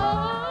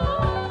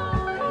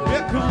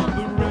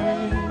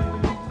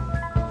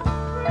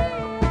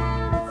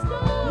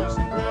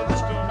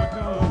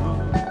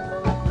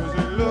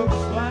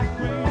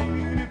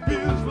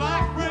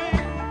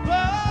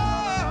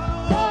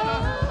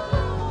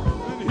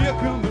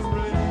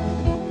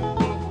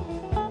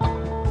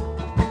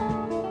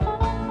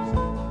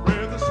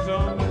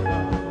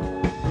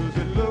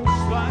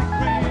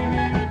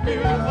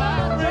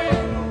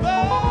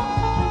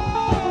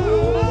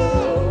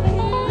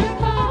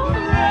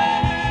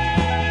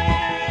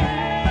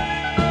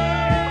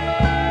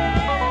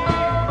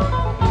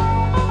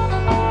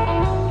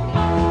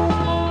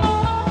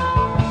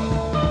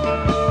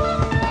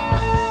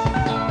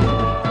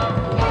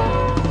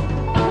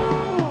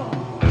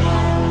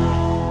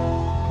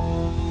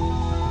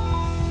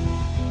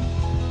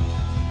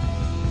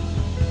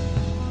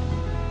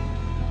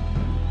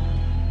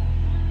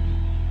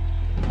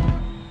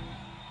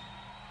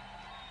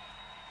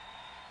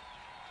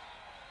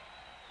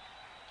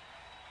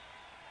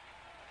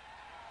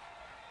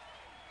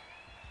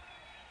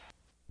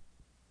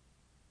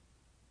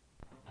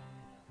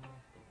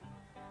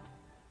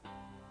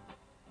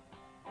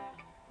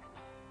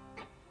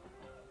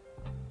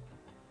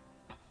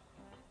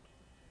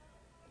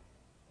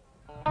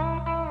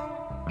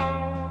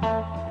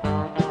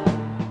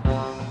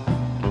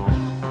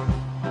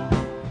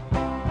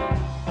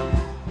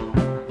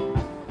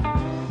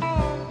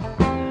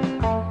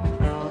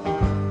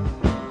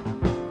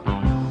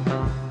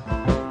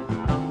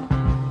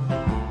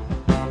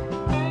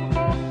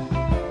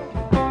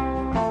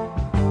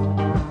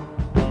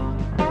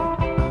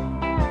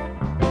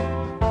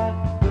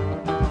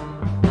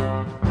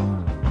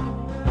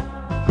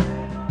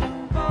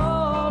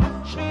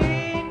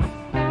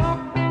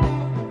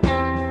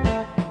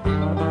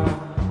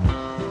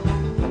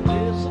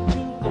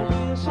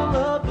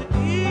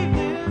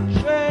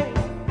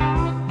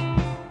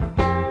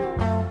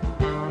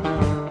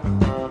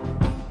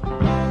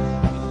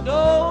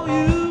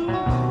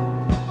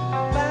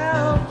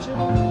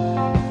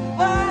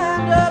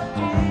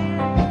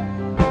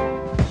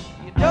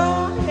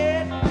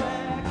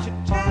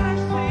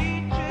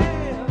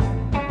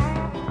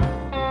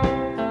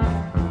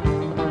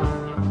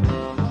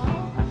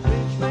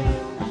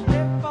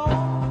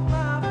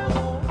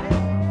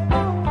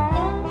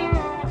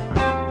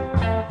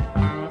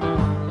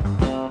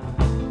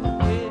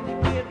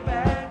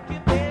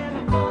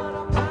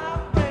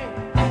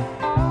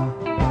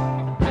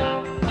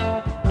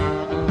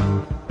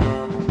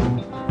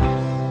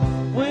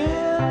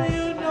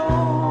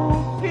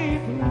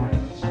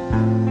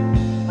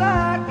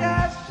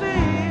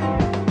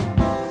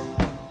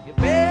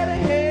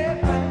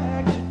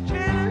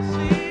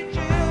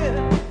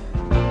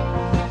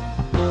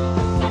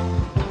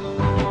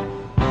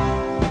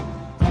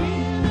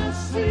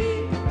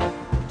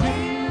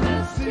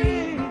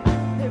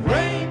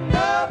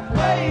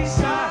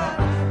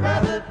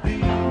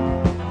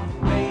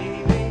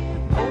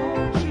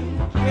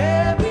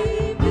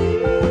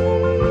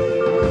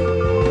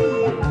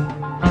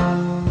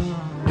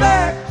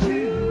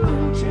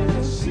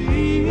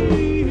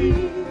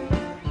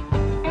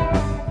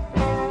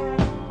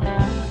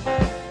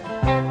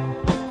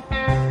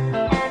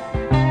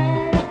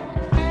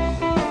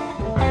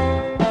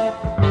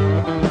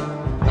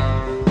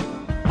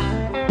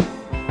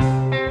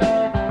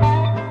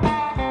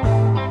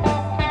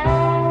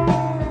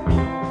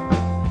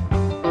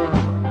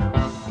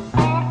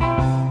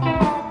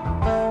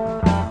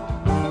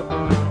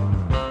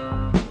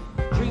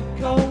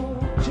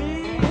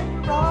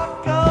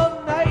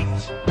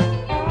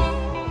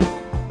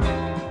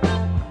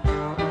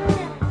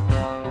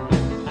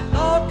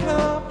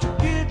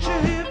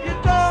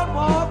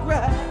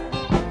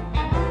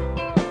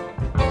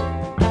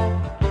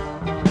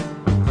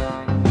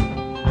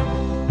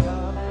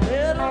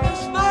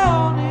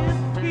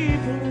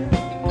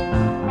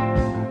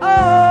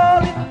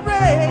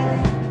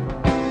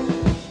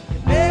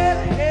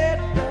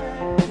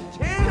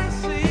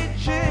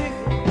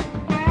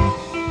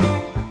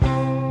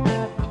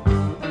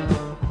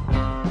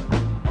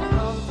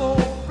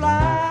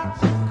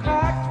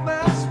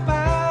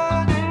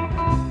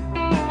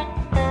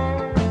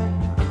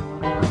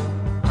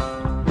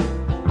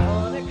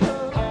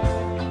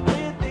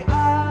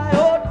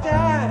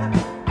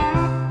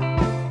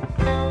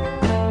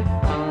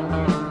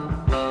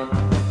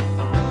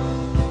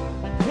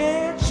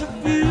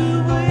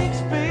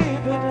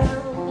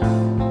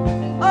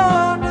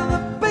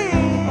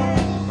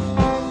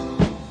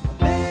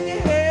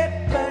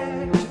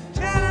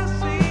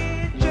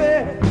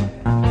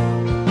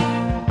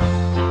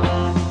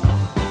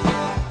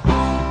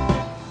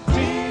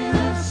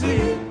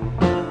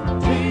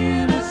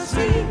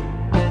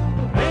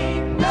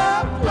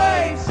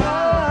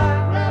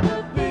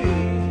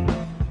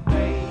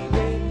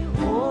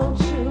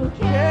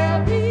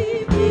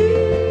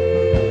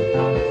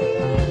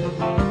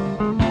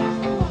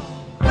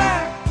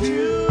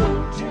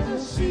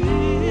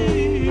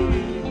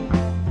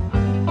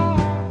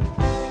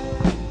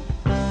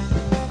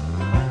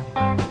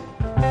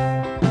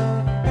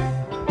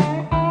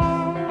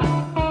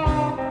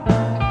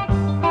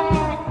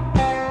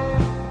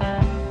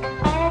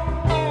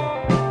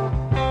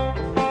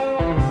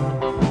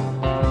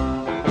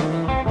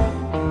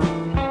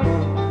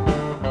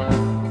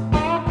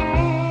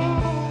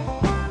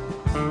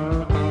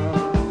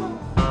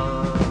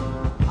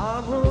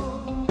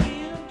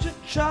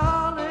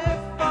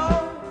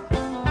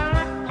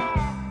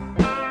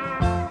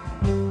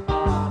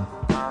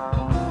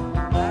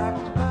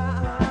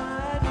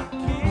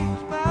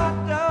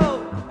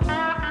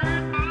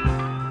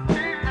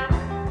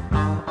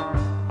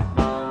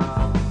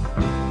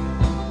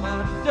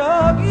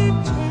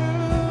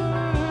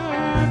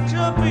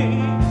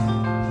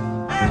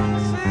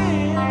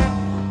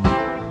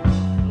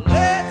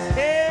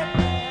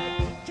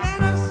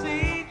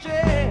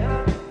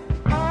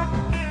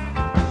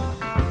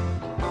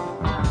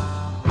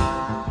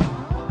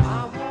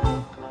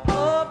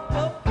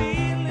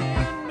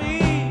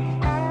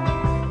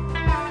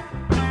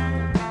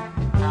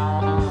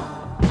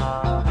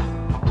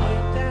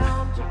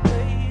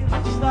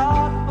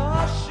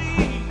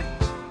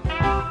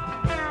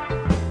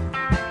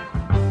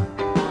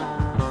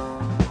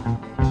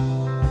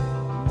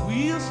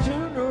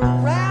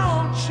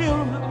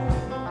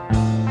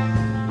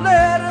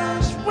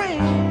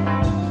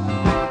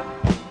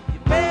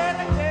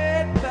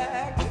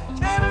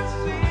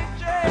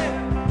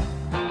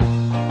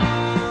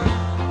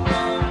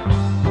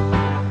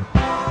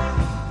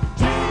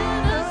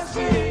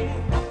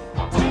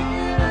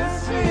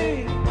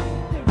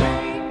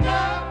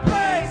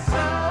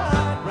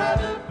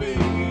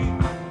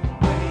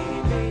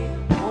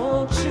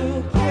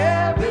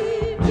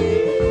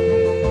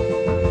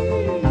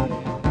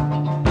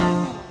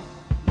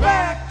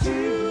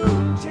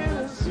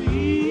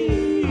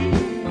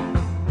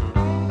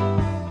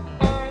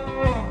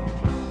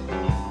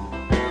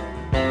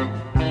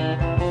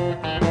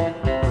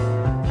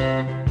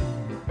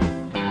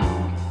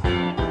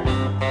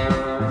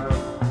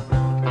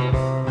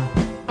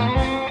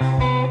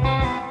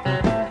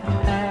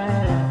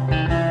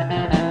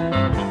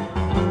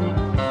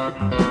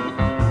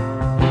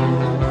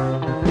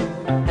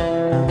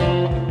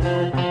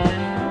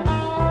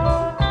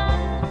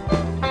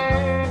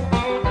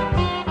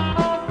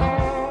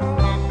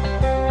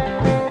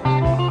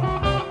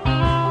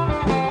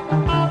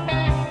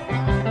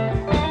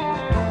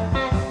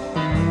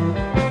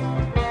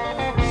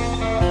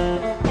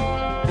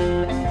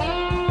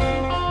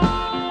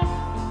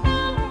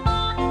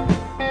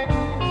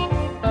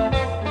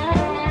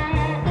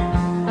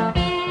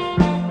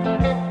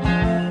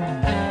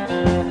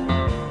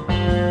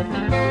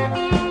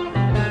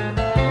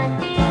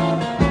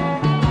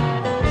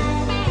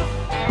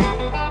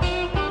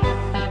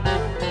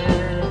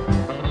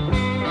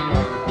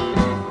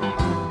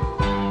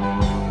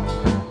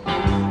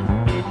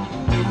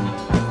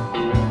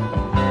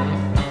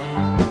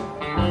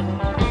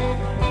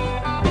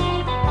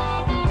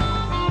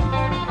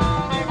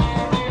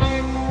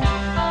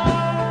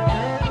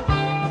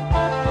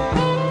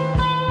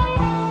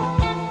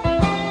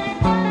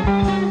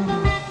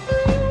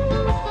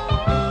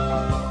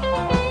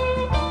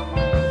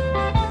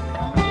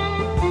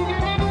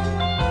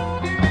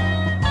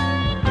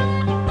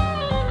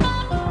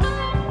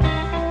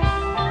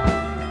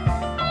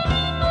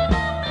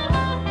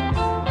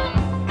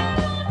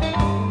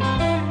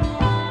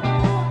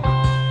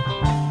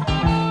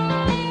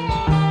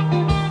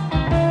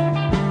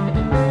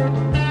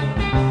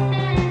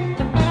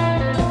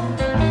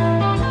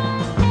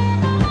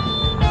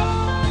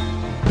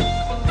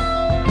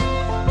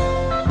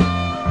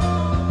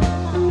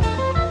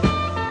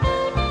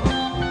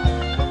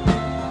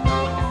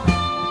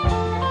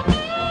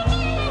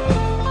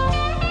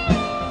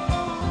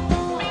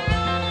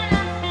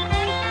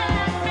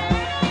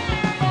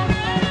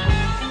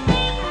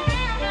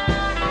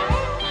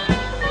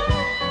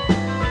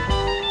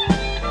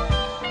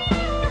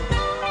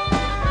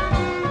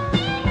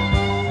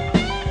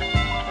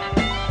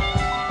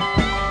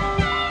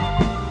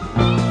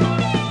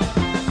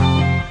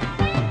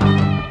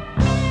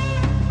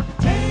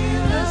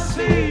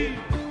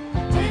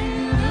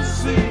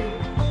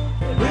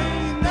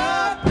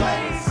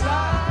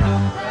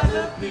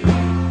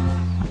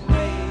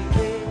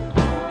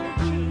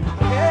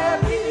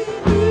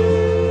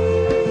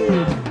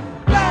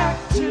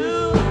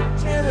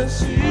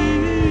 Tennessee.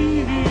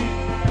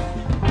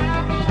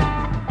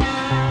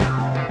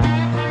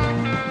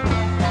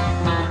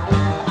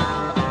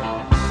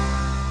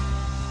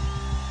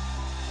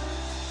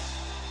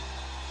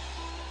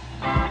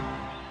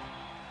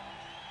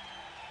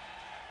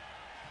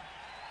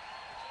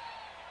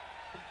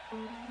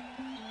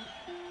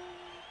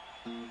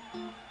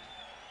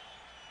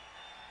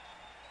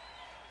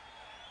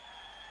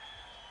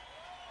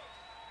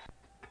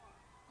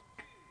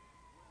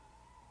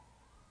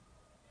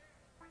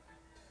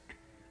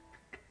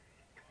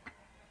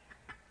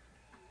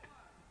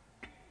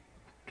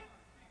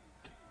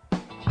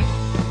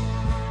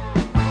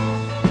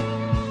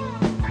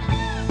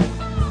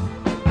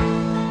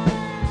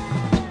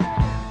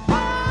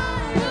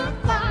 Fire,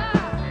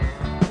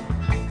 fire,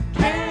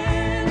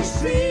 can you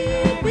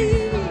see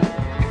me?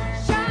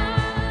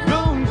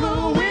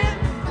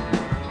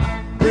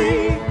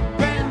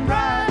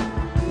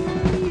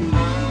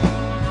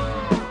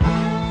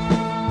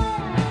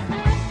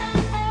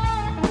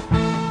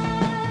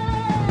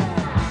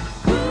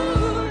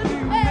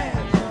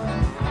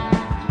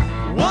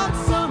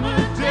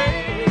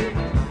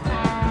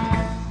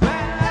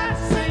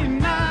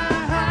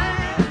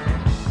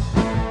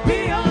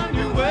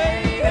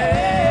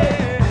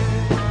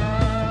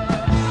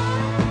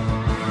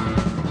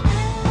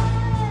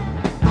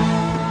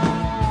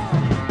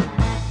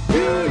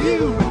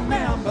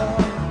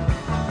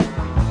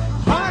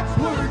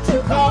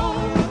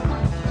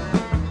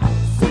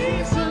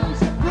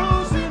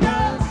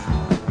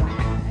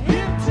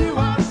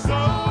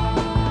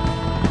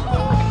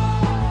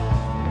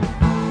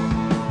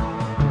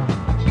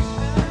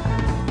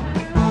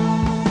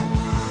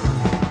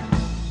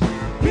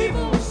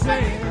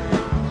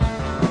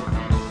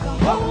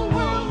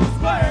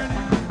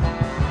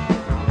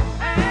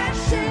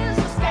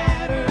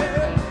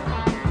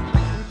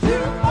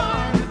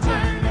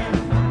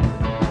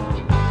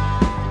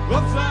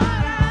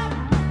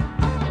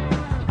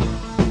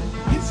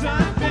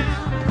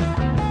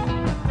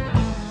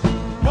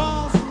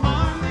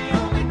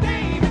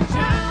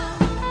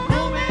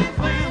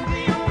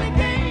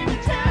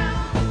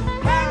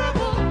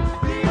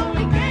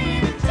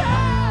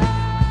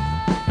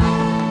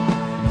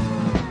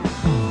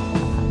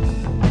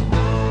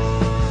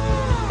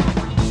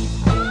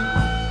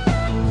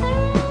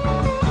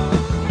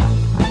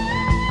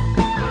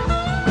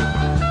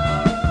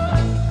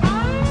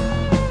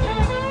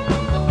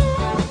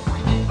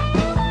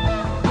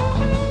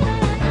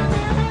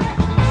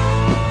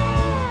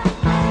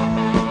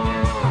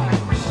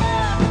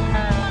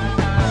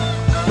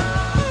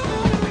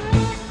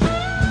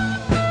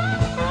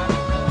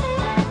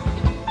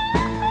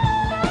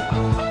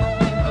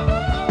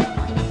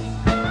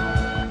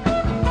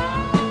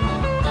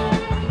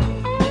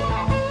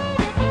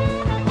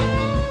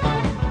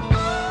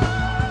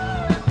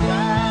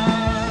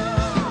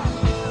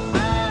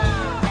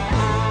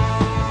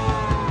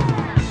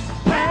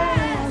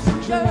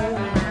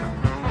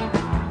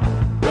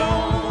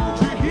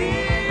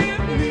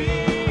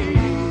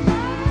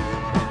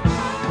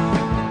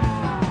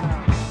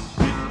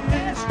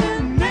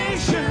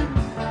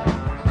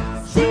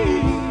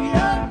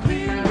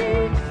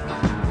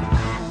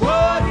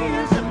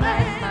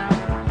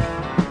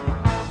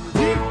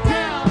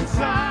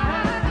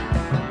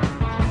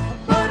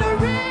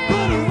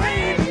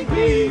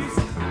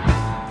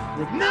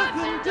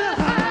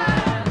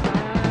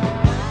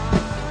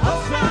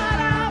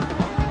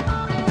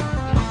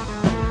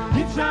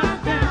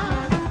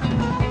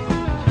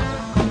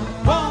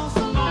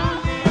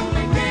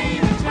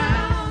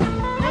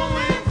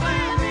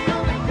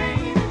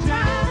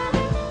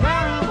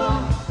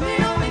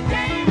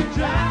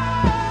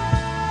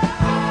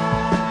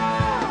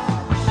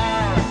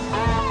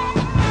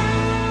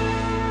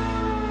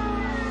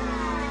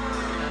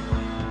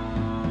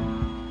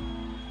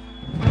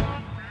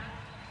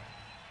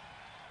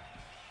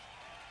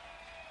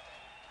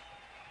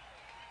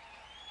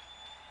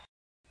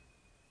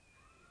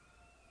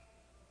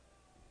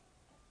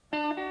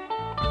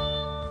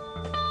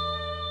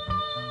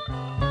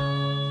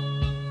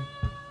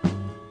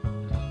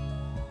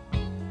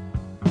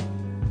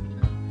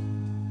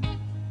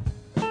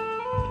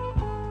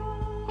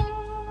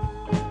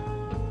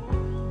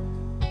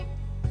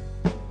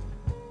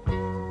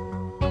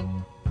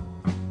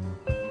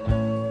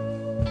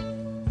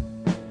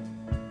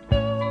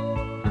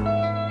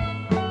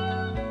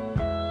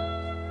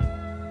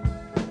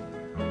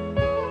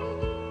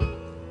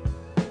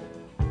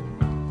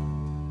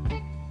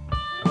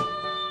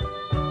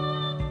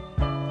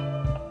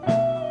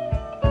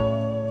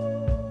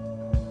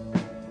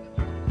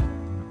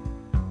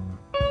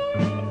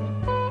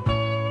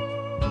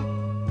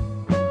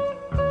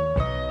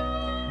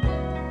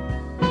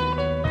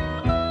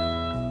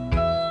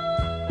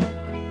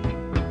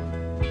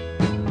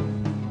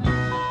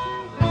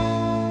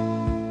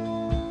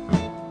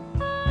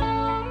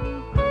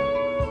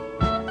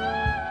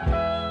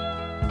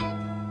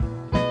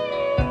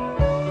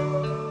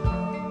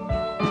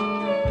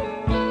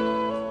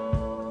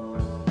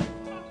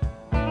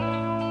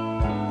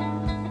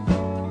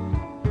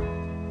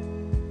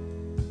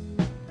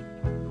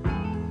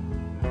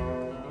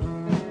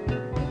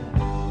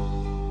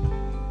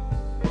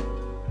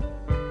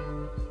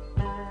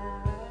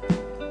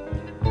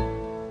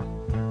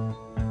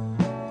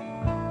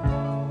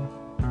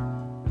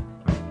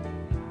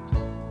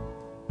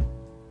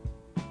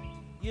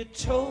 You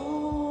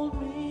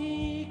told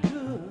me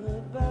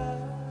goodbye.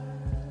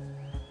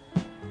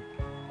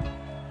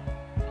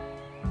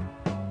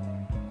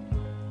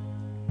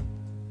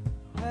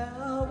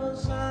 How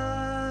was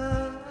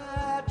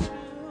I to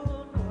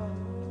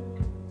know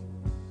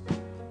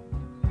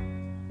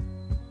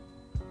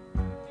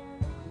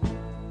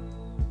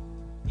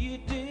you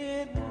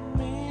didn't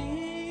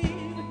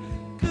mean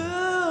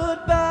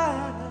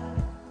goodbye?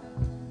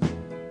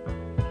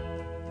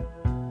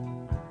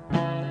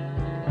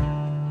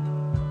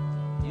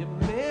 You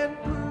meant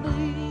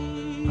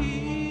please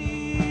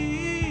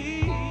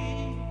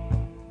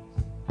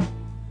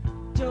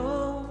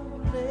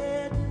don't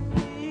let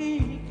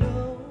me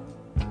go.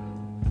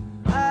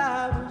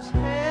 I was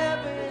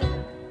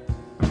having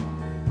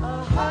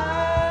a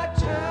hard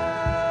time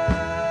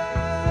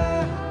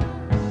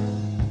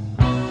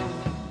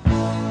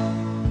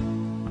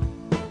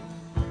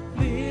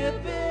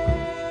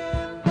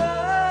living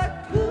the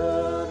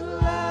good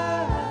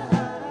life.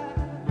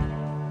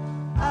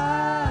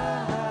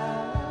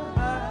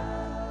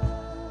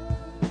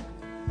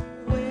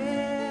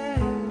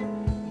 When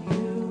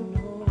you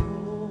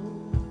know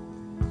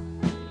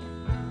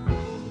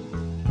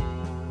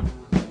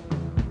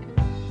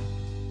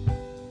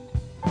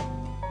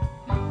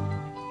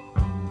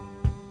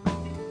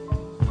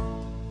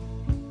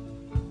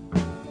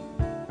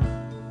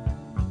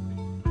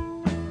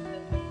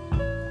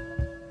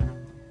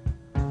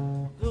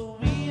the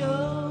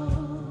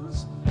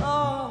wheels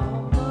are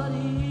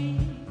muddy,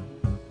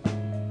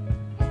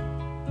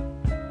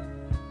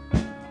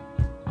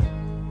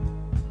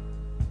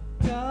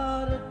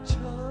 got a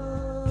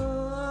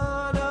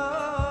ton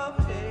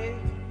of hay.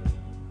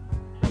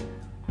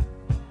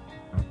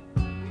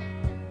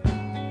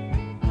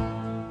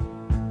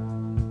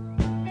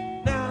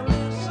 Now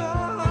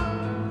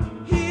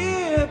listen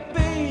here,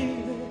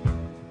 baby.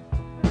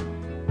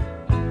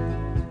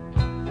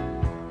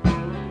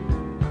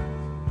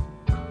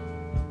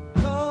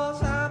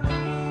 Cause I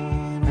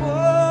mean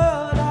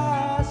what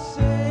I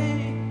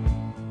say.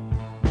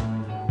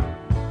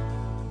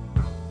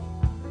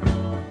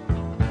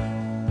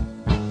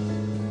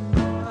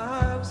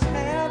 I was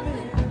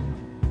having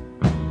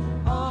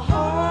a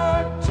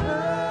hard time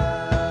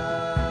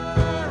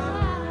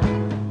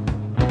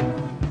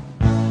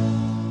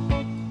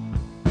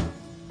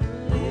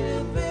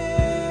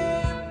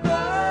living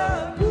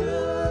the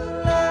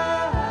good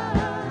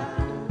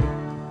life.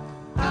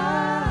 I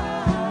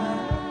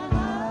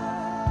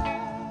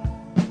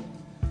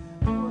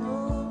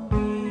won't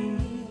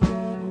be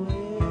that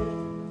way.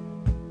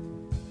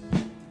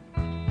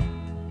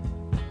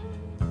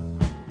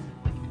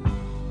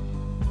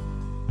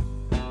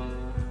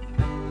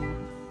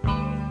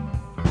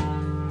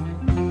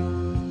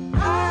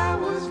 I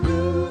was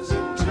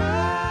losing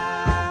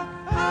time.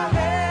 I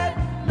had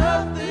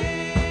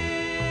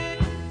nothing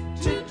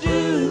to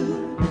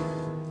do,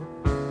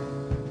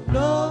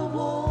 no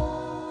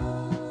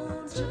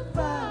one to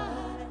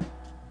fight.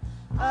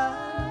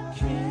 I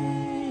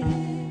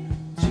came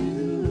to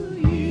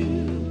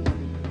you.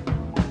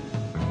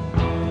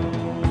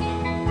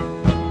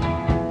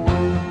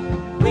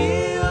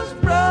 Wheels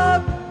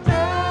broke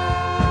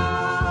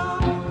down,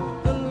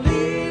 the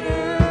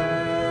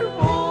leader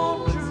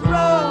won't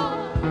draw.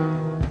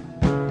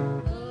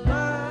 The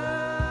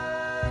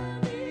line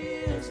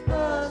is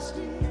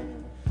busted,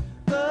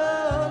 the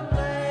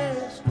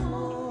last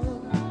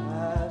one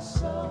I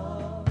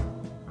saw.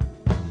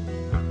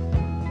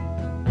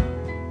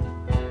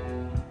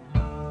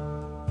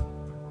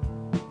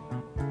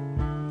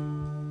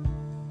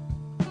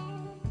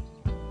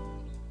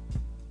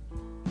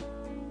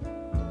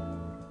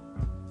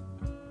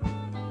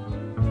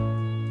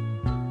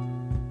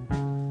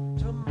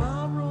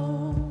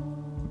 Tomorrow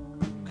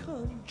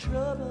come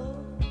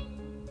trouble.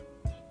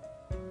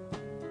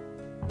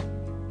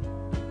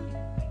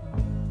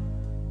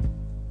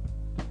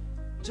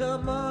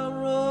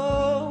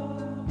 Tomorrow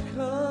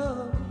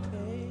come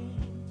pain.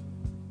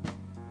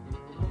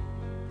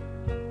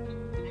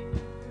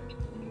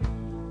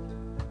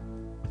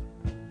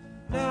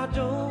 Now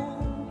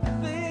don't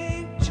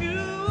think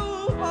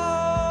too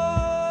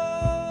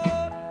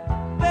hard,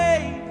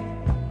 baby.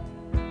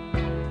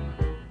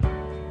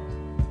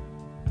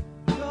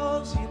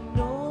 Cause you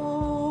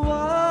know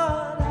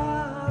what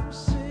I'm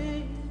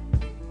saying.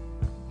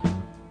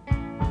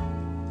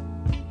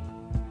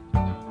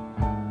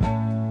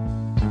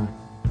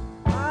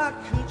 I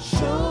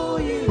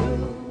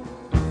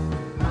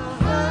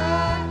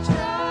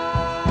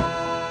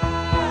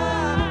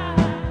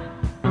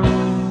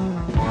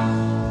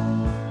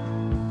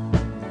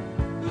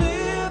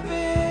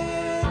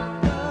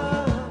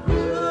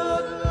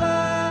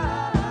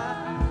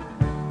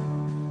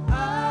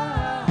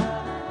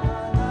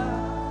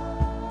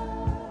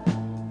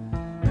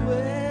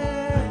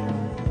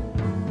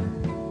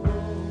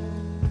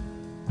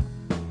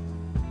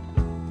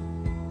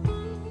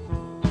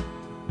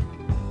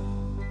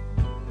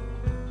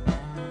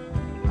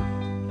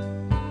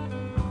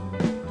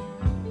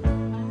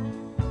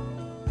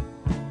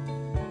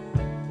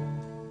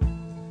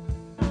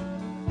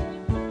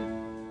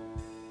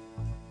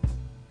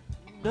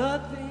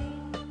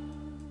Nothing's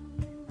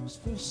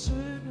for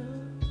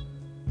certain.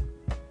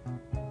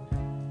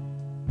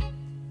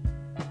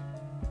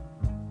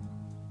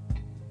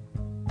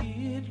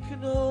 It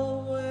can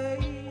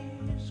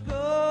always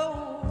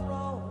go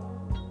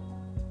wrong.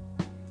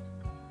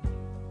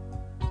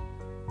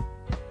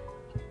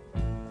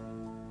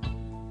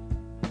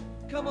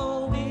 Come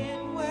on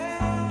in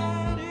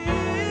when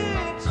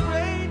it's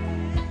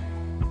raining.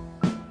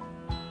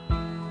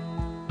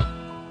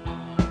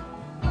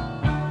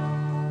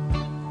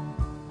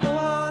 Go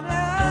on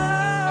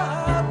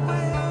out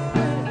when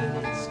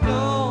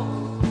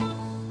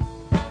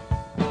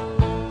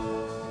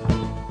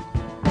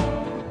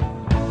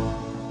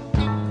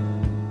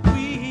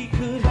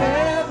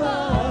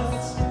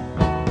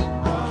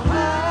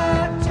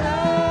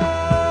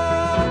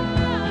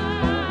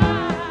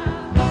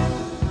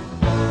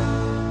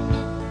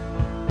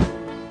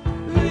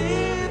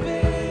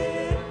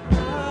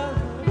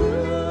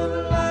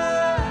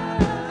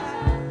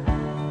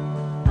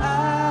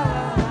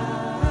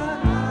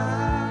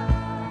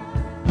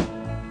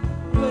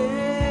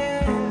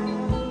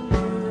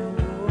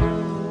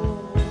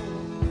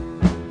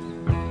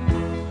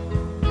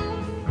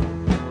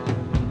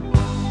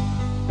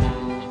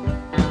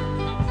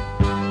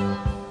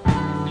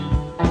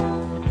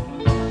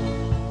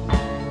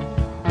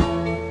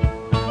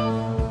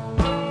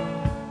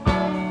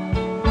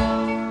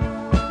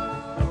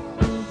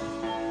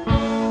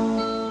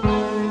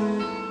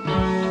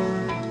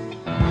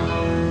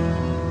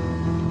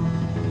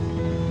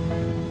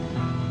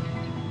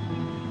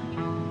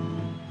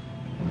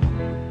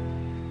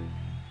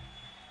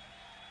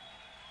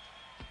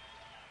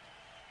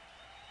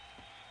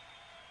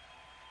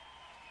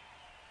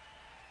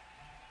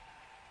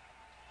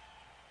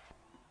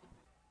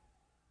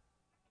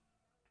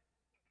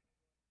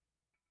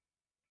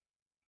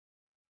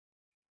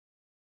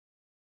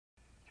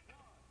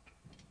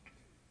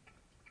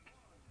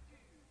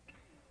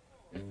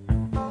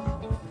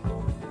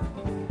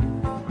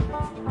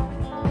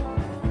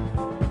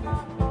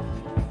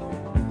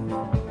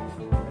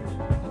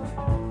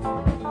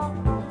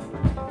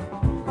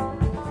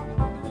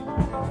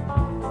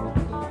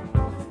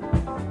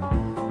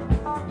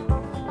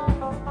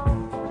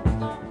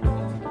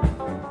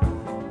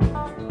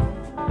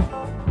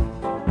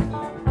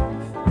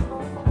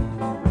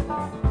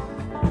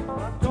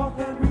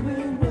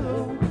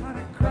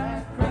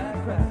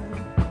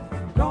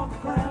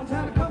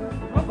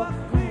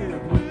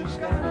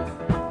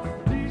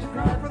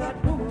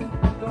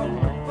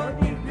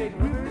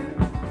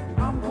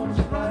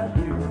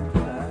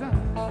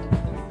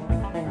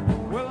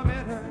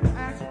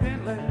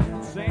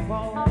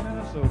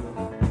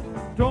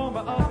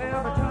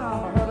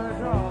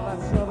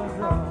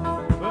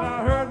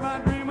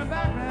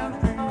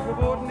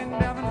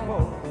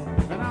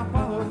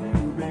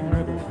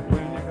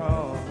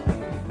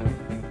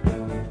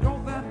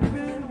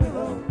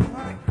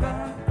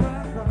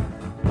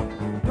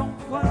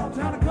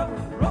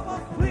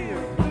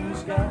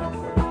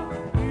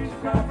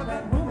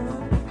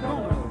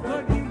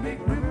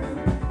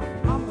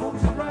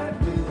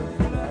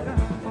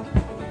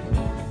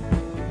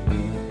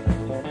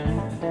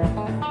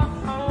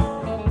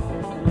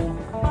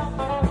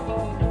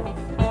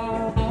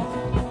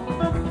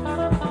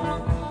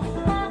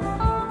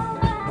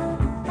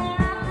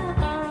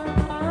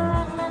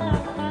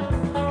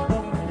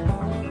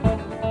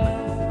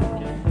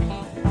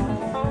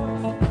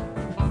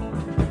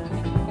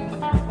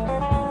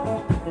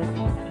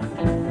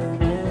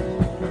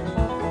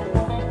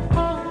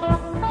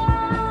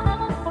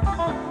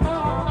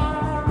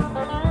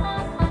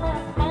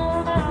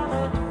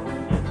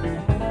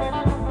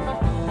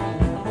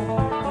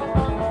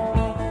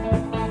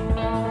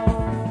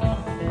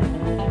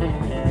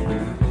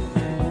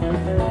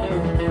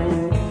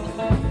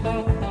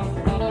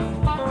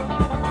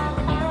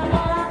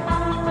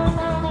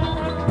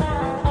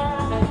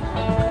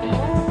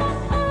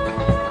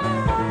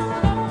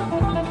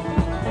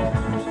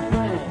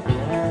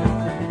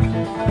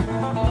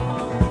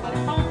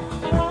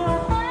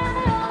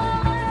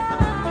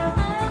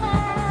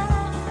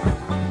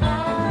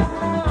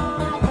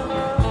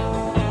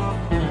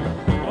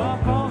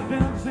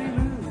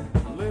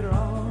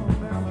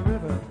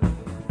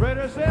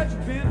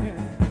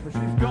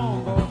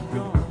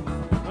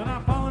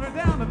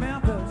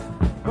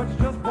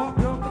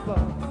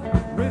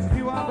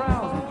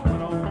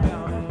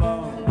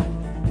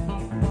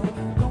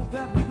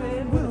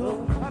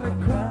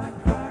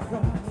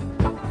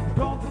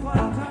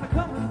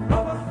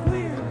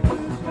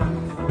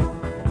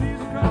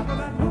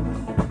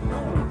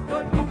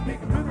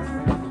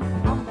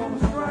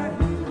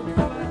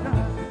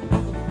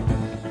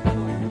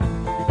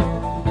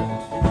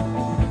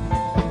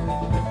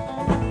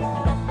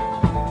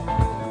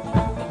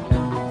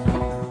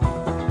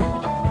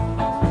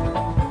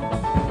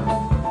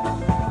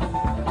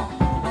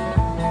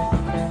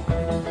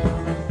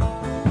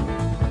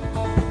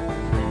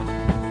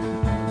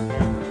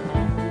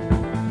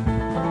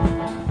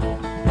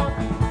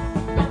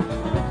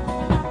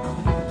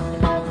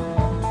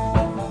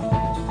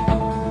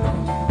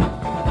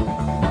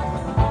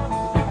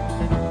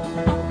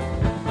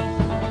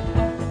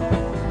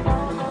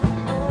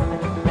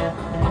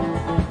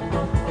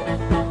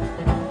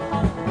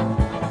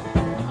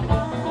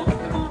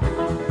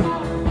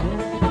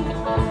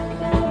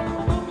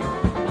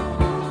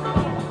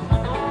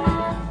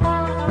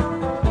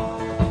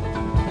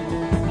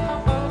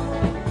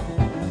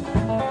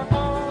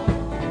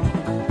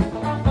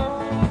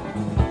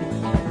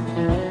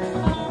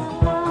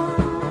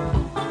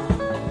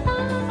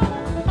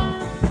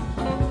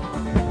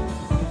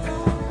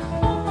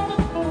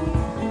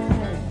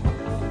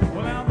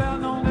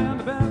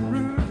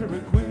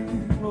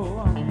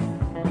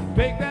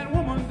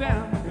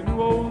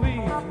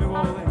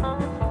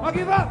I'll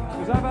give up,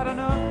 cause I've had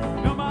enough.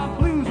 You know my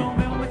blues on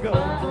them to go.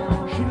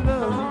 She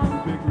loves the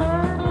big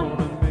river more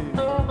than me.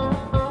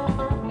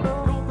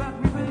 Don't that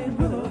weeping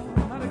willow,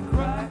 let it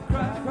cry,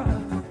 cry, cry.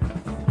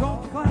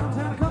 Don't the clouds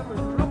have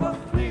covered up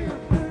up clear,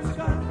 clear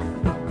sky.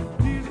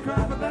 Tears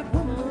cry for that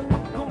woman,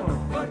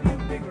 gonna flood you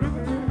big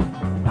river.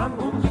 I'm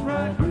gonna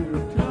stride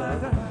through till I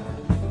die.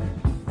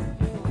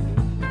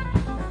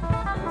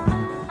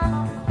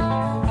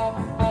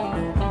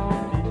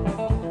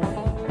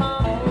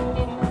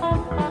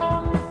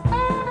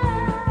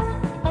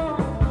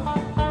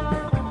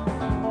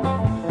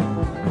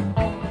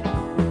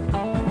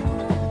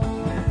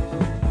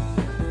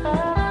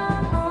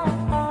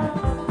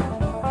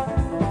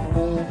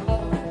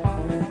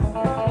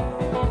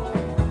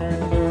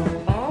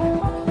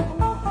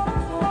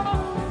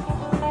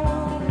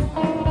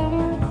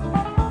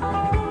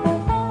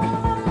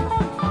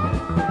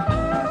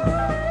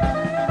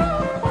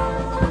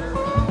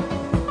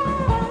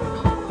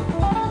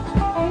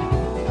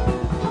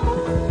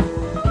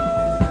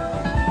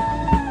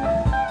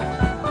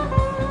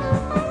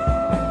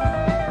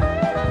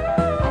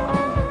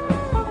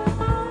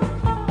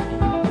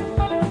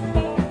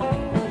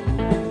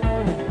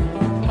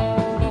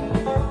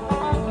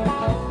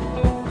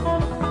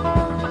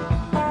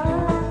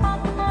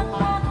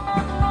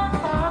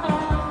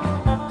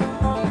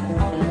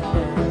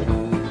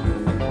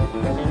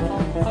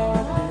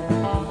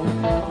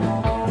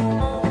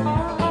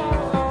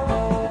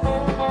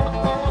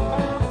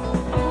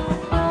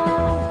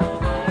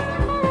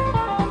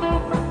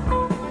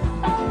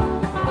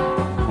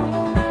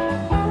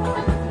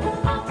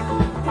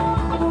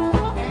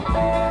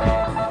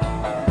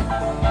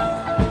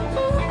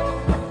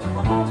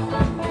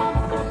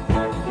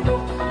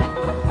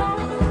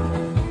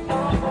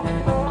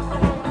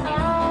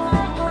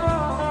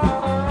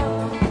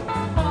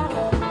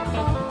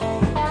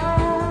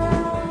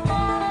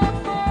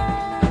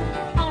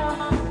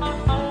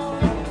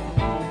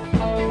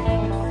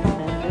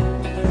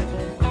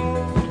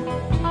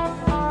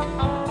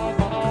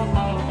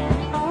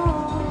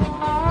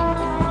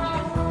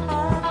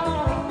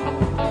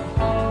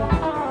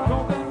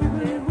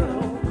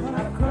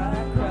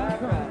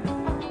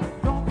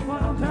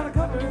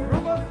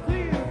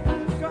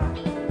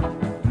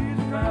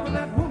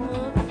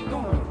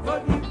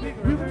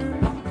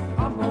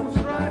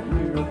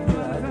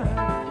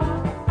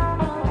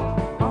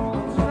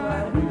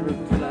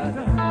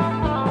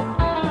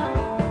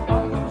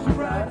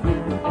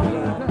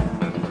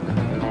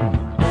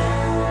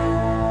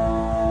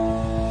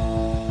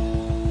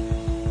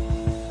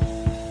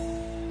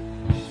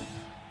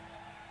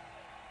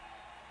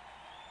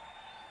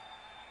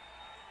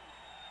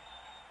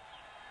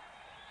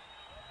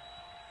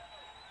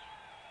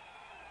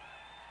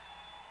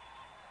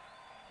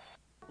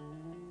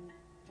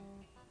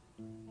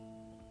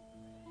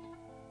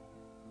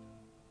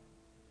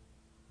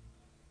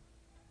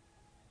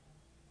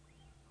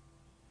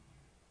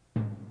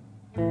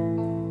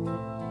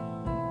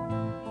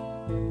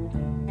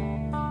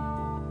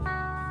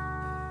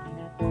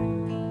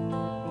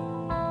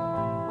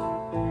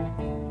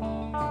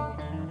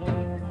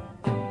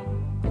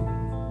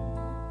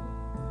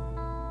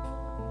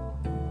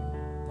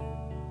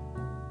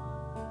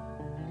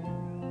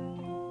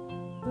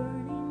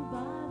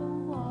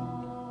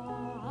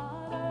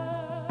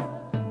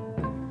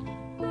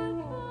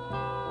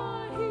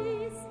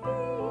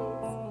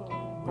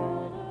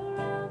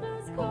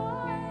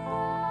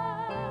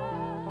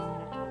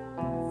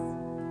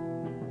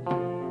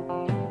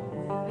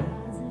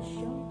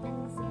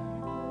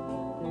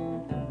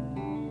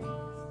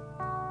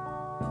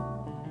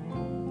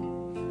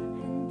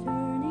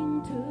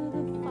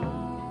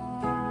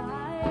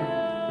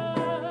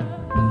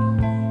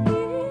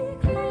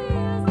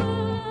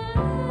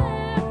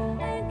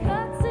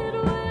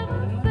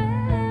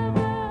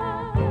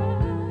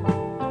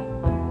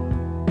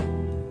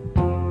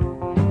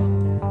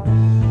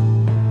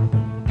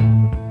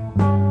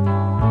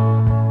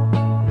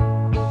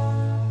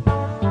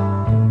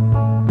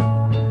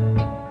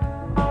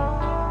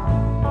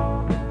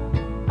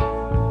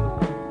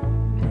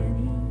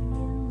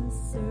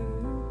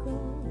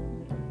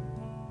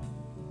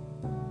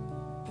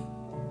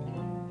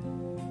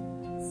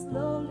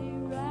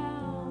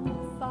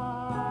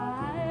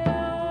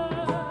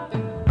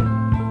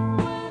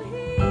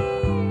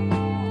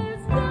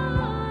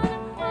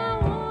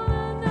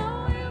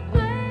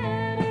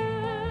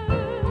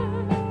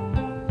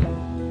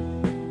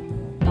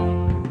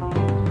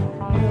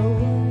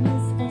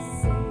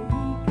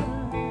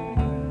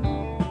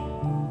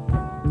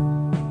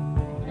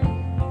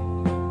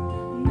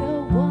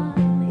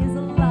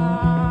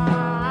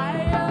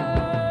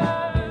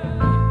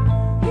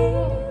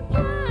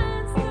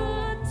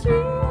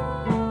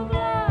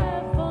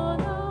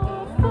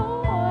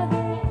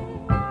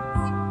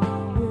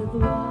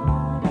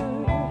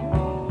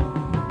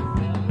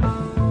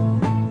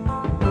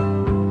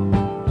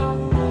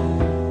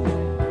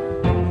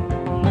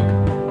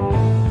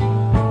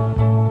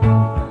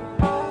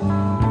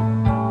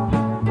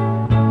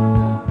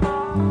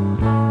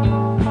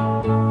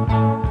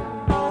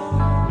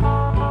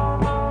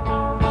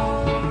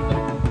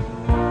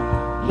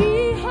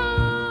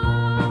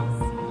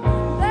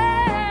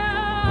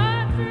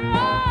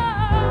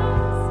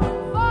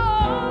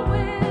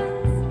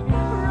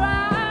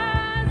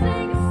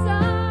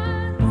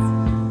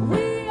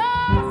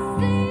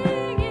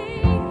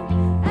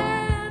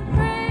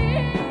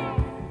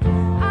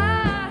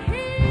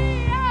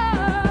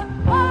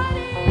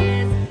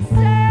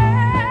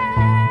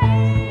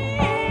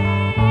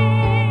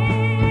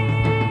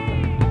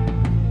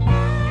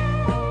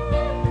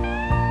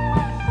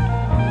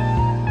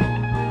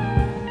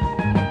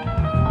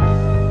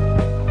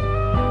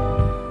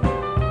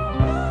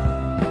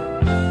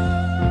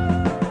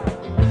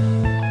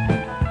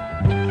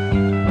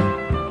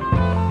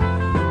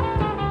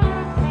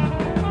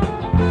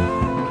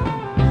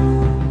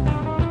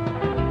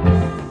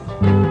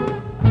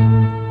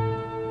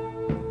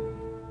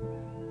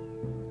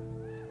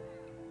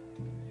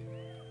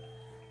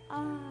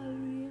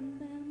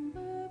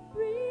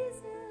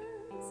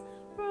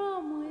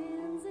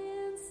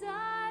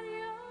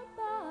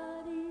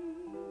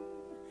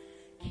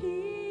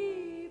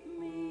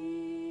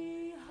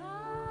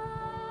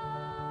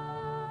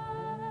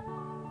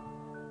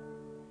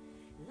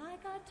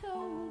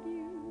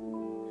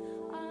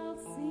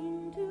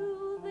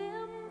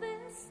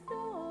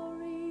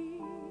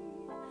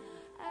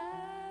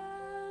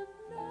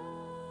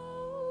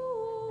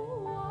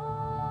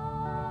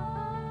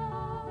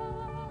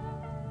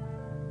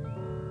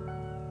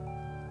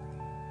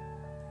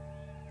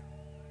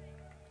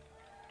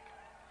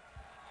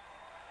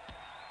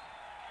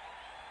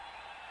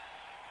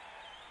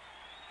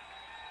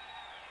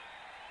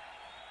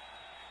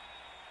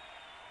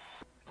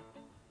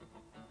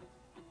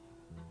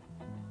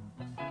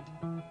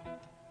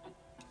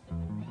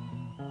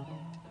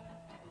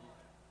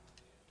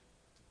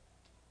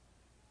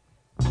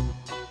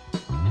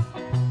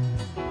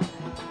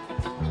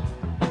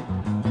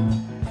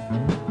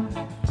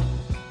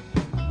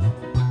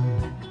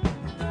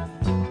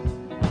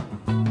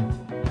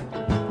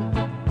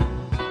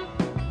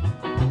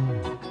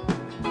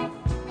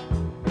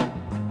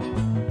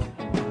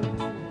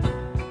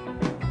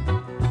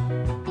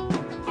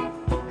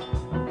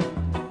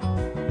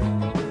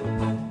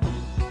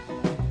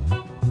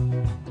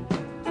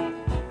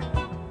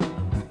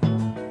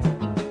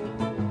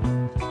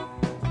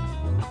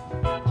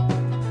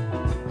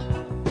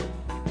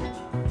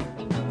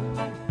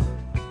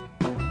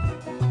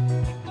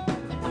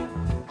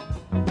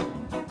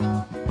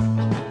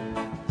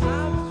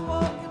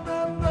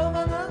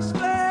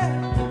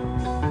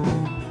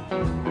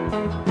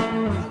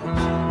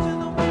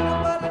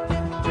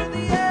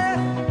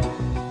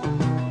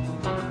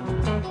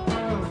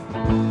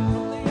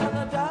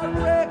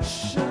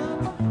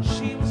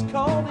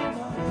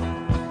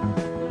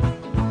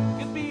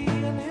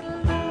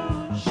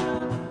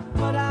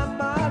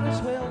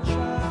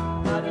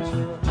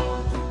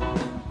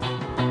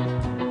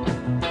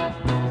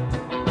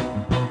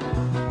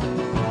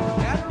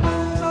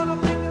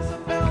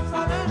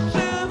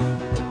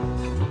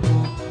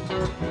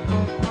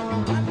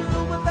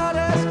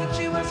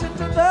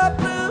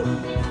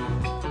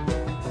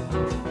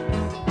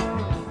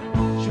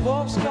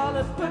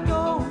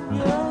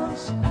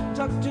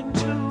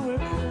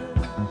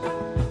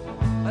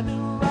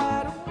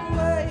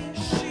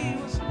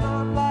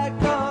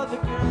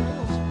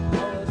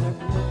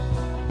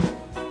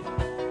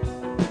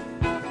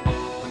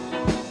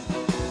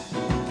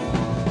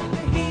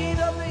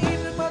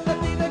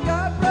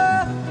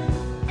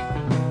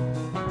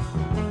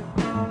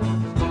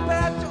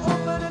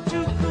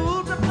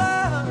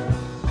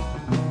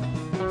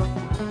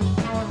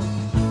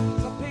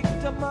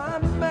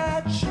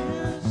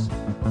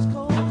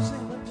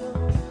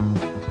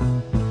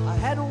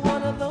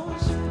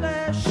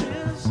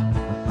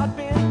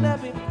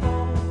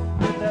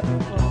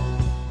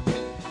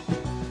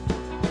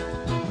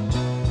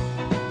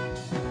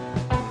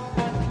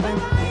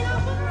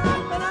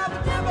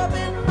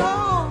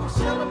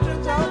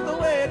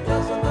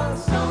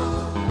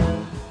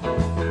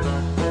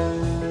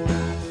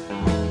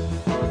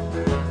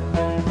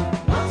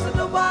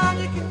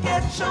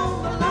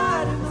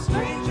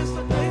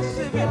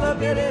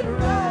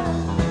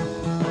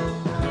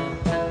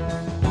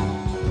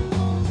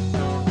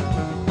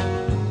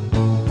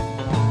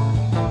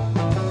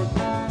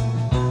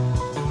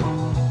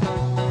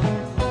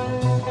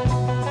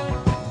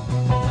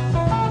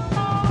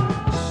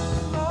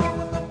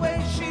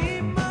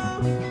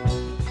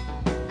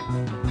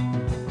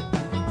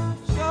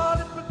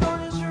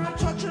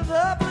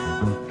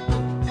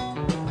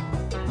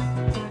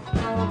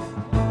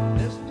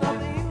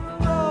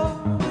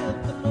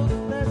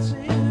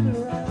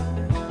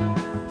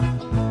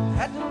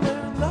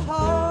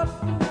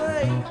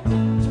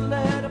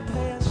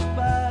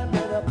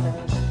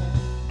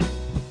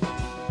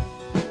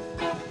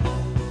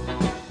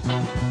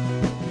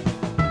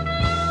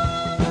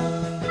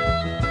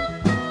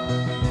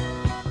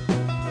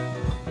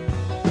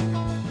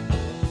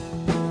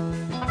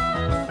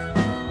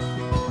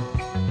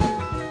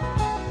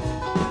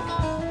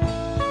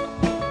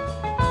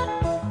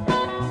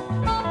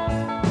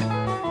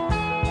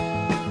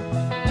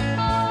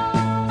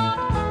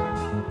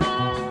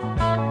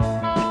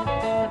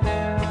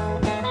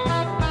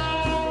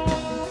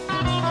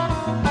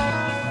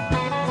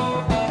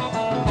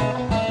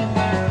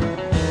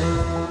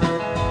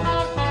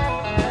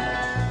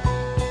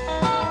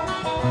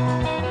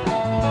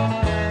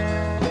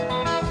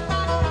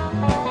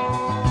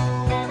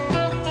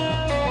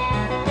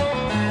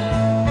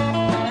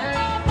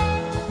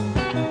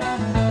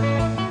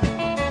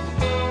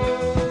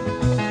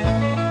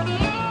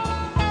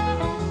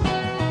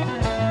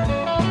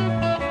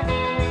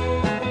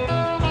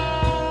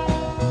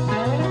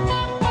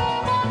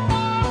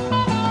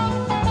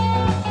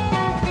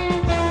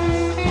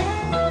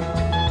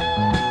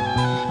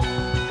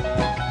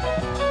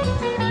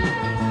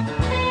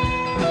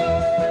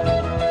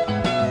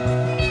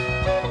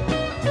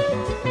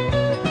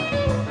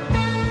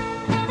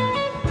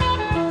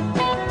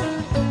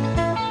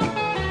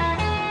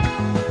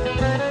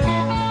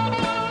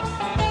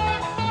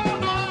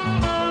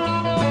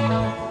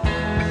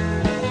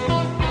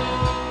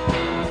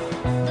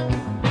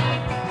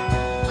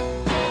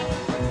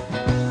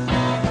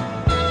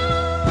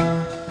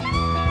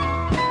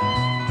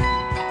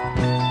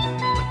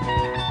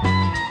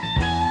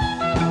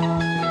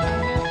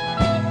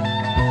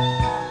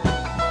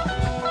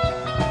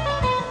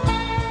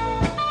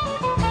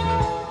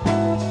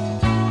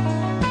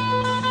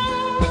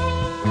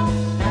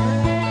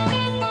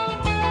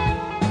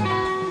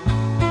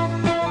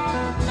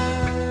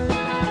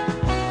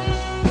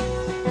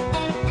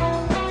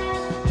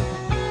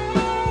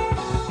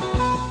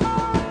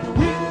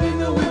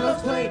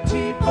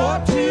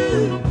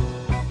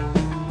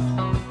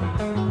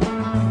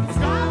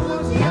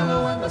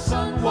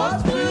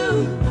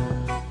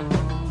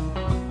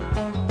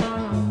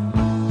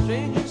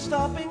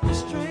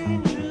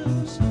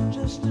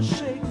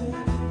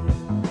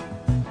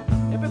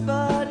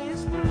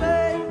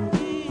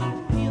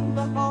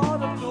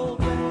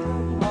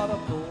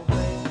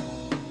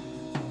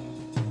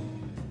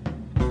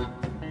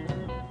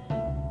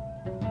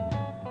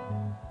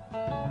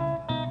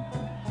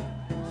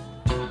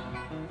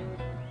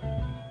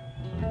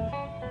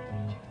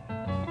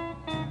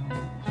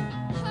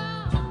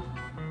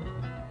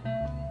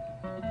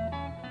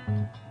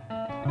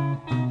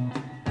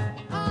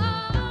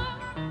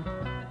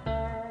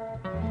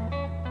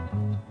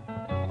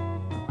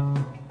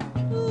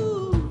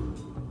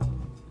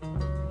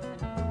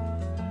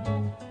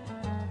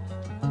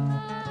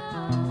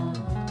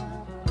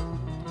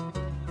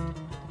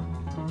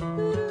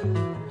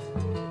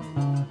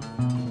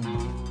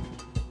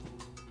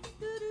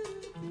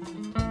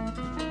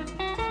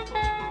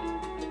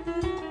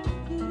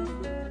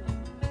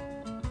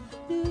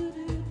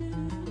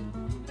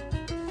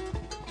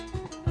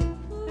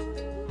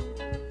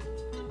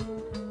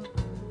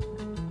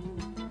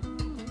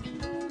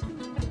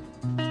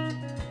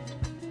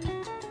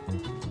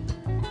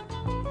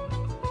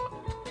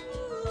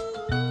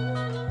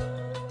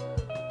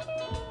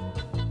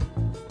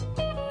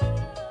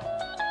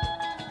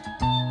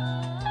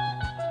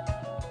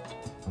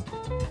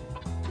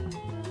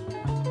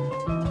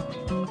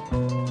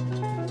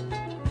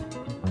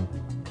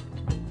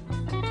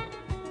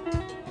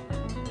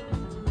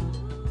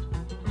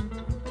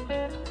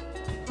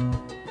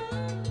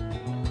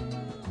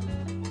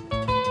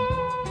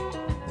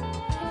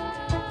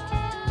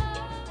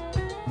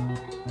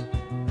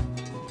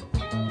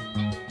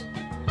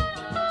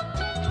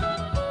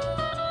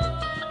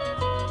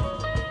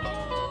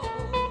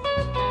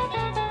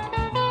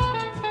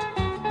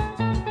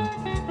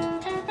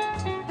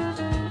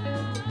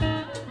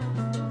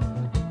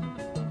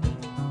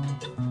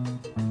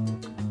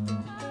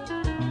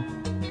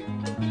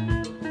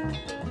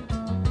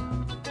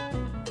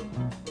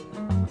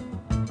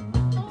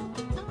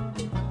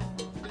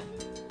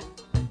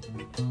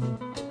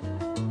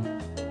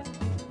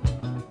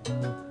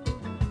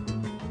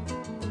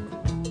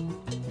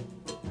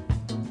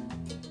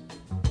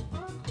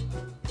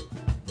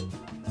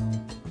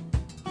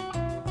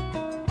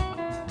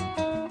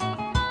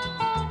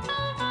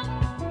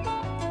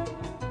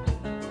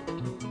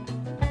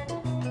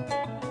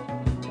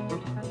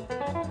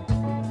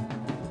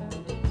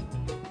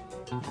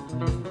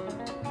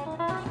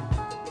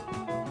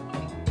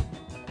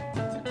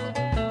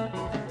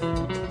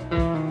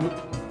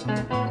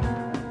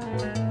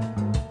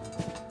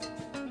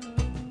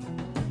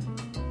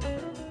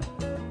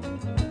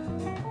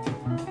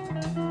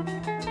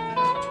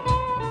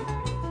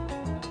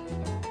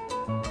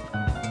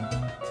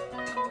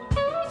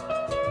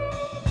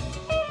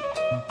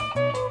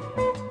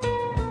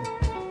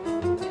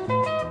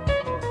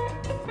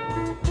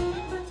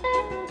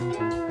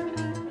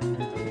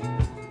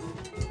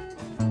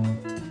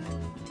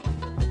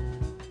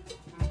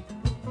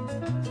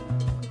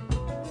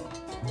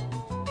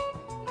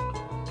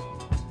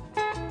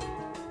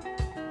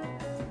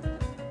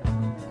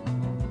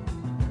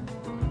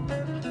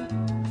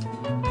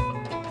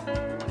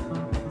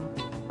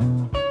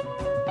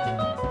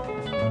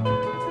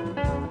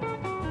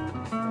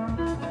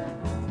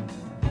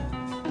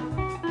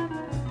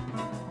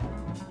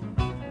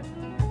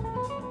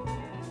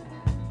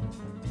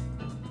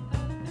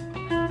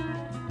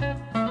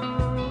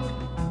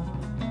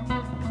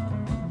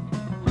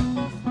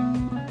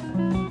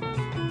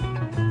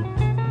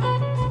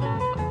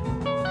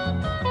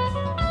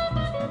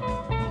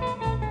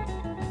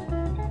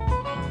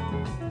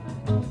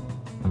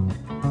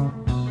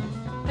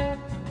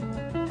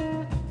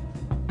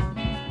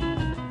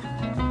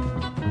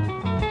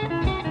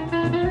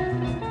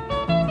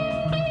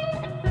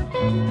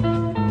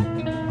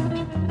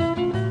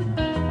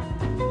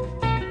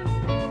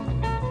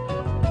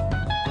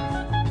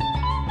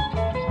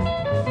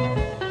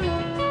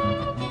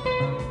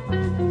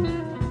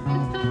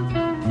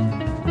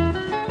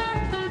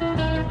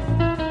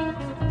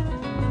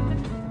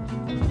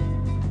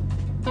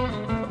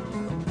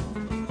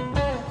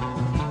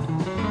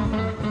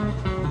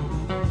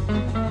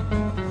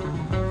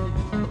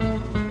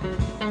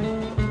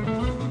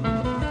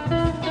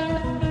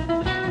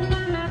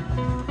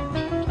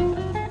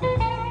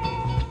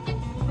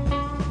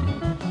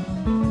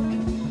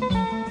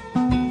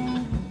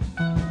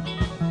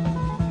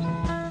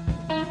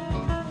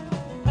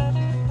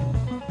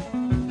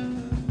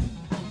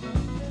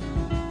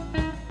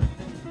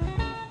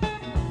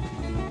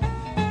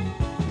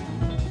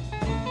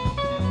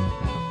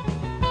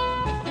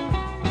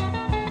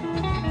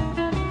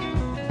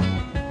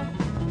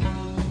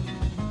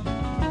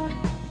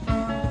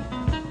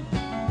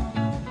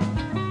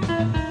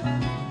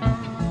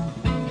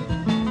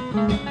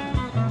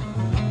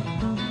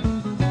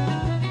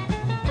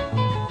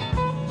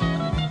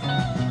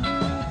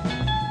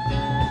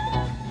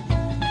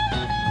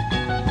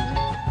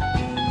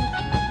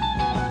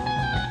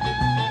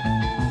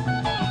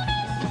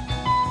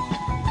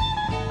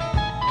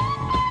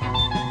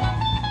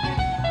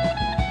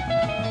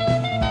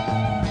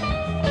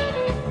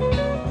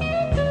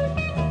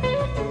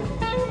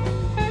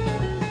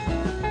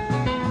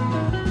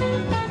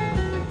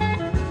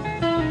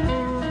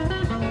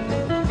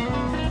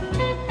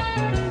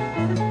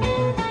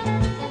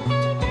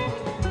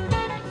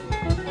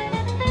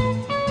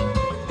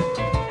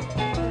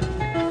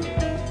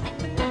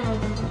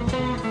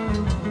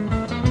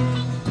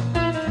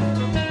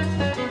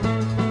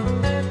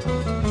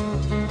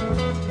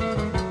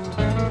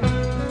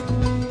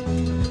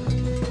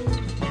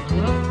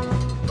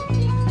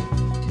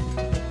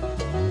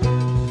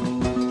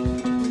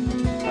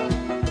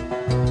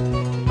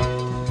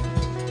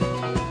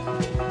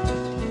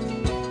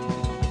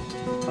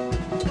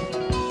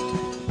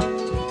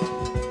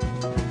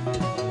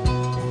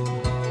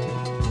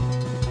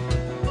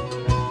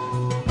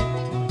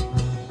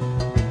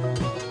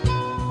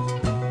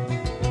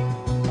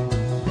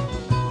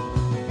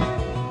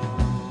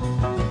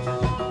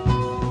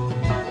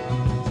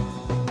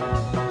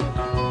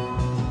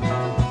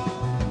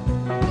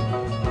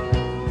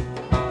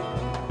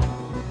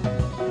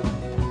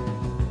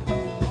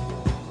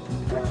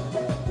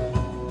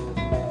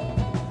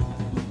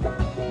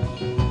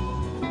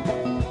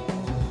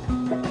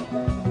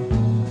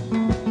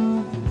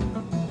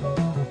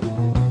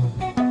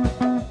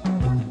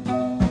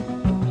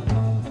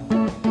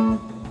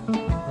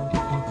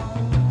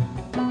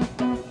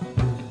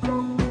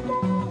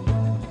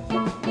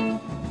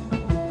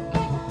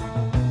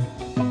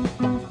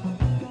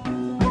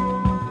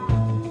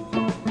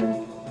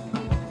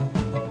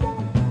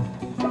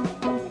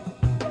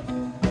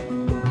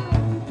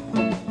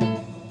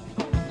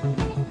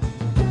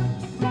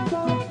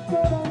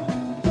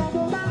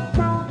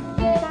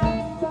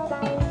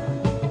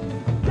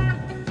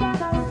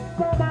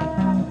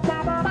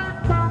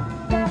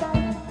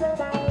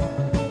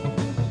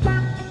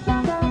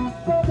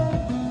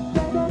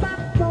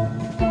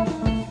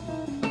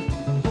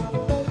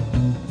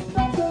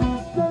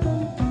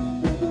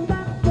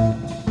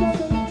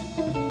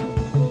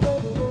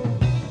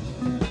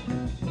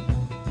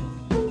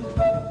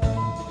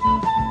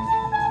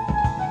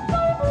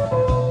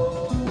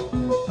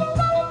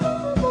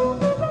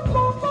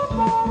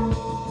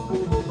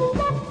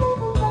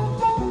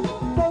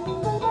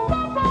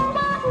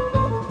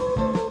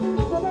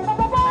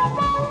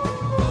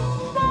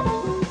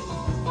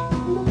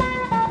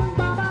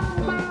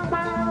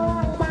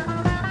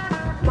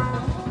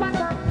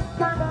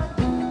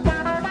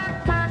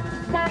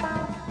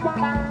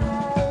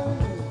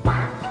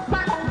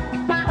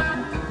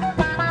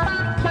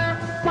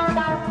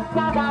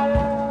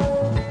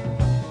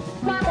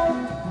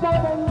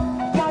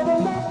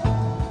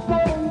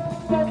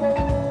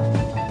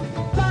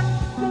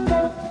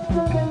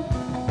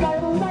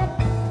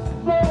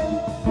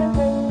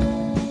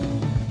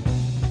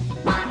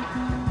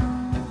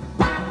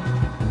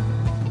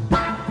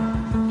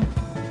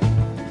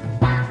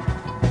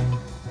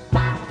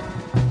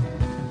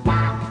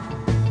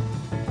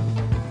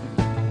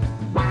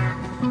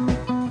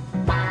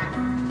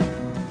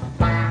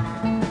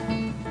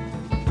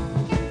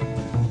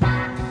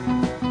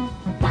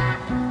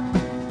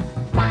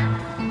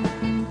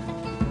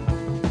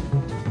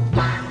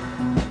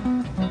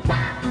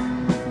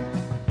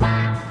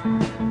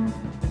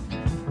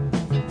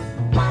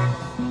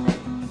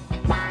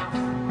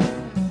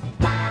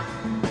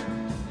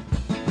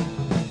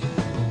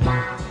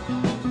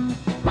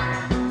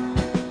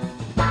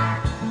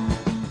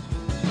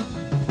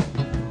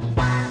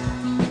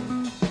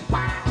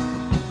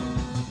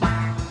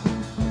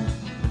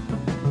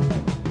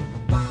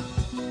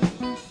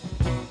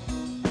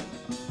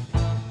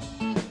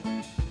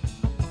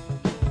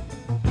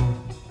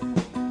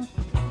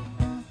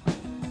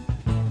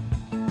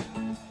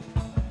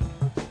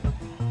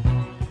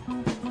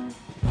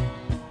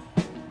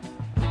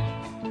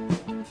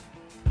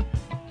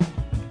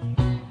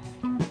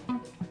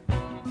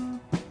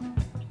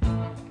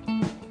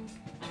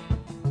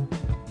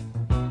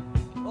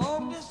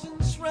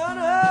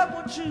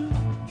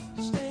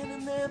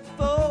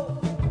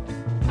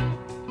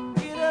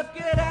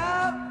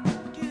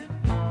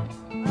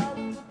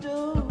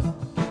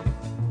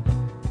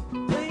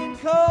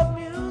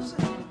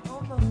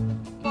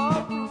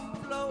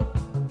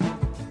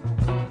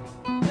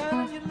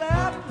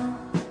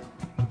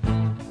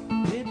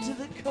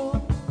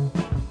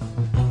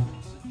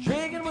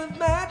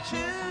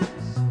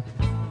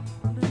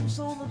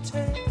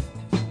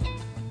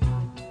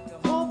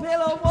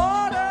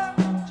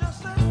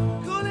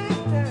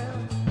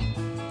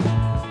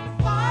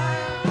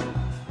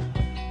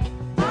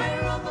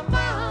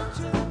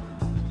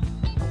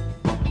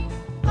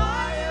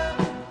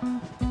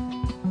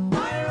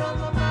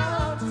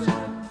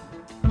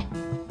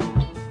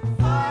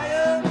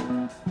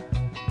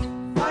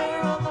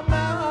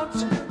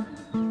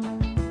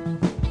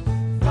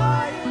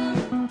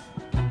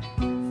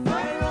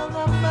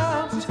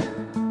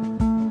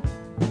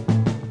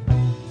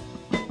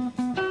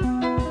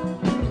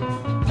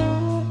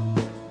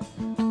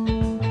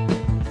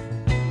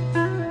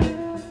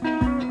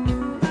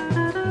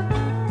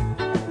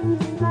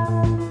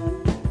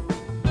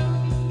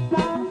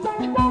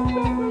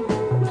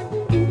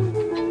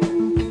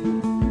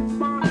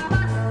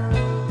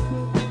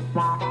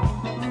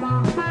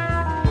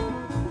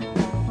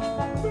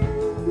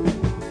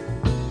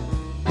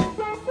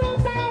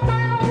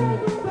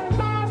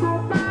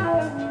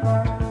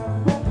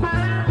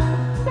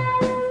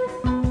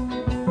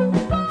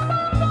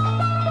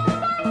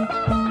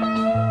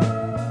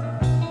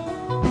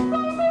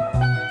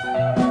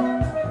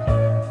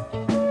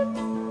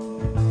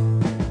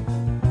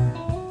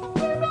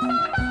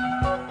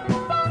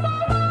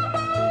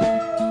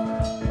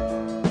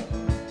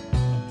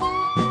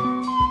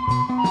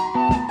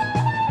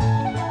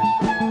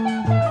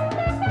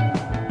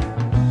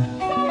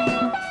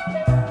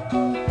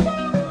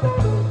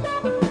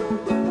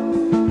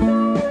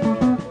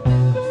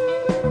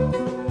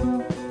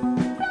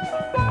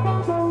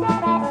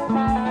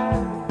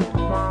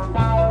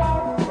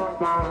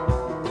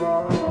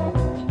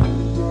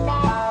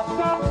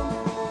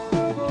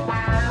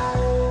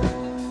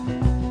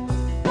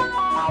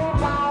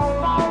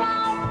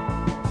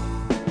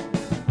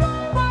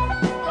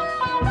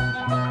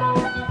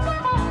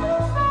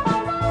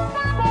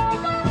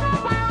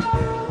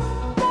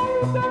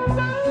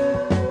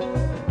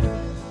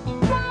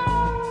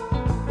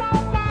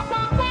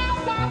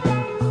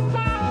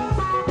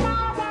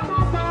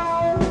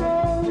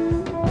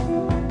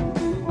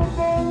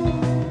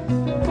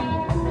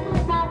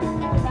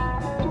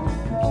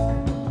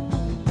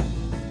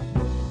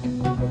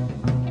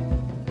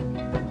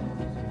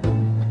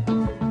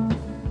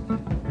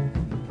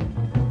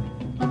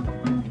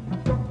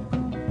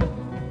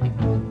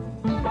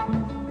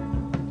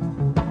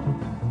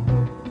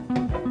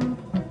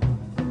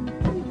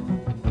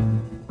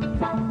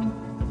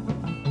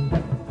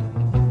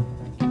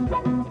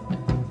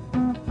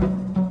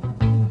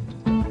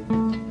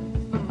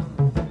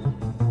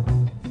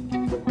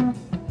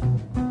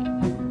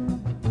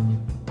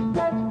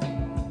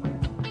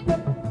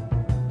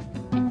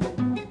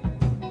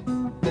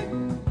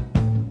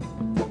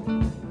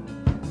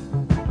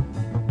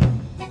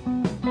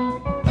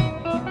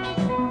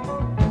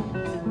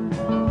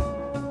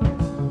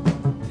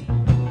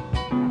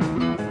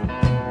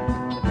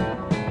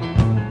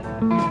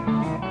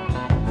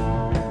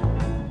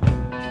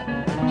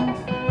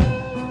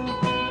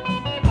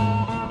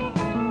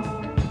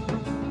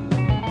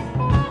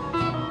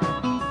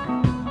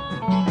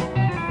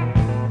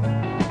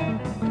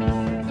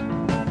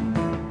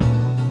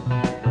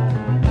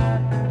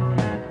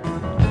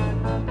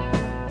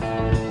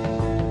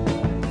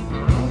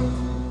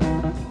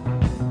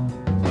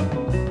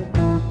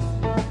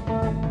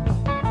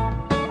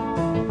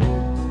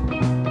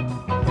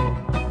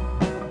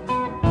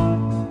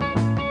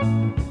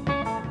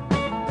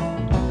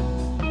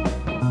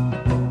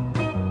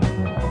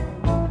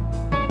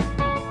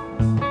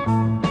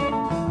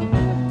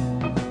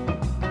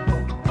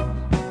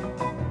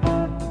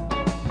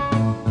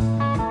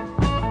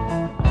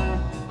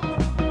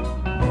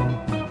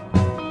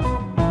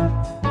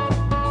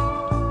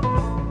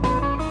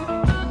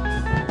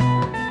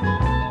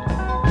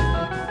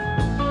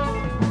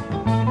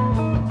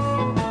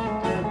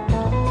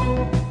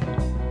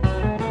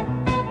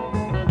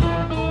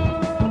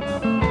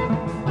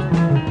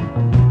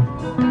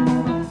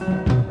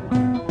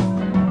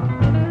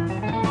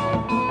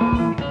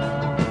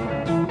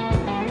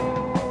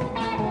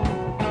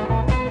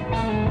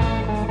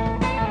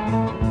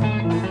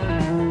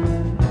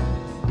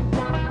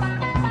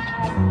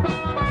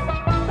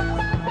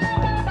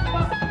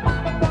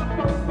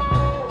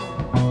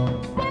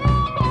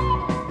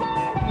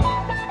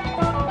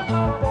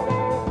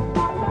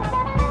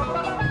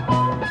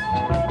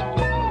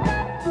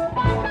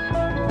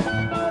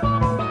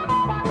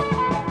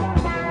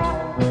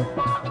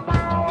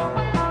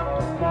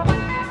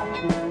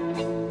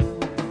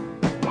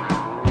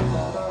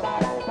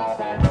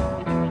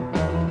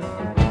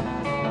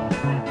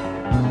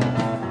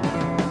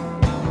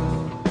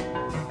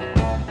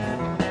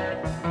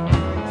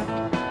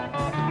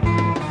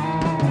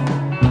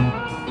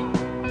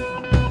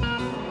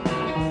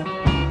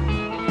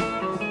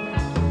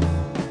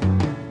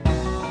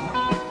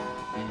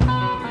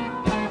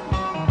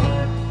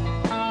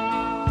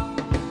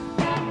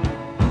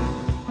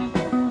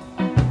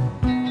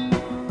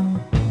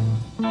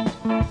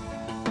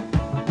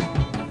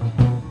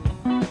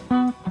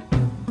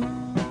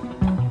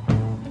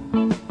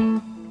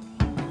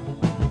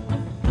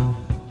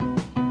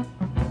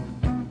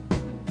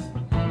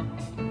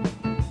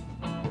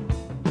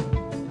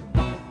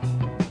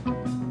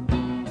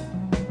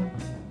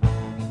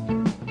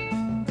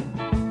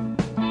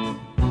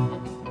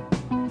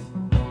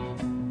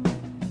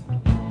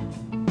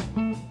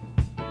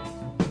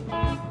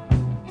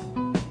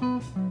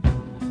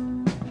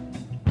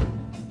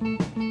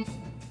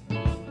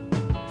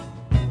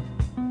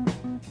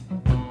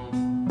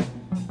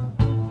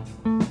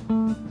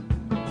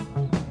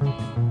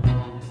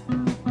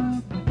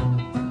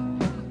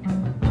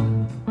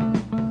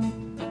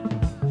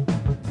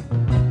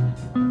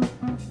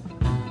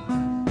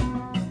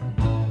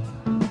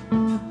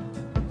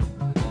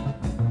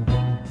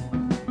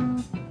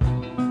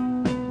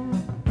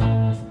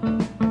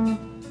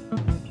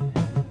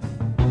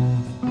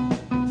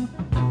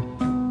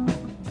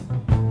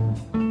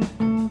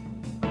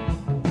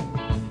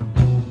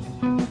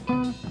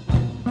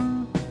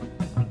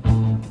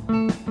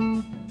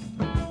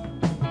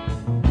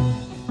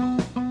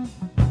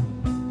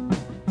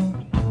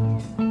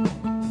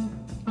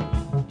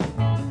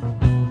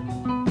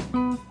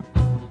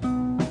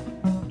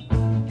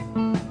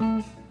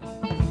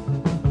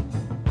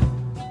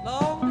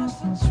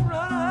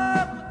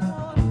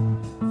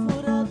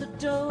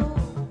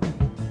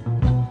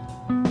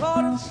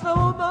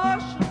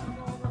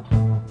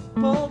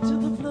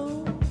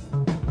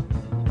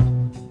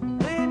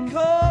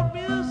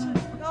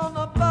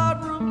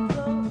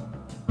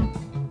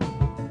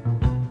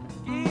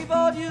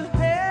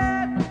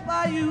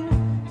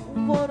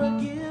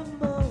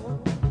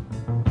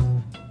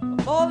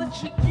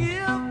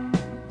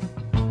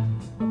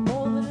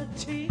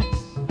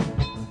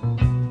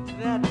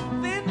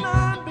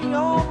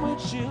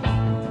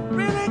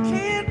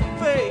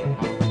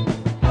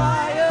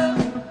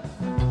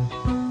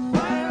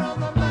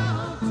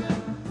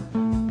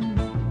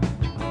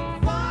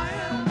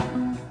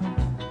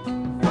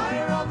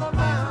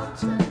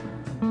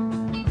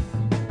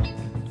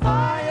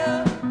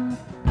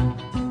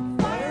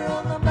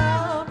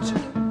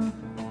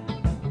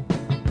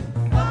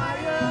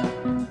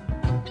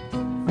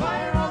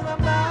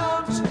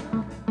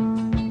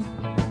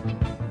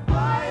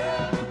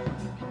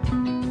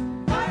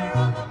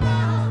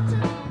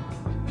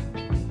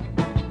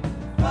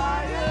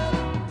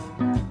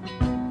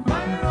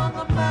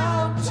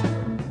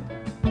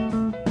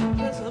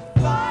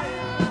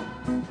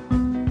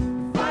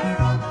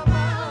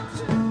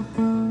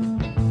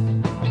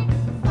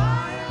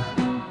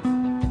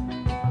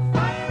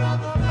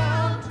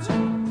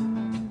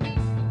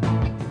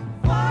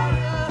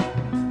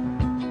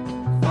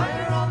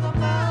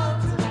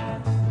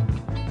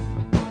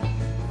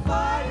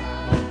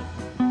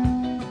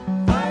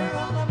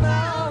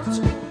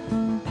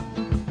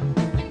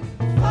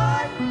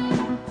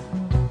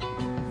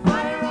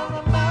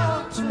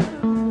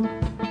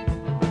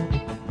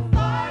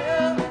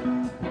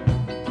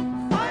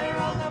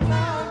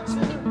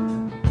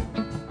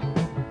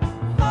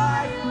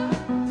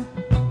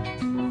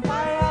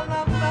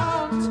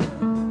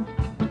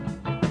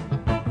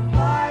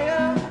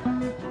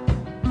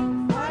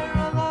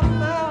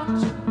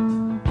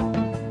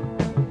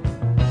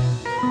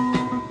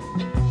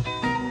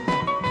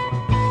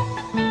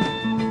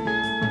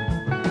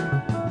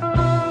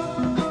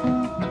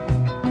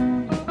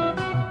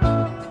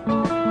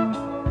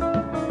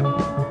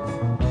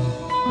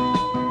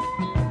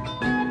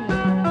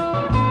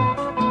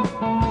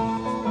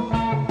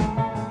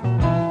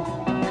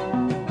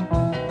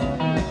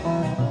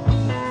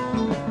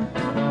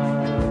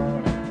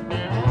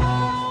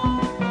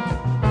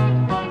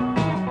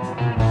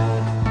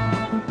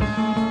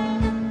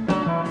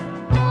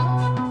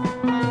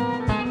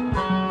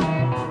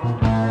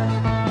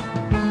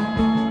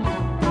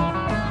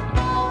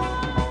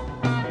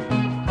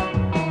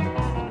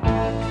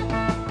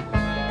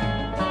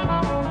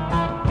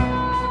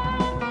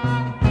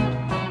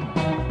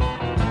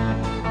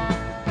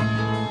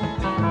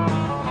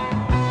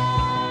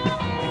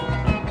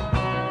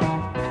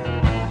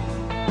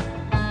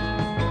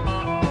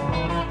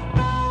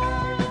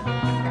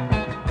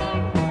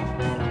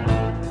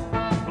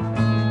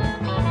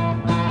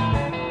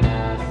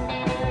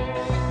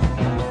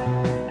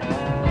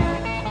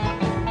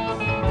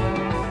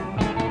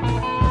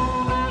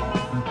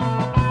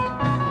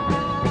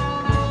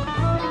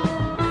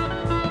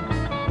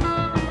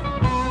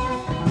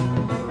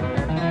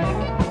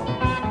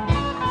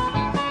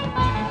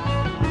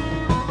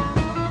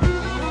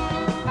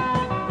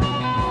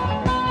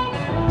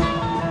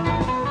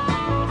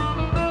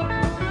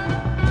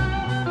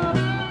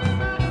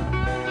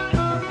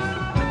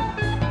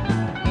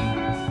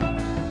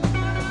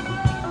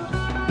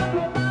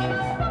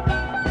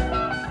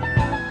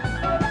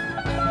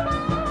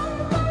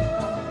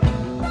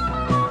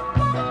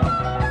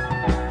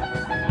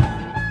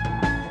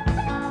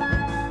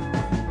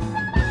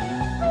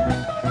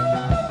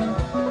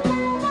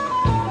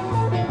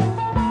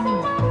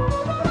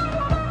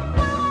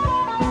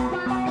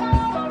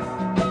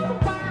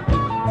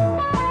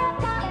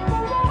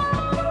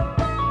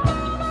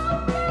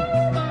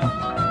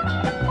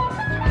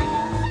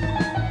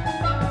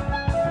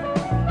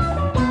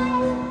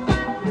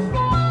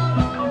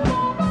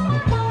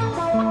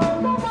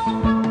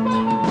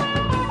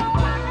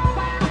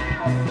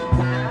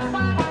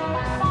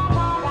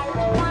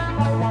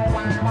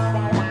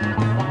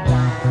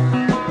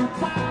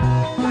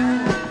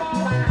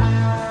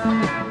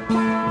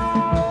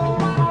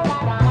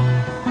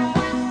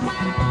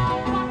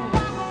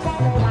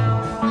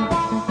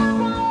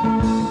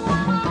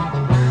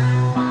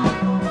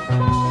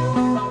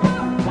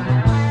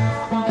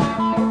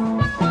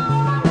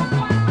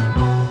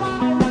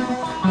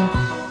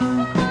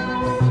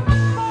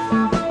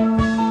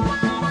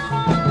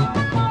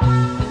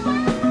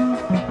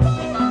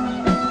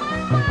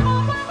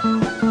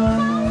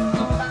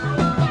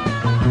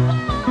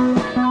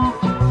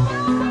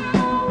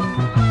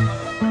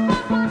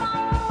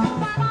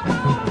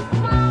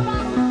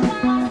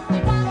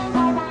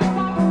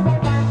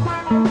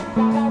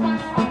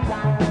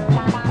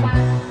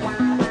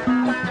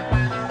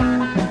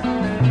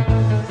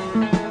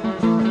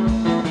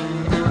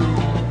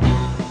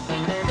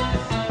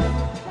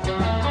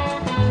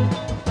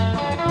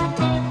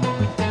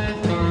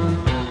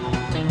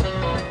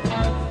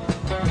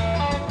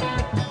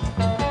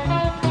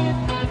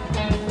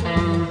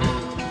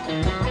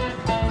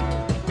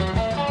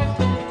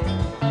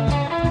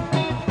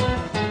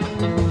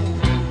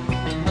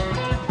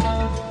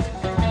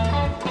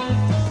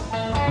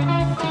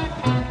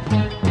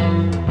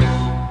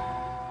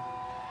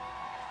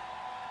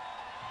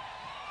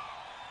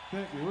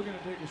 we're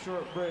going to take a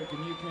short break,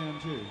 and you can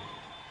too.